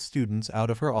walked both students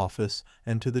out of her office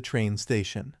and to the train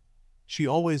station. She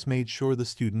always made sure the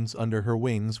students under her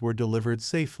wings were delivered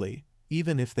safely,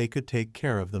 even if they could take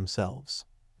care of themselves.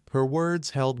 Her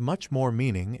words held much more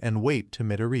meaning and weight to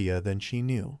Midoriya than she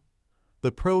knew.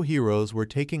 The pro-heroes were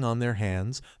taking on their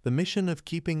hands the mission of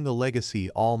keeping the legacy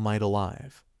All Might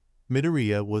alive.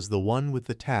 Midoriya was the one with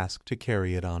the task to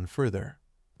carry it on further.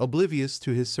 Oblivious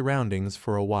to his surroundings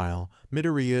for a while,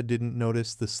 Midoriya didn't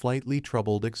notice the slightly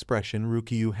troubled expression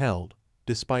Rukiu held,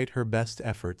 despite her best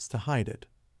efforts to hide it.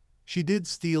 She did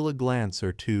steal a glance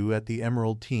or two at the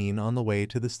emerald teen on the way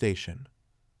to the station.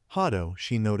 Hado,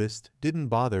 she noticed, didn't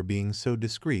bother being so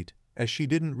discreet, as she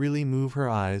didn't really move her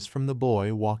eyes from the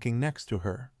boy walking next to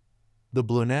her. The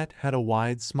brunette had a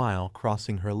wide smile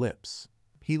crossing her lips.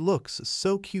 He looks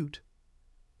so cute.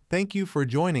 Thank you for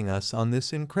joining us on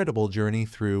this incredible journey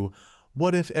through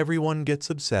What If Everyone Gets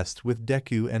Obsessed with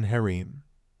Deku and Harem.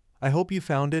 I hope you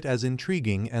found it as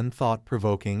intriguing and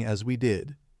thought-provoking as we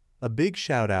did. A big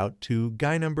shout out to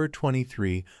Guy number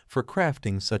 23 for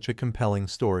crafting such a compelling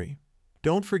story.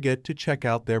 Don't forget to check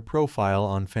out their profile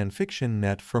on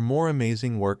fanfiction.net for more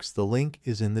amazing works. The link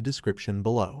is in the description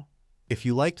below. If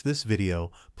you liked this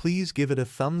video, please give it a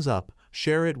thumbs up,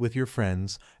 share it with your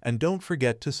friends, and don't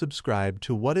forget to subscribe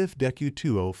to What If Deku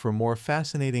 2 for more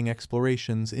fascinating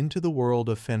explorations into the world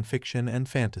of fanfiction and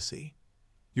fantasy.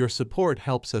 Your support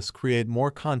helps us create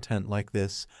more content like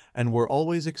this, and we're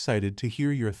always excited to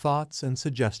hear your thoughts and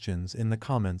suggestions in the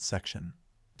comments section.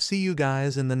 See you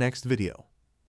guys in the next video.